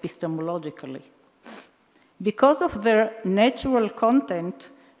or epistemologically. Because of their natural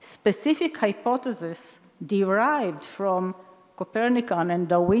content, specific hypotheses derived from Copernican and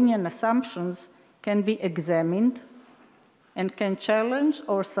Darwinian assumptions can be examined and can challenge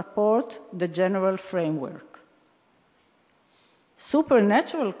or support the general framework.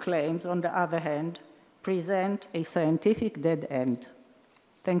 Supernatural claims, on the other hand, present a scientific dead end.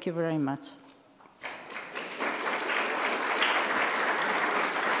 Thank you very much.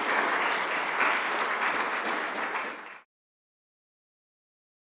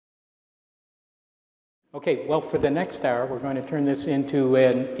 Okay, well, for the next hour, we're going to turn this into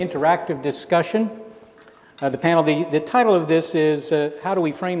an interactive discussion. The panel, the title of this is, How Do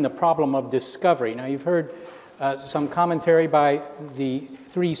We Frame the Problem of Discovery? Now, you've heard some commentary by the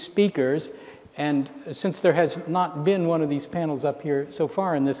three speakers, and since there has not been one of these panels up here so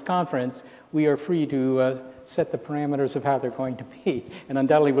far in this conference, we are free to set the parameters of how they're going to be, and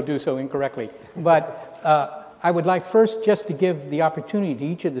undoubtedly will do so incorrectly. But I would like first just to give the opportunity to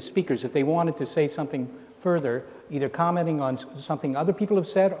each of the speakers, if they wanted to say something further, either commenting on something other people have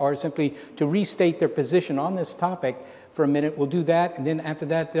said or simply to restate their position on this topic for a minute. We'll do that, and then after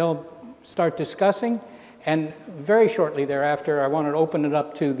that, they'll start discussing. And very shortly thereafter, I want to open it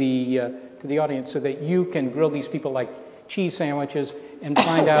up to the audience so that you can grill these people like cheese sandwiches and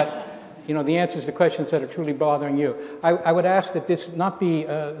find out the answers to questions that are truly bothering you. I would ask that this not be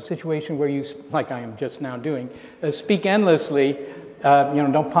a situation where you, like I am just now doing, speak endlessly,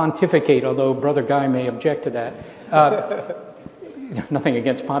 don't pontificate, although Brother Guy may object to that. Nothing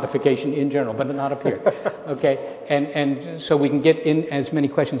against pontification in general, but not up here. Okay, and so we can get in as many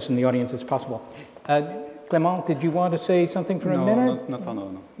questions from the audience as possible. Clement, did you want to say something for a minute? No,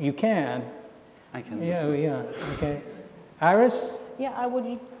 no. You can. I can. Yeah, okay. Iris? Yeah, I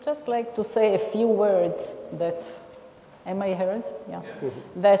would just like to say a few words that, am I heard? Yeah.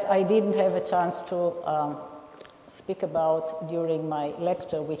 That I didn't have a chance to speak about during my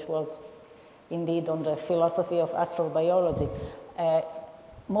lecture, which was indeed on the philosophy of astrobiology.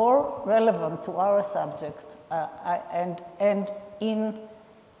 More relevant to our subject, and in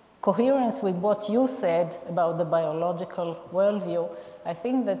coherence with what you said about the biological worldview, I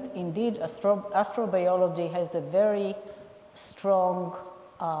think that indeed astrobiology has a very strong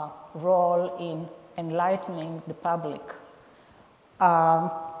role in enlightening the public.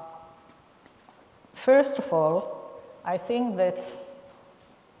 First of all, I think that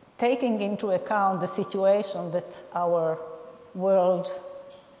taking into account the situation that our world,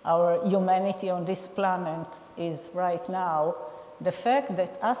 our humanity on this planet is right now, the fact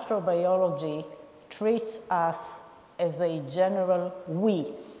that astrobiology treats us as a general we,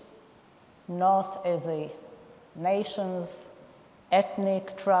 not as a nations,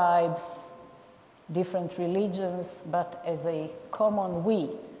 ethnic tribes, different religions, but as a common we,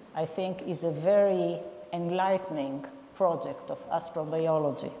 I think is a very enlightening project of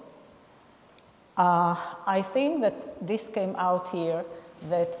astrobiology. I think that this came out here,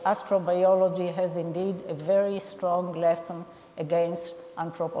 that astrobiology has indeed a very strong lesson against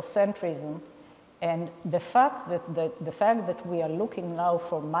anthropocentrism, and the fact that we are looking now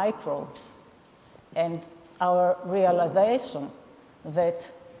for microbes, and our realization that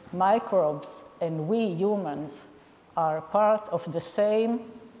microbes and we humans are part of the same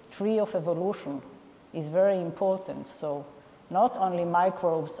tree of evolution is very important. So not only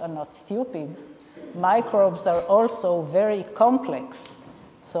microbes are not stupid, microbes are also very complex.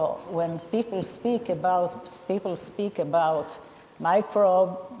 So when people speak about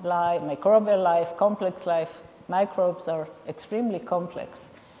microbial life, complex life, microbes are extremely complex.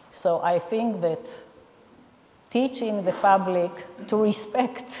 So I think that teaching the public to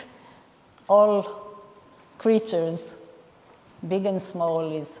respect all creatures, big and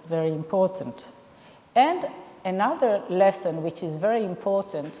small, is very important. And another lesson which is very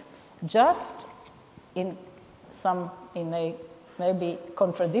important, just in a maybe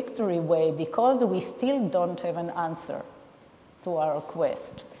contradictory way, because we still don't have an answer to our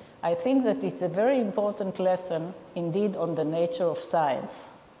quest. I think that it's a very important lesson indeed on the nature of science.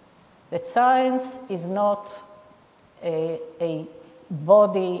 That science is not a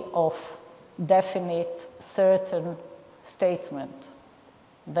body of definite, certain statement.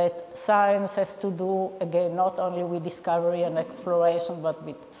 That science has to do, again, not only with discovery and exploration, but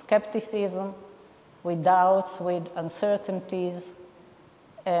with skepticism, with doubts, with uncertainties.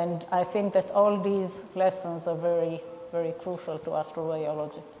 And I think that all these lessons are very, very crucial to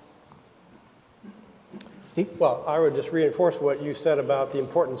astrobiology. Steve? Well, I would just reinforce what you said about the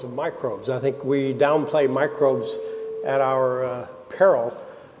importance of microbes. I think we downplay microbes at our peril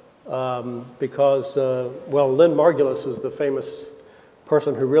because, well, Lynn Margulis was the famous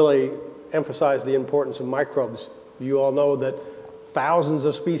person who really emphasized the importance of microbes. You all know that thousands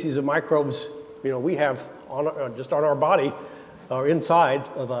of species of microbes, we have just on our body or inside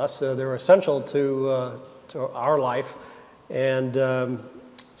of us. They're essential to our life. And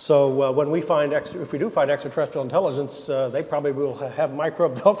so when we find, if we do find extraterrestrial intelligence, they probably will have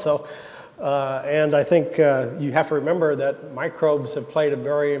microbes also. And I think you have to remember that microbes have played a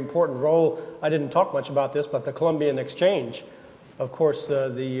very important role. I didn't talk much about this, but the Columbian Exchange, of course,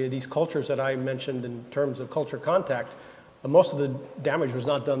 these cultures that I mentioned in terms of culture contact, most of the damage was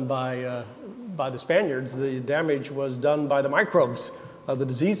not done by the Spaniards. The damage was done by the microbes of the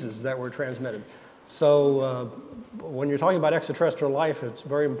diseases that were transmitted. So when you're talking about extraterrestrial life, it's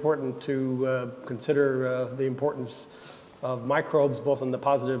very important to consider the importance of microbes, both in the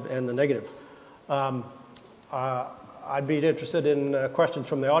positive and the negative. I'd be interested in questions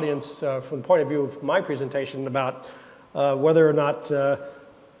from the audience from the point of view of my presentation about whether or not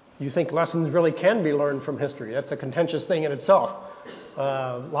you think lessons really can be learned from history. That's a contentious thing in itself.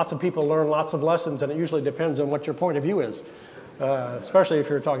 Lots of people learn lots of lessons, and it usually depends on what your point of view is, especially if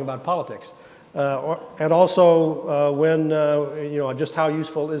you're talking about politics. And also when, just how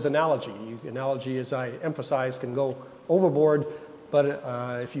useful is analogy. Analogy, as I emphasize, can go overboard, but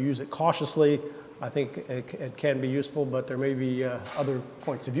if you use it cautiously, I think it can be useful, but there may be other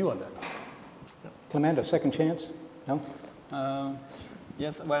points of view on that. Clement, a second chance? No?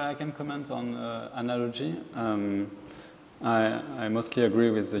 Yes, well, I can comment on analogy. I mostly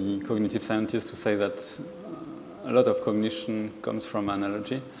agree with the cognitive scientists who say that a lot of cognition comes from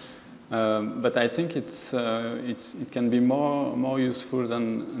analogy. But I think it can be more useful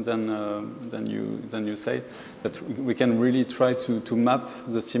than you say. That we can really try to map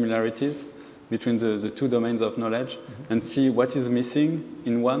the similarities between the two domains of knowledge and see what is missing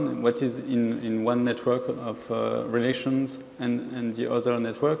in one, what is in one network of relations and the other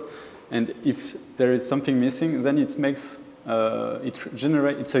network. And if there is something missing, then it makes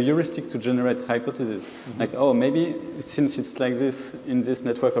it's a heuristic to generate hypotheses. Like, oh, maybe since it's like this in this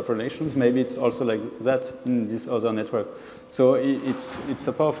network of relations, maybe it's also like that in this other network. So it's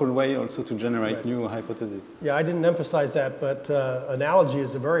a powerful way also to generate new hypotheses. Yeah, I didn't emphasize that, but analogy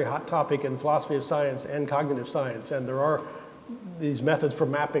is a very hot topic in philosophy of science and cognitive science, and there are these methods for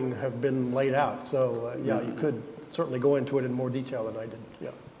mapping have been laid out. So yeah, you could certainly go into it in more detail than I did. Yeah.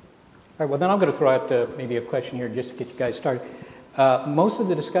 All right, well, then I'm going to throw out maybe a question here just to get you guys started. Most of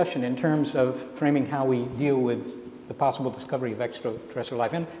the discussion in terms of framing how we deal with the possible discovery of extraterrestrial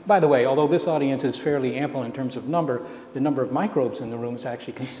life, and by the way, although this audience is fairly ample in terms of number, the number of microbes in the room is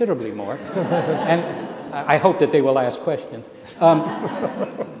actually considerably more, and I hope that they will ask questions.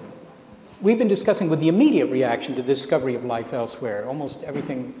 We've been discussing with the immediate reaction to the discovery of life elsewhere. Almost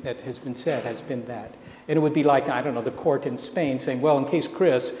everything that has been said has been that. And it would be like, I don't know, the court in Spain saying, well, in case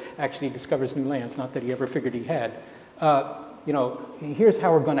Chris actually discovers new lands, not that he ever figured he had, here's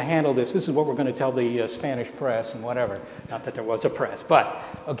how we're going to handle this. This is what we're going to tell the Spanish press and whatever. Not that there was a press, but,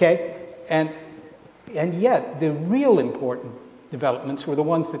 okay? And yet, the real important developments were the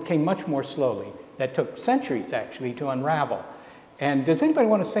ones that came much more slowly, that took centuries, actually, to unravel. And does anybody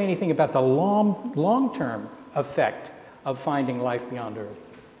want to say anything about the long-term effect of finding life beyond Earth?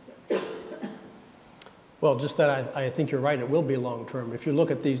 Well, just that I think you're right, it will be long-term. If you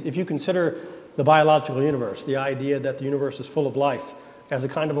look at these, if you consider the biological universe, the idea that the universe is full of life as a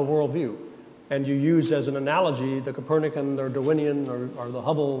kind of a worldview, and you use as an analogy the Copernican or Darwinian or the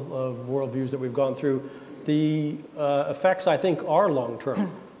Hubble worldviews that we've gone through, the effects, I think, are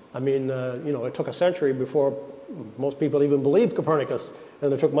long-term. I mean, it took a century before most people even believed Copernicus,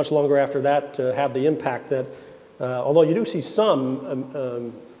 and it took much longer after that to have the impact that, although you do see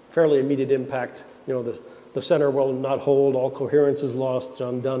some fairly immediate impact, the center will not hold, all coherence is lost,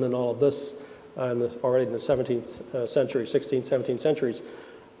 John Donne and all of this, already in the 17th century, 16th, 17th centuries.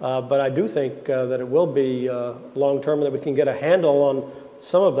 But I do think that it will be long-term and that we can get a handle on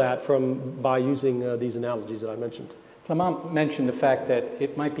some of that by using these analogies that I mentioned. Clement mentioned the fact that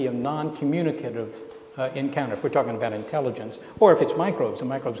it might be a non-communicative encounter, if we're talking about intelligence, or if it's microbes, the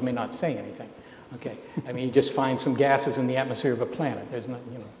microbes may not say anything. Okay, I mean, you just find some gases in the atmosphere of a planet. There's not,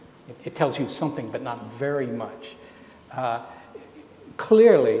 it tells you something, but not very much.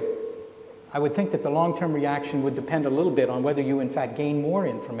 Clearly, I would think that the long-term reaction would depend a little bit on whether you, in fact, gain more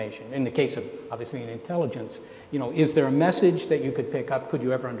information. In the case of, obviously, an intelligence, is there a message that you could pick up? Could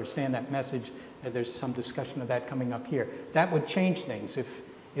you ever understand that message? There's some discussion of that coming up here. That would change things.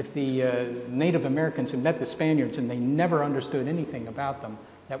 If the Native Americans had met the Spaniards and they never understood anything about them,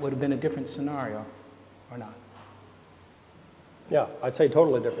 that would have been a different scenario, or not? Yeah, I'd say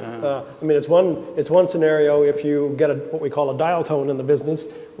totally different. I mean, it's one scenario if you get what we call a dial tone in the business,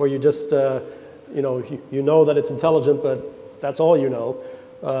 where you just, you know that it's intelligent, but that's all you know.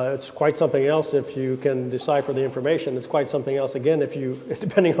 It's quite something else if you can decipher the information. It's quite something else again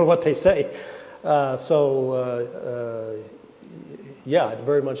depending on what they say. Yeah, it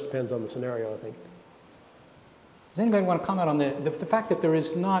very much depends on the scenario, I think. Does anybody want to comment on the fact that there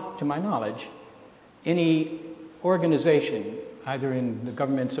is not, to my knowledge, any organization, either in the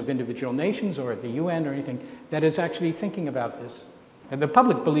governments of individual nations or at the UN or anything, that is actually thinking about this? And the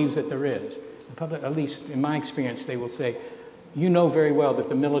public believes that there is. The public, at least in my experience, they will say, you know very well that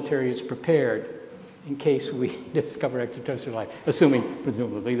the military is prepared in case we discover extraterrestrial life, assuming,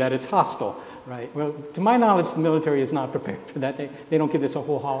 presumably, that it's hostile, right? Well, to my knowledge, the military is not prepared for that. They don't give this a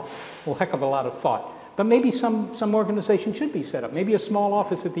whole heck of a lot of thought. But maybe some organization should be set up, maybe a small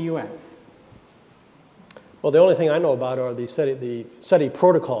office at the UN. Well, the only thing I know about are the SETI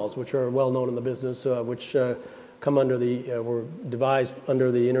protocols, which are well known in the business, which come under the, were devised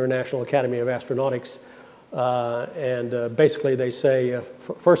under the International Academy of Astronautics. Basically they say,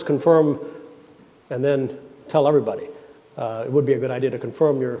 first confirm and then tell everybody. It would be a good idea to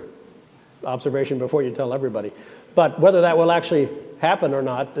confirm your observation before you tell everybody. But whether that will actually happen or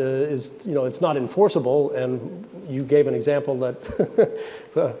not is, it's not enforceable. And you gave an example that,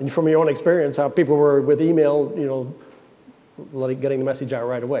 from your own experience, how people were with email, getting the message out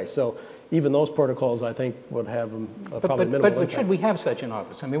right away. So even those protocols, I think, would have probably minimal impact. But should we have such an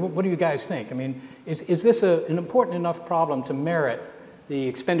office? I mean, what do you guys think? I mean, is this an important enough problem to merit the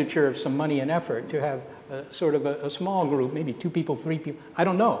expenditure of some money and effort to have sort of a small group, maybe 2 people, 3 people, I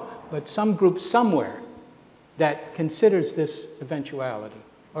don't know, but some group somewhere that considers this eventuality?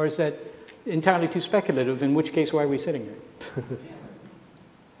 Or is that entirely too speculative, in which case, why are we sitting here?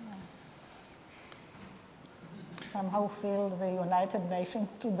 Somehow feel the United Nations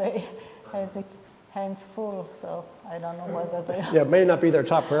today has its hands full, so I don't know whether they are. Yeah, it may not be their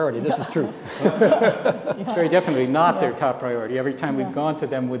top priority. This is true. It's very definitely not their top priority. Every time we've gone to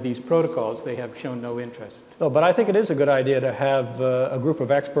them with these protocols, they have shown no interest. No, but I think it is a good idea to have a group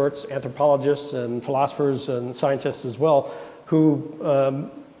of experts, anthropologists and philosophers and scientists as well,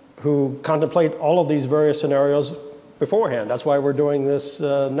 who contemplate all of these various scenarios beforehand. That's why we're doing this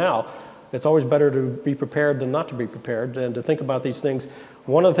now. It's always better to be prepared than not to be prepared, and to think about these things.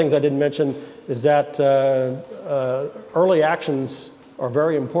 One of the things I didn't mention is that early actions are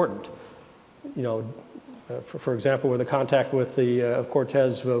very important. For example, with the contact with of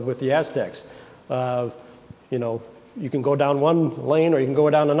Cortez with the Aztecs, you can go down one lane or you can go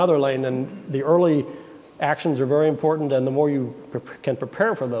down another lane, and the early actions are very important, and the more you can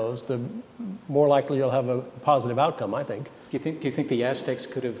prepare for those, the more likely you'll have a positive outcome, I think. Do you think the Aztecs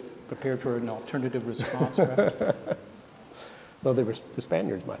could have prepared for an alternative response, perhaps? Though the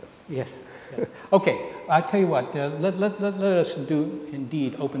Spaniards might have. Yes. Okay, I'll tell you what, let us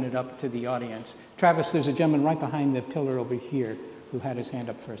indeed open it up to the audience. Travis, there's a gentleman right behind the pillar over here who had his hand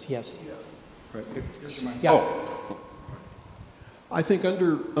up first. Yes? Right. Yeah. Oh. I think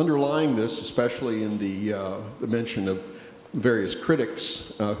underlying this, especially in the mention of various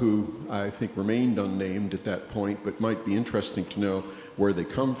critics who I think remained unnamed at that point, but might be interesting to know where they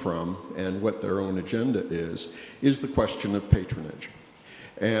come from and what their own agenda is the question of patronage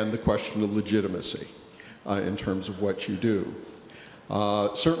and the question of legitimacy in terms of what you do.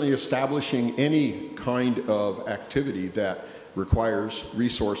 Certainly establishing any kind of activity that requires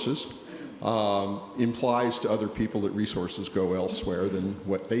resources implies to other people that resources go elsewhere than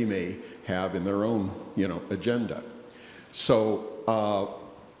what they may have in their own, agenda. So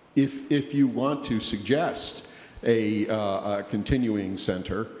if you want to suggest a continuing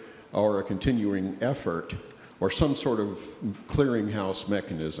center or a continuing effort or some sort of clearinghouse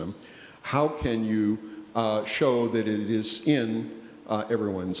mechanism, how can you show that it is in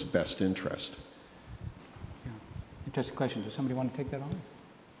everyone's best interest? Yeah. Interesting question. Does somebody want to take that on?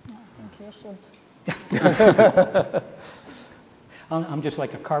 I think you should. I'm just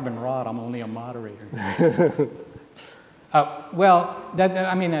like a carbon rod. I'm only a moderator. Well,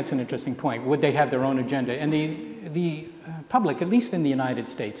 that's an interesting point. Would they have their own agenda? And the public, at least in the United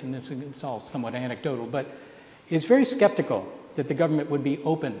States, and it's all somewhat anecdotal, but is very skeptical that the government would be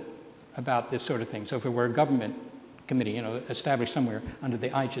open about this sort of thing. So if it were a government committee, established somewhere under the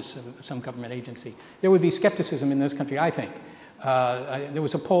aegis of some government agency, there would be skepticism in this country, I think. There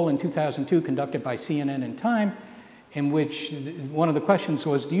was a poll in 2002 conducted by CNN and Time in which one of the questions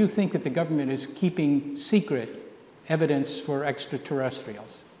was, do you think that the government is keeping secret evidence for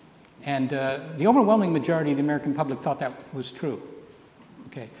extraterrestrials? And the overwhelming majority of the American public thought that was true.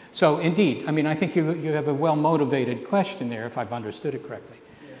 Okay, so indeed, I think you have a well-motivated question there, if I've understood it correctly.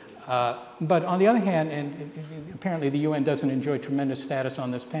 But on the other hand, and apparently the UN doesn't enjoy tremendous status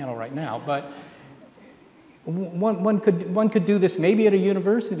on this panel right now, but one could do this maybe at a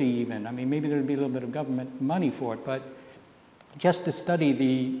university even. Maybe there'd be a little bit of government money for it, but just to study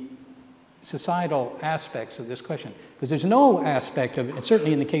the societal aspects of this question. Because there's no aspect of it,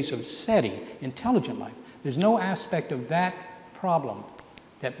 certainly in the case of SETI, intelligent life, there's no aspect of that problem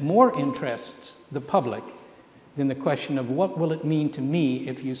that more interests the public than the question of what will it mean to me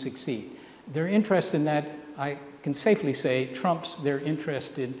if you succeed. Their interest in that, I can safely say, trumps their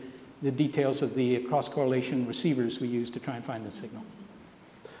interest in the details of the cross-correlation receivers we use to try and find the signal.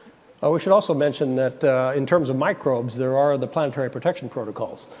 We should also mention that in terms of microbes, there are the planetary protection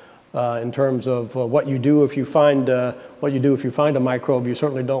protocols. In terms of what you do if you find a microbe, you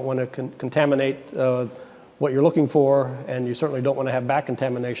certainly don't want to contaminate what you're looking for, and you certainly don't want to have back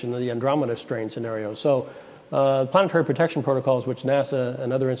contamination in the Andromeda strain scenario. So Planetary protection protocols, which NASA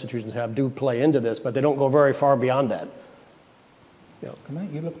and other institutions have, do play into this, but they don't go very far beyond that. Yeah.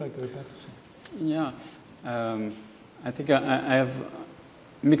 You look like you're about to say. Yeah, I think I have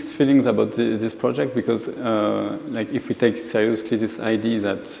mixed feelings about this project because, like, if we take seriously this idea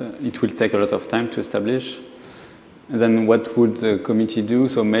that it will take a lot of time to establish, then what would the committee do?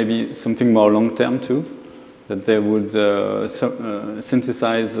 So maybe something more long-term too, that they would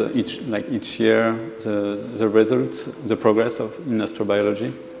synthesize each year the results, the progress in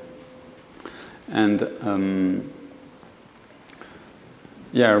astrobiology, and.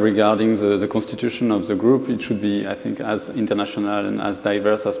 Yeah, regarding the constitution of the group, it should be, I think, as international and as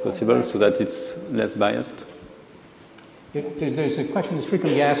diverse as possible so that it's less biased. There's a question that's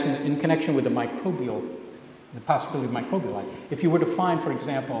frequently asked in connection with the microbial, the possibility of microbial life. If you were to find, for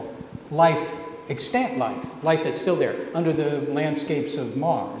example, life, extant life that's still there, under the landscapes of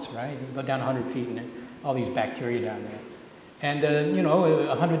Mars, right? You go down 100 feet and all these bacteria down there. And,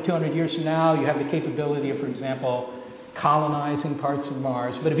 100, 200 years from now, you have the capability of, for example, colonizing parts of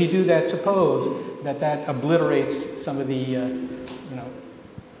Mars. But if you do that, suppose that obliterates some of the,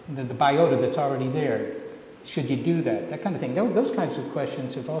 the biota that's already there. Should you do that? That kind of thing. Those kinds of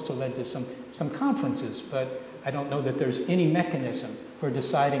questions have also led to some conferences, but I don't know that there's any mechanism for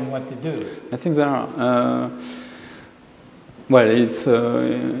deciding what to do. I think there are. Well,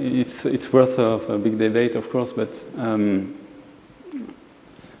 it's worth of a big debate, of course, but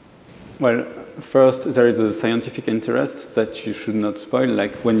well. First, there is a scientific interest that you should not spoil.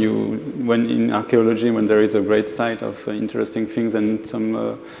 Like when in archaeology, when there is a great site of interesting things and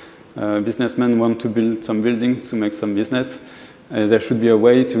some businessmen want to build some buildings to make some business, there should be a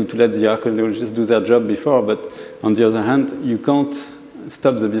way to let the archaeologists do their job before. But on the other hand, you can't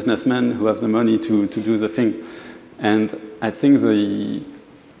stop the businessmen who have the money to do the thing. And I think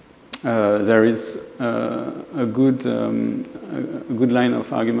there is a good line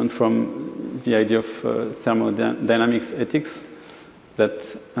of argument from the idea of thermodynamics ethics,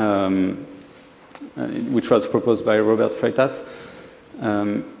 that which was proposed by Robert Freitas,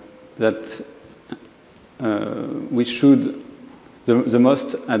 that we should the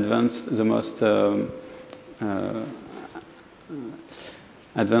most advanced,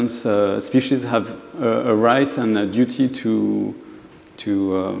 advanced species have a right and a duty to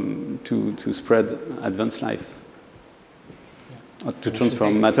spread advanced life. To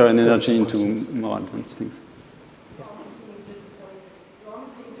transform matter and energy into more advanced things. You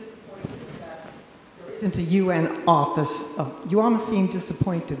almost seem disappointed that there isn't a UN office. You almost seem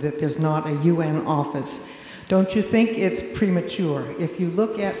disappointed that there's not a UN office. Don't you think it's premature? If you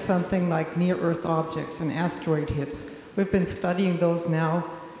look at something like near-Earth objects and asteroid hits, we've been studying those now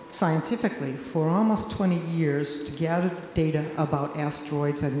scientifically for almost 20 years to gather the data about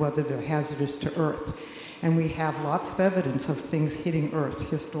asteroids and whether they're hazardous to Earth. And we have lots of evidence of things hitting Earth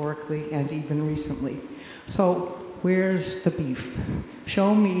historically and even recently. So where's the beef?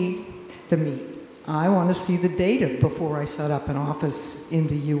 Show me the meat. I want to see the data before I set up an office in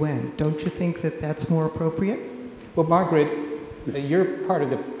the UN. Don't you think that that's more appropriate? Well, Margaret, you're part of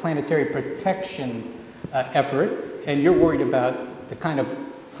the planetary protection effort, and you're worried about the kind of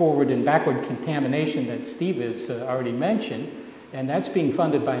forward and backward contamination that Steve has already mentioned. And that's being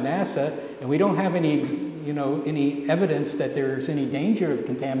funded by NASA, and we don't have any, any evidence that there's any danger of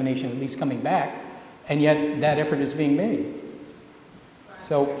contamination, at least coming back, and yet that effort is being made.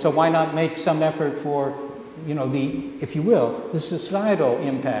 So why not make some effort for, if you will, the societal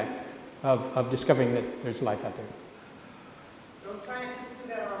impact of discovering that there's life out there? Don't scientists do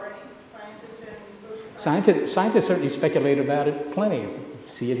that already? Scientists and social Scientists certainly speculate about it plenty. You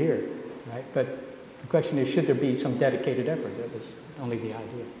see it here, right? But the question is, should there be some dedicated effort? That was only the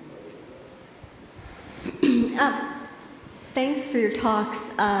idea. Thanks for your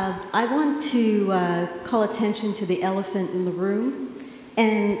talks. I want to call attention to the elephant in the room.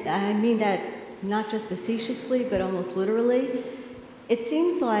 And I mean that not just facetiously, but almost literally. It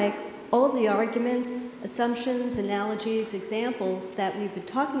seems like all of the arguments, assumptions, analogies, examples that we've been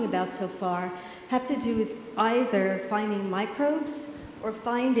talking about so far have to do with either finding microbes or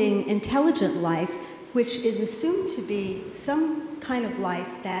finding intelligent life, which is assumed to be some kind of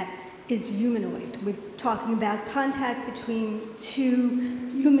life that is humanoid. We're talking about contact between two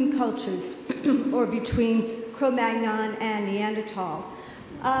human cultures or between Cro-Magnon and Neanderthal.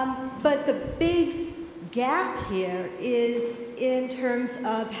 But the big gap here is in terms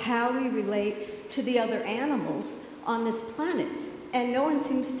of how we relate to the other animals on this planet. And no one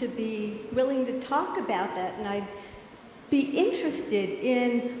seems to be willing to talk about that. And I'd be interested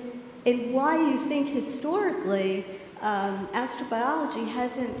in why you think historically astrobiology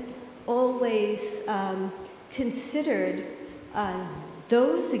hasn't always considered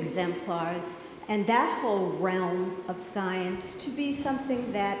those exemplars and that whole realm of science to be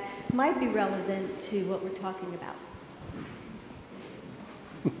something that might be relevant to what we're talking about?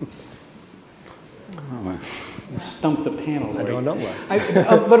 You stumped the panel. I don't know what.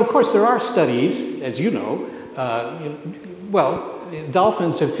 But of course, there are studies, as you know. Well,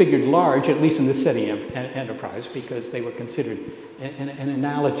 dolphins have figured large, at least in the SETI enterprise, because they were considered an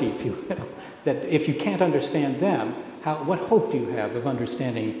analogy, if you will, that if you can't understand them, what hope do you have of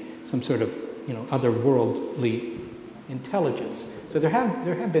understanding some sort of otherworldly intelligence? So there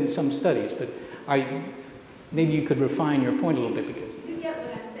have been some studies, but maybe you could refine your point a little bit, because. You get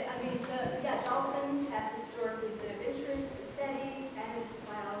what I'm saying. I mean, dolphins have historically been of interest to SETI and to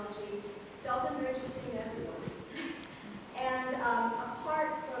biology. Dolphins are interesting to everyone. And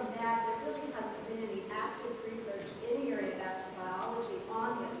apart from that, there really hasn't been any active research in the area of astrobiology on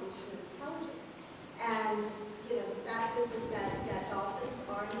the evolution of intelligence. And the fact is that dolphins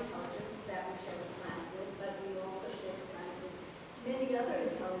are intelligence that we share the planet with, but we also share the planet with many other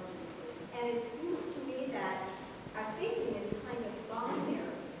intelligences. And it seems to me that our thinking is kind of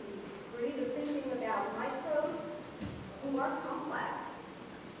binary. We're either thinking about microbes who are complex,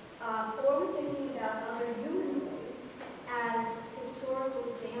 or we're thinking about other humanoids as historical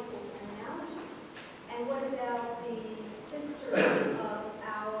examples and analogies. And what about the history of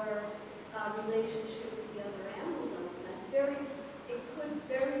our relationship with the other animals on the planet? It could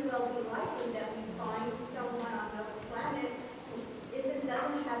very well be likely that we find someone on another planet who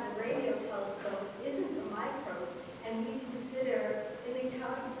doesn't have a radio telescope, isn't a microbe, and we consider in the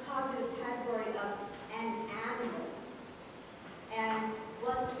cognitive category of an animal. And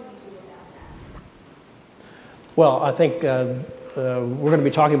what do we do about that? Well, I think we're going to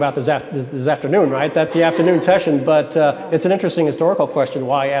be talking about this afternoon, right? That's the afternoon session, but it's an interesting historical question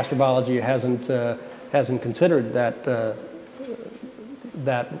why astrobiology hasn't considered that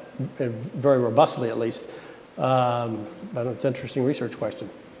very robustly, at least. But it's an interesting research question.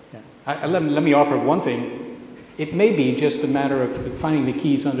 Yeah. Let me offer one thing. It may be just a matter of finding the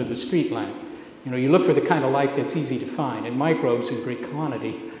keys under the street lamp. You look for the kind of life that's easy to find, and microbes in great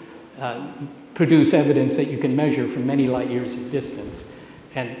quantity produce evidence that you can measure from many light years of distance.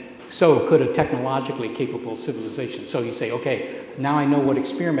 And so could a technologically capable civilization. So you say, okay, now I know what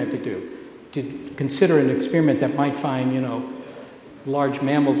experiment to do. To consider an experiment that might find, large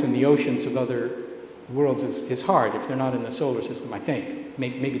mammals in the oceans of other worlds is hard if they're not in the solar system, I think.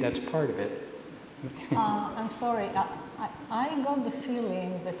 Maybe that's part of it. I'm sorry, I got the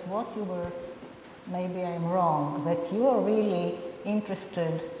feeling that what you were, maybe I'm wrong, that you are really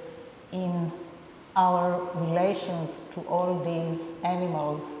interested in our relations to all these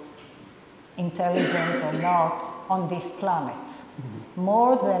animals, intelligent or not, on this planet,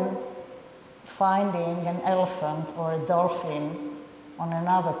 more than finding an elephant or a dolphin on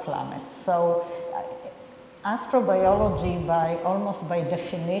another planet. So astrobiology, almost by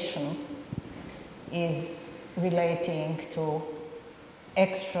definition, is relating to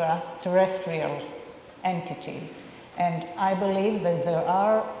extraterrestrial entities. And I believe that there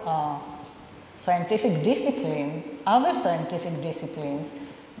are scientific disciplines, other scientific disciplines,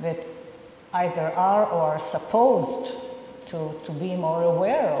 that either are or are supposed to be more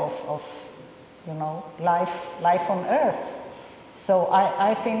aware of life on Earth. So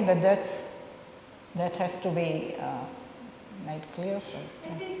I think that has to be made clear first.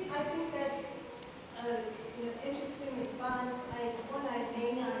 I think that's an interesting response. One I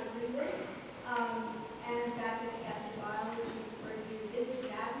may not agree with, and in fact, I think astrobiology's purview is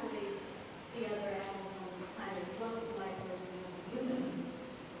exactly the other animals on this planet, as well as the microbes and the humans.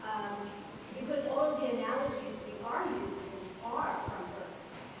 Because all of the analogies we are using are from Earth.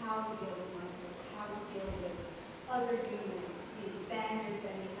 How to deal with microbes, how to deal with other humans, the Spaniards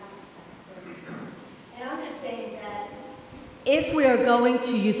and the Aztecs, for instance. And I'm just saying that if we are going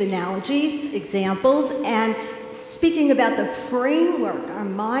to use analogies, examples, and speaking about the framework, our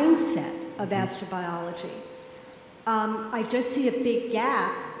mindset of astrobiology, I just see a big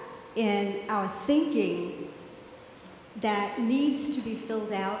gap in our thinking that needs to be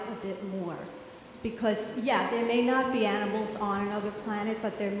filled out a bit more. Because, yeah, there may not be animals on another planet,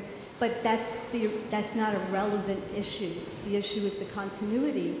 but that's not a relevant issue. The issue is the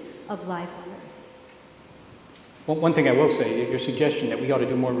continuity of life on Earth. Well, one thing I will say, your suggestion that we ought to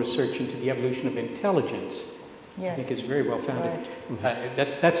do more research into the evolution of intelligence, yes, I think is very well founded.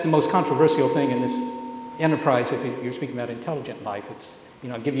 Right. That's the most controversial thing in this enterprise. If you're speaking about intelligent life, it's,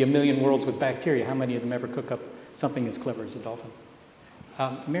 I'll give you 1 million worlds with bacteria. How many of them ever cook up something as clever as a dolphin?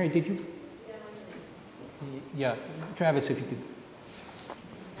 Mary, did you? Yeah, Travis, if you could.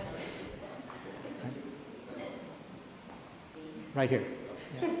 Right here.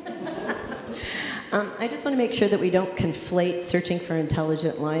 I just want to make sure that we don't conflate searching for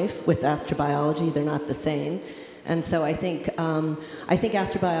intelligent life with astrobiology. They're not the same. And so I think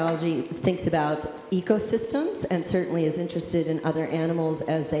astrobiology thinks about ecosystems and certainly is interested in other animals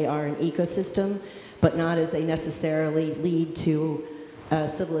as they are an ecosystem, but not as they necessarily lead to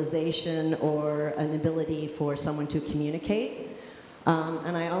civilization or an ability for someone to communicate.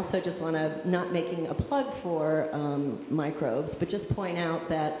 And I also just want to, not making a plug for microbes, but just point out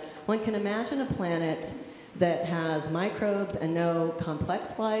that one can imagine a planet that has microbes and no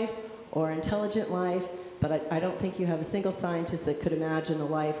complex life or intelligent life, but I don't think you have a single scientist that could imagine a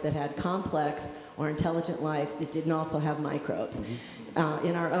life that had complex or intelligent life that didn't also have microbes. Mm-hmm.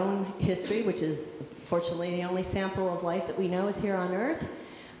 In our own history, which is fortunately the only sample of life that we know is here on Earth,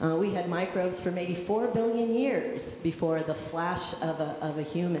 we had microbes for maybe 4 billion years before the flash of a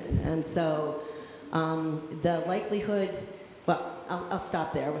human. And so the likelihood, well, I'll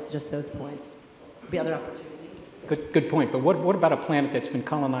stop there with just those points. The other opportunities. Good point. But what about a planet that's been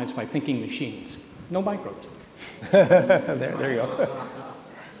colonized by thinking machines? No microbes. there you go.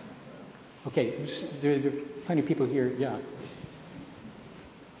 Okay, there are plenty of people here. Yeah.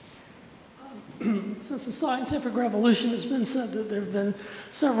 Since the scientific revolution has been said that there have been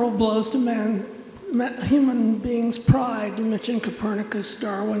several blows to human beings' pride. You mentioned Copernicus,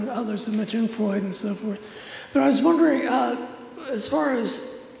 Darwin, others have mentioned Freud and so forth. But I was wondering, as far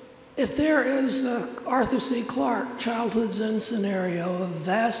as if there is Arthur C. Clarke childhood Zen scenario of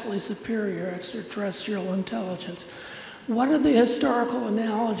vastly superior extraterrestrial intelligence, what are the historical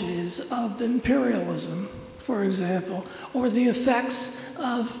analogies of imperialism, for example, or the effects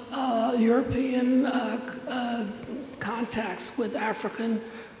of European contacts with African,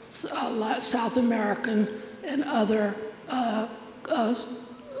 South American, and other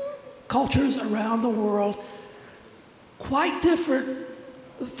cultures around the world, quite different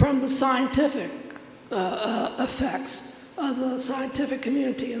from the scientific effects of the scientific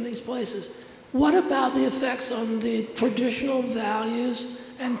community in these places. What about the effects on the traditional values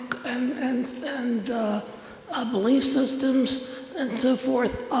and belief systems and so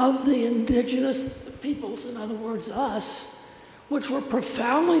forth of the indigenous peoples, in other words, us, which were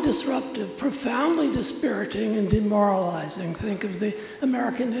profoundly disruptive, profoundly dispiriting and demoralizing? Think of the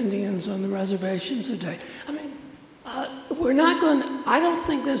American Indians on the reservations today. I mean, we're not going to, I don't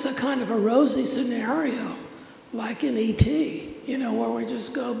think there's a kind of a rosy scenario like in E.T., you know, where we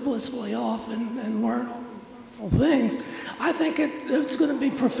just go blissfully off and learn all these wonderful things. I think it's going to be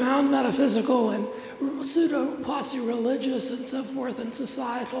profound metaphysical and pseudo-quasi-religious and so forth, and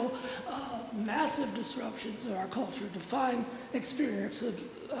societal massive disruptions of our culture, define experience of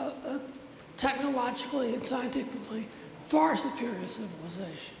technologically and scientifically far superior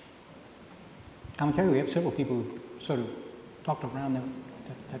civilization. Commentary, we have several people who sort of talked around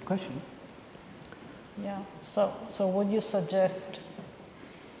that question. Yeah, so would you suggest,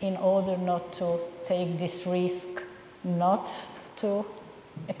 in order not to take this risk, not to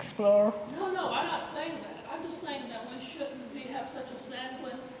explore? No, I'm not saying that. I'm just saying that we shouldn't have such a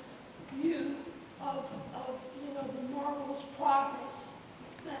sanguine view of you know, the marvelous progress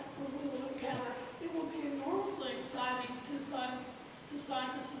that we will encounter. It will be enormously exciting to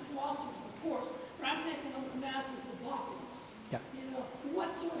scientists and philosophers, of course, but I'm thinking of the masses, the populace. Yeah. You know,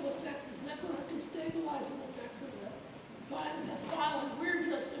 what sort of effects is that going to destabilize the effects of that? Finally, we're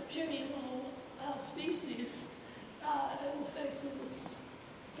just a puny little species in the face of this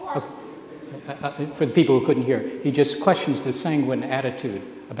farce. For the people who couldn't hear, he just questions the sanguine attitude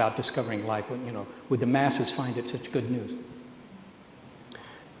about discovering life. You know, would the masses find it such good news?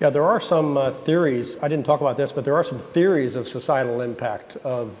 Yeah, there are some theories. I didn't talk about this, but there are some theories of societal impact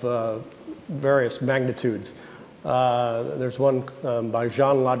of various magnitudes. There's one by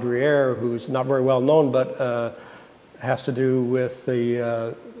Jean Ladriere, who's not very well known, but has to do with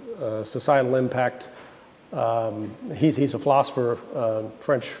the societal impact. He's a philosopher,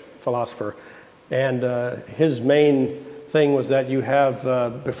 French philosopher, and his main thing was that you have,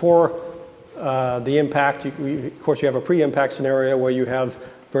 before the impact, of course you have a pre-impact scenario where you have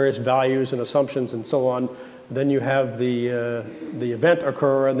various values and assumptions and so on. Then you have the event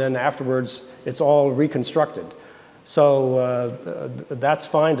occur, and then afterwards it's all reconstructed. So that's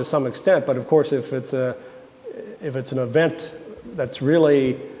fine to some extent, but of course if it's an event that's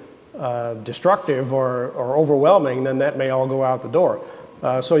really destructive or overwhelming, then that may all go out the door.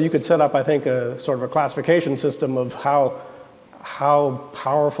 So you could set up, I think, a sort of a classification system of how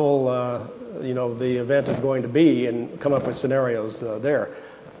powerful you know, the event is going to be, and come up with scenarios there.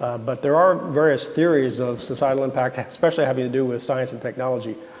 But there are various theories of societal impact, especially having to do with science and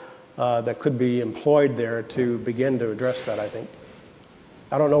technology, that could be employed there to begin to address that, I think.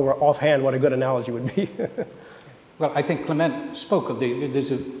 I don't know offhand what a good analogy would be. Well, I think Clement spoke of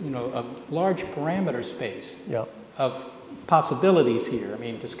there's a large parameter space of possibilities here. I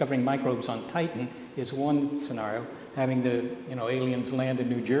mean, discovering microbes on Titan is one scenario. Having the aliens land in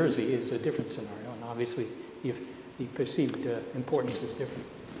New Jersey is a different scenario, and obviously, the perceived importance is different.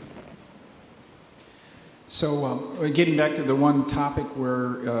 So, getting back to the one topic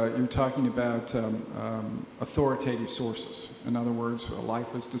where you're talking about authoritative sources. In other words,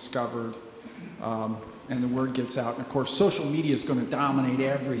 life was discovered, and the word gets out. And of course, social media is going to dominate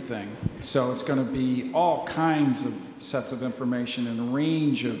everything. So it's going to be all kinds of sets of information and a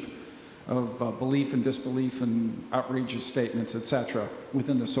range of belief and disbelief and outrageous statements, etc.,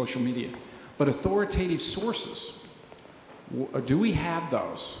 within the social media. But authoritative sources, do we have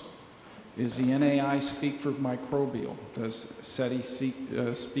those? Is the NAI speak for Microbial? Does SETI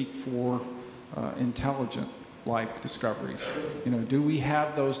speak for intelligent life discoveries? Do we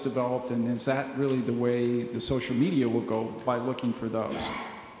have those developed, and is that really the way the social media will go, by looking for those?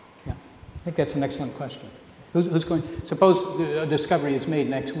 Yeah, I think that's an excellent question. Who's going? Suppose a discovery is made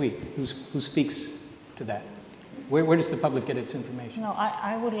next week. Who speaks to that? Where does the public get its information? No,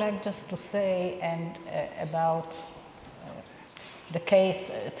 I would like just to say about the case,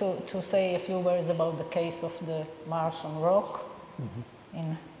 to say a few words about the case of the Martian rock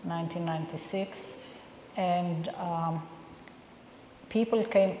in 1996. And people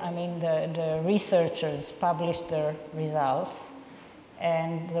came, the researchers published their results,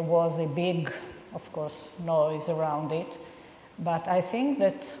 and there was a big, of course, noise around it. But I think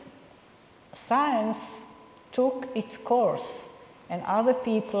that science took its course, and other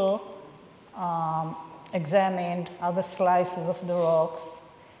people examined other slices of the rocks,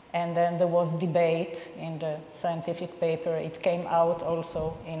 and then there was debate in the scientific paper. It came out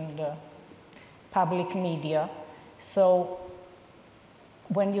also in the public media. So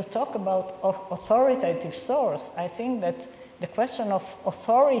when you talk about authoritative source, I think that the question of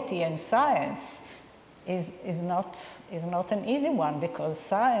authority and science is not an easy one, because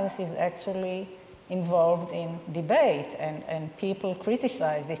science is actually involved in debate, and people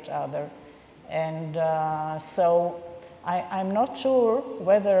criticize each other. And so I'm not sure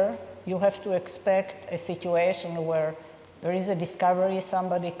whether you have to expect a situation where there is a discovery,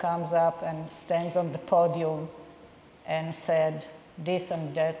 somebody comes up and stands on the podium and said this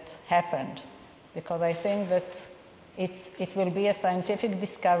and that happened, because I think that it will be a scientific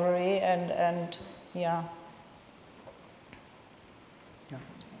discovery, and yeah.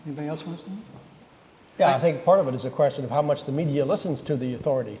 Anybody else want to say? Yeah, I think part of it is a question of how much the media listens to the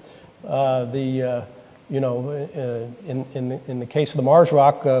authority. In the case of the Mars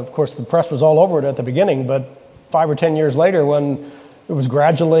rock, of course, the press was all over it at the beginning, but 5 or 10 years later, when it was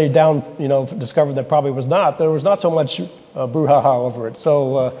gradually discovered that probably was not, there was not so much brouhaha over it.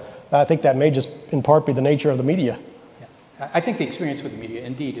 So I think that may just in part be the nature of the media. Yeah. I think the experience with the media,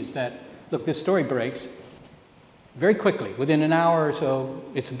 indeed, is that, look, this story breaks very quickly. Within an hour or so,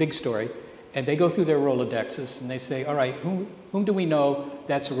 it's a big story. And they go through their Rolodexes and they say, all right, whom do we know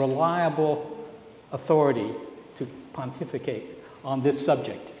that's a reliable authority to pontificate on this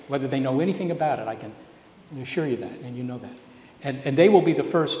subject? Whether they know anything about it, I can assure you that, and you know that. And they will be the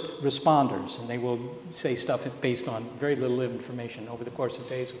first responders, and they will say stuff based on very little information over the course of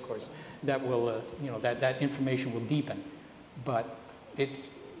days, of course. That will, that information will deepen. But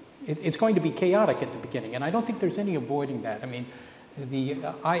it's going to be chaotic at the beginning, and I don't think there's any avoiding that. I mean, the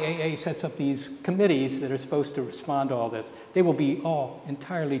IAA sets up these committees that are supposed to respond to all this. They will be all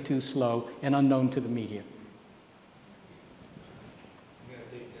entirely too slow and unknown to the media.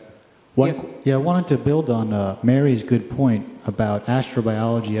 I wanted to build on Mary's good point about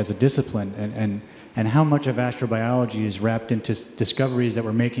astrobiology as a discipline, and how much of astrobiology is wrapped into discoveries that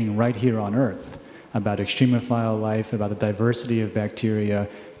we're making right here on Earth about extremophile life, about the diversity of bacteria,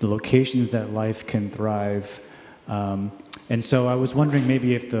 the locations that life can thrive. And so I was wondering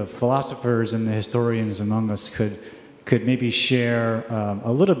maybe if the philosophers and the historians among us could maybe share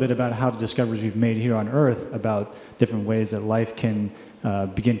a little bit about how the discoveries we've made here on Earth about different ways that life can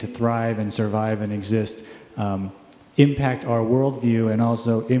begin to thrive and survive and exist, impact our worldview and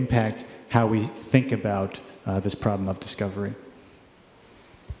also impact how we think about this problem of discovery.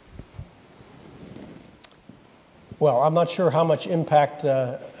 Well, I'm not sure how much impact,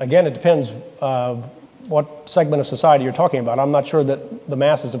 again, it depends what segment of society you're talking about. I'm not sure that the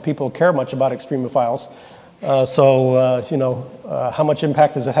masses of people care much about extremophiles. How much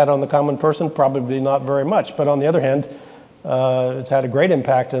impact has it had on the common person? Probably not very much. But on the other hand, it's had a great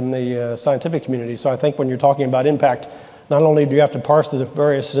impact in the scientific community. So I think when you're talking about impact, not only do you have to parse the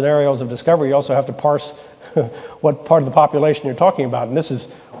various scenarios of discovery, you also have to parse what part of the population you're talking about. And this is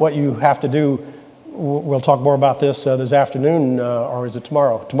what you have to do. We'll talk more about this this afternoon, or is it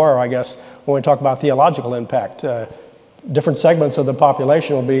tomorrow? Tomorrow, I guess, when we talk about theological impact. Different segments of the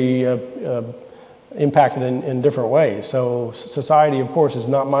population will be impacted in different ways. So society, of course, is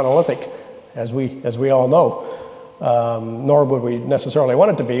not monolithic, as we all know, nor would we necessarily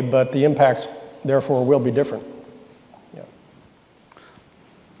want it to be, but the impacts, therefore, will be different.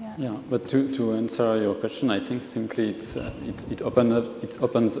 Yeah, but to answer your question, I think simply it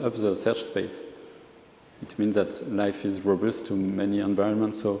opens up the search space. It means that life is robust to many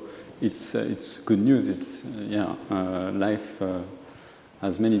environments, so it's good news. It's life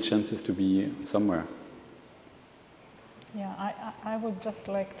has many chances to be somewhere. Yeah, I would just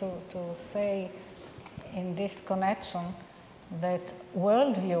like to say in this connection that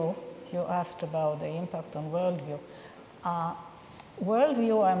worldview, you asked about the impact on worldview.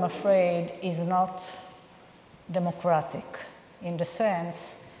 Worldview, I'm afraid, is not democratic in the sense,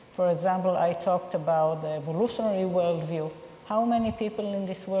 for example, I talked about the evolutionary worldview. How many people in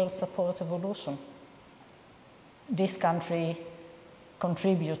this world support evolution? This country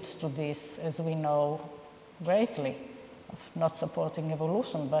contributes to this, as we know, greatly, of not supporting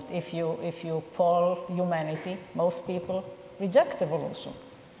evolution. But if you poll humanity, most people reject evolution.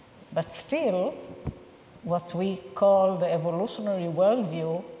 But still, what we call the evolutionary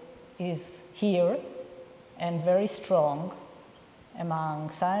worldview is here and very strong among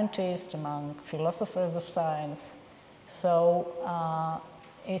scientists, among philosophers of science. So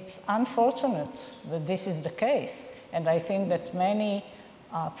it's unfortunate that this is the case. And I think that many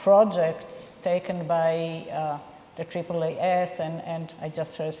projects taken by the AAAS, and I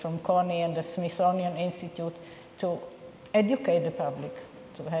just heard from Connie and the Smithsonian Institute, to educate the public,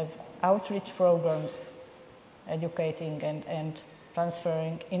 to have outreach programs educating and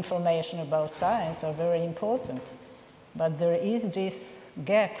transferring information about science are very important. But there is this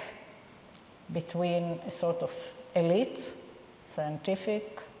gap between a sort of elite,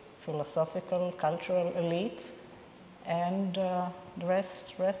 scientific, philosophical, cultural elite, and the rest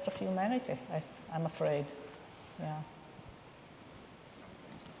of humanity, I'm afraid. Yeah.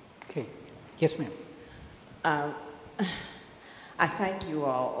 Okay. Yes, ma'am. I thank you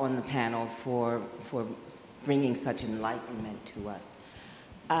all on the panel for bringing such enlightenment to us.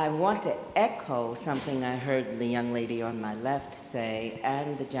 I want to echo something I heard the young lady on my left say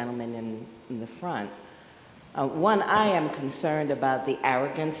and the gentleman in the front. One, I am concerned about the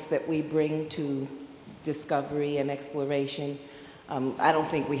arrogance that we bring to discovery and exploration. I don't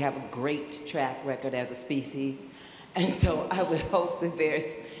think we have a great track record as a species. And so I would hope that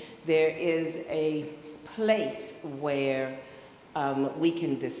there is a place where we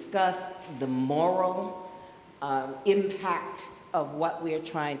can discuss the moral impact of what we're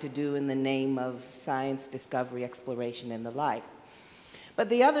trying to do in the name of science, discovery, exploration, and the like. But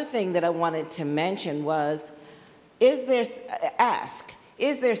the other thing that I wanted to mention was, is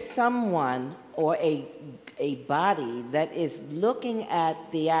there someone or a body that is looking at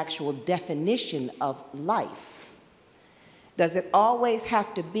the actual definition of life? Does it always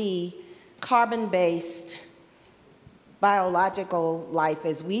have to be carbon-based biological life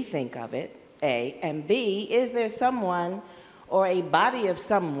as we think of it, A, and B, is there someone or a body of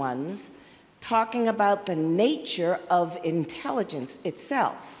someone's talking about the nature of intelligence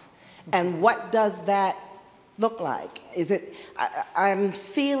itself? And what does that look like? Is it, I'm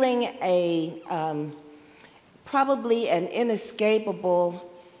feeling probably an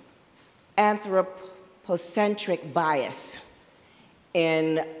inescapable anthropocentric bias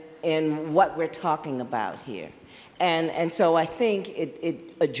in what we're talking about here. And so I think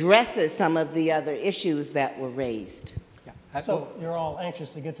it addresses some of the other issues that were raised. So you're all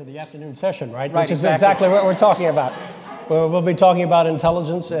anxious to get to the afternoon session, right? Right, Which is exactly what we're talking about. We'll be talking about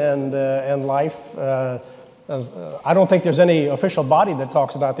intelligence and life. I don't think there's any official body that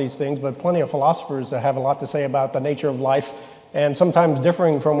talks about these things, but plenty of philosophers have a lot to say about the nature of life, and sometimes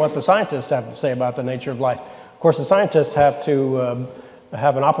differing from what the scientists have to say about the nature of life. Of course, the scientists have to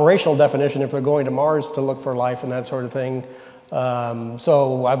have an operational definition if they're going to Mars to look for life and that sort of thing.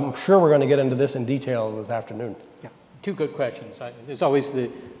 So I'm sure we're going to get into this in detail this afternoon. Yeah. Two good questions. There's always the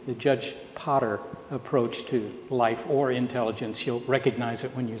Judge Potter approach to life or intelligence. You'll recognize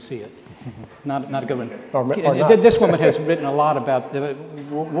it when you see it. Not a good one. Or not. This woman has written a lot about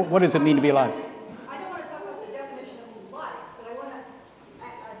what does it mean to be alive. I don't want to talk about the definition of life, but I want to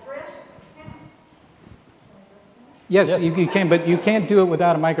address him. Yes, you can, but you can't do it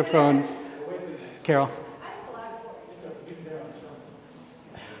without a microphone, Carol.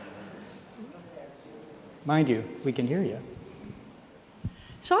 Mind you, we can hear you.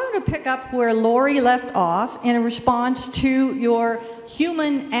 So I want to pick up where Lori left off in a response to your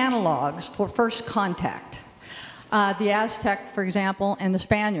human analogs for first contact. The Aztec, for example, and the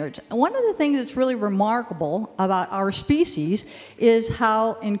Spaniards. One of the things that's really remarkable about our species is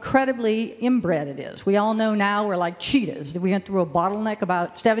how incredibly inbred it is. We all know now we're like cheetahs. We went through a bottleneck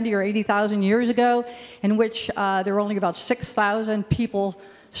about 70 or 80,000 years ago in which there were only about 6,000 people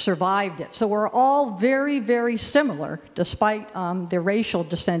survived it. So we're all very, very similar, despite the racial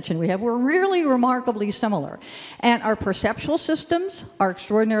dissension we have. We're really remarkably similar. And our perceptual systems are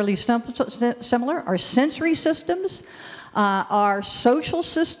extraordinarily similar. Our sensory systems, our social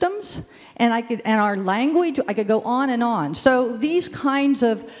systems, and our language, I could go on and on. So these kinds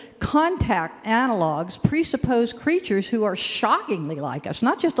of contact analogs presuppose creatures who are shockingly like us,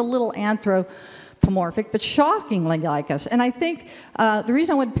 not just a little anthropomorphic, but shockingly like us. And I think the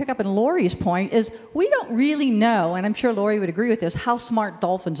reason I want to pick up on Lori's point is we don't really know, and I'm sure Lori would agree with this, how smart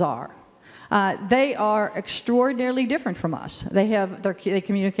dolphins are. They are extraordinarily different from us. They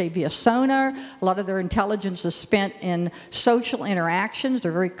communicate via sonar. A lot of their intelligence is spent in social interactions.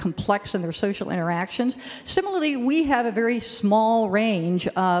 They're very complex in their social interactions. Similarly, we have a very small range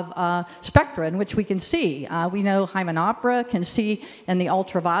of spectra in which we can see. We know Hymenoptera can see in the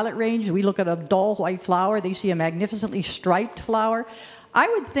ultraviolet range. We look at a dull white flower. They see a magnificently striped flower. I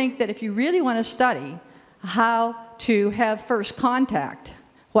would think that if you really want to study how to have first contact,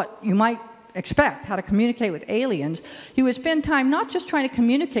 what you might expect, how to communicate with aliens, you would spend time not just trying to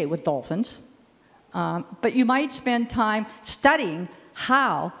communicate with dolphins, but you might spend time studying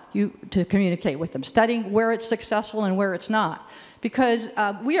how to communicate with them, studying where it's successful and where it's not. Because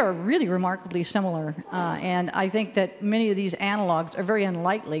we are really remarkably similar, and I think that many of these analogs are very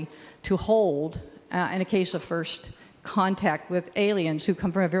unlikely to hold in a case of first contact with aliens who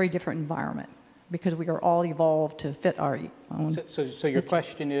come from a very different environment, because we are all evolved to fit our own. So your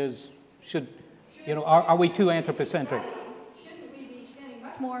question is, are we too anthropocentric? Shouldn't we be spending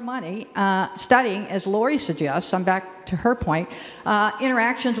much more money studying, as Lori suggests, I'm back to her point,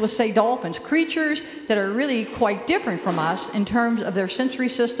 interactions with, say, dolphins, creatures that are really quite different from us in terms of their sensory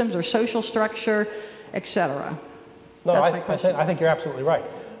systems, their social structure, etc. No, That's my question. I think you're absolutely right.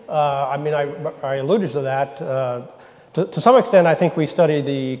 I mean, I alluded to that. To some extent, I think we study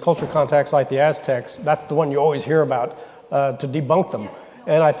the culture contacts like the Aztecs. That's the one you always hear about to debunk them.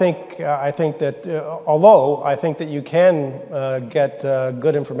 And I think that although I think that you can get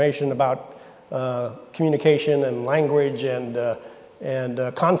good information about communication and language and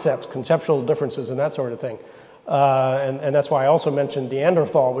conceptual differences and that sort of thing, and that's why I also mentioned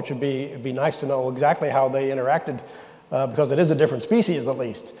Neanderthal, which would be nice to know exactly how they interacted, because it is a different species at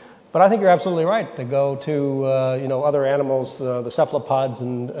least. But I think you're absolutely right to go to other animals, the cephalopods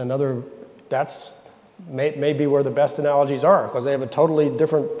and other. That's may be where the best analogies are, because they have a totally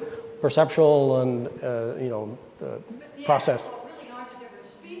different perceptual and process.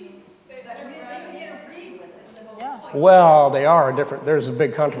 Well, they are different. There's a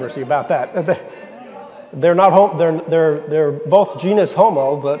big controversy about that. They're not they're both genus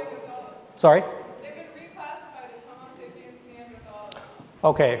Homo, but sorry. They've been reclassified as Homo sapiens Neanderthal.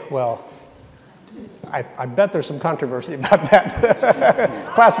 Okay, well, I bet there's some controversy about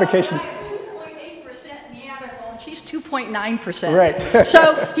that classification. She's 2.9%. Right.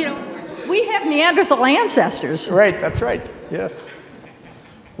 So, we have Neanderthal ancestors. Right, that's right, yes.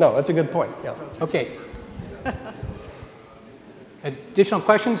 No, that's a good point, yeah. Okay. Additional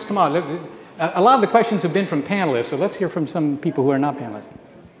questions? Come on. A lot of the questions have been from panelists, so let's hear from some people who are not panelists.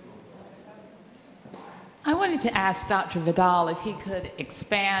 I wanted to ask Dr. Vidal if he could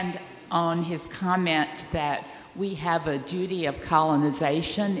expand on his comment that we have a duty of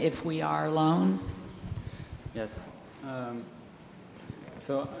colonization if we are alone. Yes.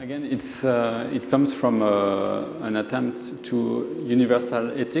 So again, it comes from an attempt to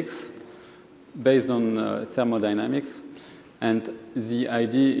universal ethics based on thermodynamics. And the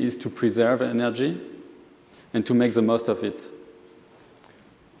idea is to preserve energy and to make the most of it.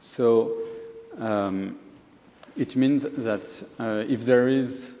 So it means that if there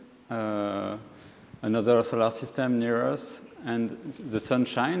is another solar system near us and the sun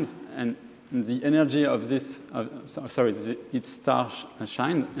shines, and the energy of this, its star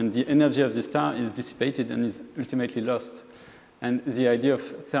shines, and the energy of the star is dissipated and is ultimately lost. And the idea of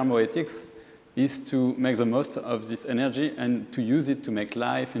thermoethics is to make the most of this energy and to use it to make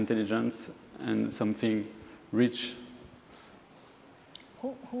life, intelligence, and something rich.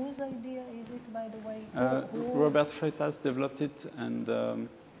 Whose idea is it, by the way? Robert Freitas developed it, and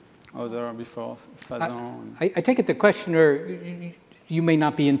other before Fazan. I take it the questioner you may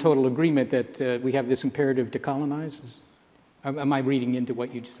not be in total agreement that we have this imperative to colonize. Am I reading into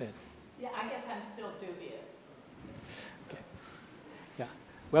what you just said? Yeah, I guess I'm still dubious. Okay. Yeah.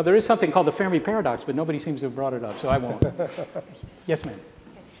 Well, there is something called the Fermi paradox, but nobody seems to have brought it up, so I won't. Yes, ma'am.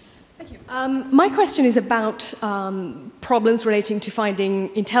 Thank you. My question is about problems relating to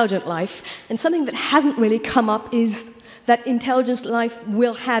finding intelligent life, and something that hasn't really come up is that intelligent life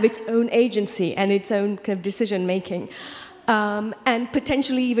will have its own agency and its own kind of decision-making, and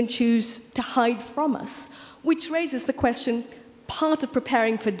potentially even choose to hide from us, which raises the question, part of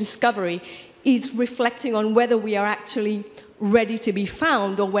preparing for discovery is reflecting on whether we are actually ready to be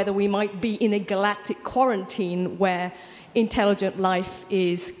found or whether we might be in a galactic quarantine where intelligent life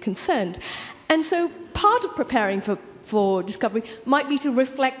is concerned. And so part of preparing for discovery might be to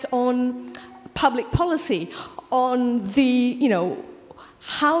reflect on public policy, on the,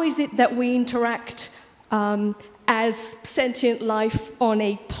 how is it that we interact as sentient life on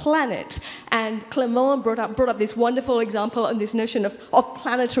a planet? And Clement brought up this wonderful example on this notion of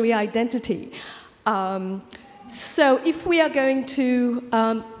planetary identity. So if we are going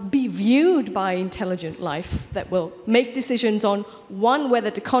to be viewed by intelligent life that will make decisions on, one,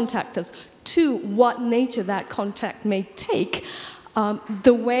 whether to contact us, two, what nature that contact may take,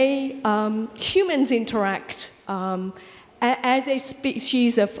 the way humans interact as a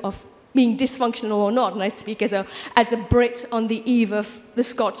species of being dysfunctional or not, and I speak as a Brit on the eve of the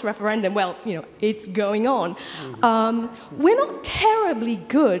Scots referendum, well, it's going on. We're not terribly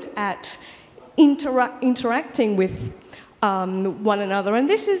good at interacting with one another, and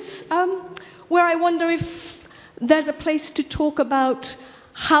this is where I wonder if there's a place to talk about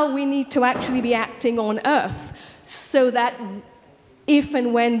how we need to actually be acting on Earth so that if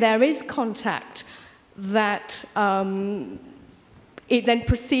and when there is contact, that it then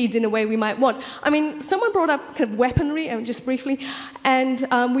proceeds in a way we might want. I mean, someone brought up kind of weaponry, just briefly, and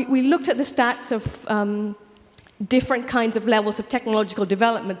we looked at the stats of different kinds of levels of technological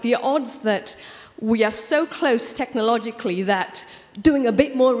development. The odds that we are so close technologically that doing a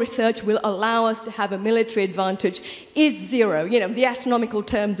bit more research will allow us to have a military advantage is zero. The astronomical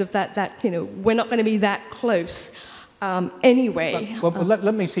terms of that we're not going to be that close anyway. Well,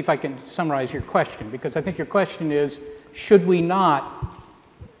 let me see if I can summarize your question, because I think your question is, should we not,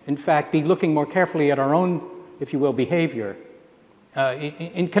 in fact, be looking more carefully at our own, if you will, behavior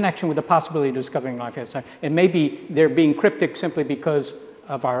in connection with the possibility of discovering life outside? And maybe they're being cryptic simply because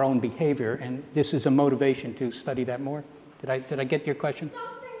of our own behavior, and this is a motivation to study that more. Did I get your question?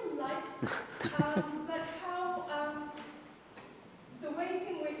 Something like that, but how the ways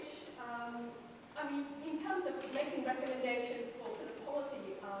in which, in terms of making recommendations for the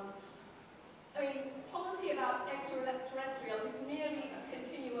policy, policy about extraterrestrials is merely a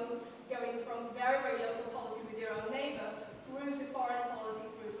continuum going from very, very local policy with your own neighbor through to foreign policy,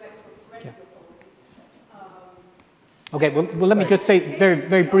 through to extraterrestrial policy. Okay, well, let me just say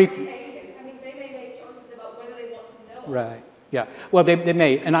very briefly. They may make choices about whether they want to know us. Right, yeah. Well, they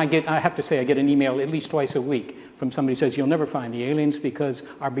may, and I have to say, I get an email at least twice a week from somebody who says, you'll never find the aliens because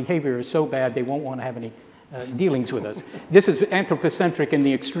our behavior is so bad they won't want to have any dealings with us. This is anthropocentric in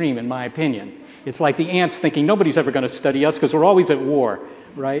the extreme, in my opinion. It's like the ants thinking nobody's ever going to study us because we're always at war,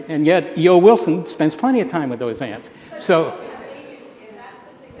 right? And yet, E.O. Wilson spends plenty of time with those ants. So,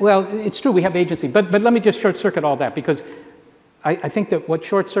 well, it's true, we have agency. But let me just short-circuit all that, because I think that what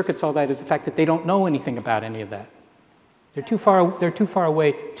short-circuits all that is the fact that they don't know anything about any of that. They're too far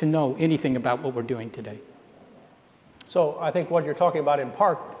away to know anything about what we're doing today. So I think what you're talking about in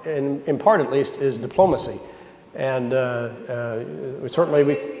part at least, is diplomacy. And certainly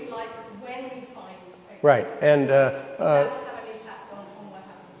we... Like when we find... Right, and...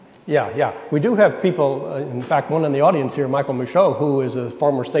 Yeah. We do have people, in fact, one in the audience here, Michael Michaud, who is a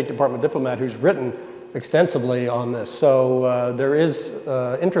former State Department diplomat who's written extensively on this. So there is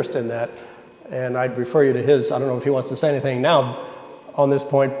interest in that. And I'd refer you to his, I don't know if he wants to say anything now on this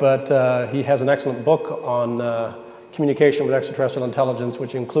point, but he has an excellent book on communication with extraterrestrial intelligence,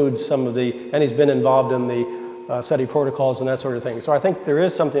 which includes some of the, and he's been involved in the SETI protocols and that sort of thing. So I think there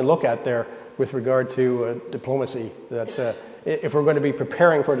is something to look at there with regard to diplomacy that if we're going to be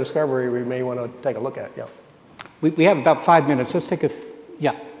preparing for discovery, we may want to take a look at, yeah. We have about 5 minutes. Let's take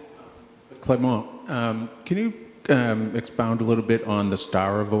yeah. Clement, can you expound a little bit on the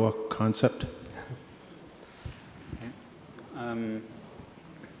Staravore concept?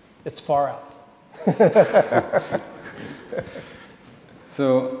 It's far out.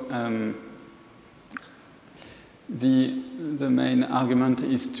 So the main argument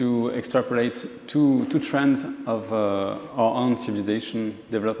is to extrapolate two trends of our own civilization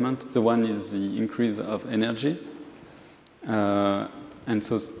development. The one is the increase of energy, And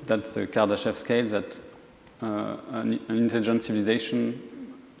so that's the Kardashev scale that an intelligent civilization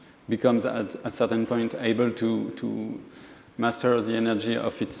becomes at a certain point able to master the energy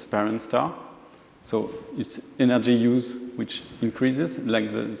of its parent star. So it's energy use which increases, like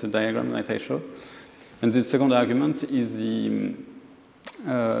the diagram that I showed. And the second argument is the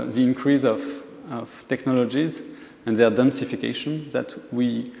increase of technologies and their densification, that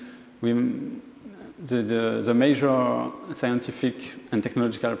the major scientific and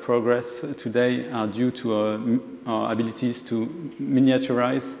technological progress today are due to our abilities to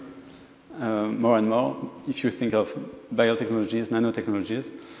miniaturize more and more, if you think of biotechnologies,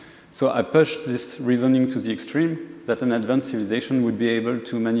 nanotechnologies. So I pushed this reasoning to the extreme, that an advanced civilization would be able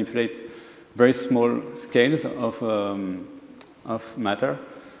to manipulate very small scales of matter,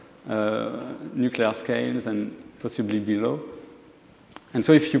 nuclear scales and possibly below. And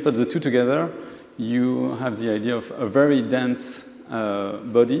so if you put the two together, you have the idea of a very dense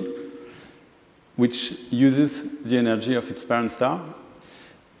body which uses the energy of its parent star.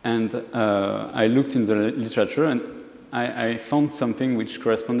 And I looked in the literature and I found something which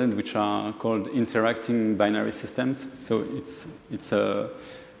corresponded, which are called interacting binary systems. So it's a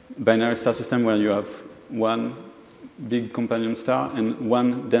binary star system where you have one big companion star and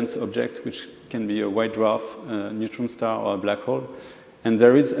one dense object, which can be a white dwarf, a neutron star, or a black hole. And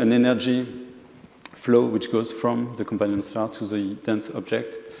there is an energy flow which goes from the companion star to the dense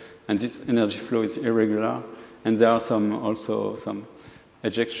object. And this energy flow is irregular. And there are also some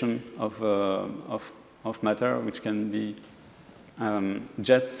ejection of matter, which can be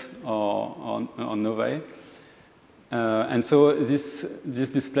jets or novae. And so this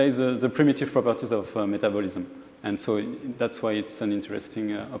displays the primitive properties of metabolism. And so that's why it's an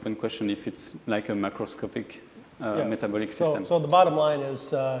interesting open question, if it's like a macroscopic metabolic system. So the bottom line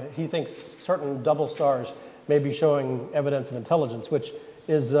is he thinks certain double stars may be showing evidence of intelligence, which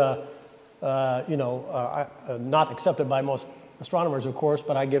is not accepted by most astronomers, of course,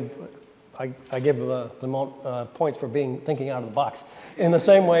 but I give the points for thinking out of the box. In the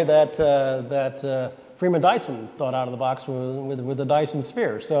same way that Freeman Dyson thought out of the box with the Dyson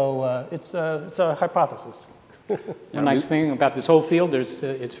sphere. So it's a hypothesis. One nice thing about this whole field is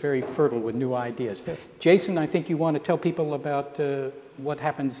it's very fertile with new ideas. Yes. Jason, I think you want to tell people about what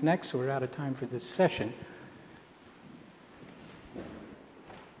happens next. We're out of time for this session.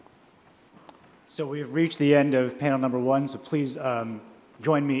 So we've reached the end of panel number 1, so please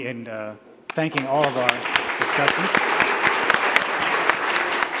join me in thanking all of our discussants.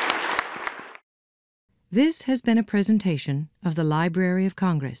 This has been a presentation of the Library of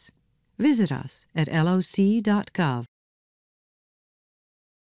Congress. Visit us at loc.gov.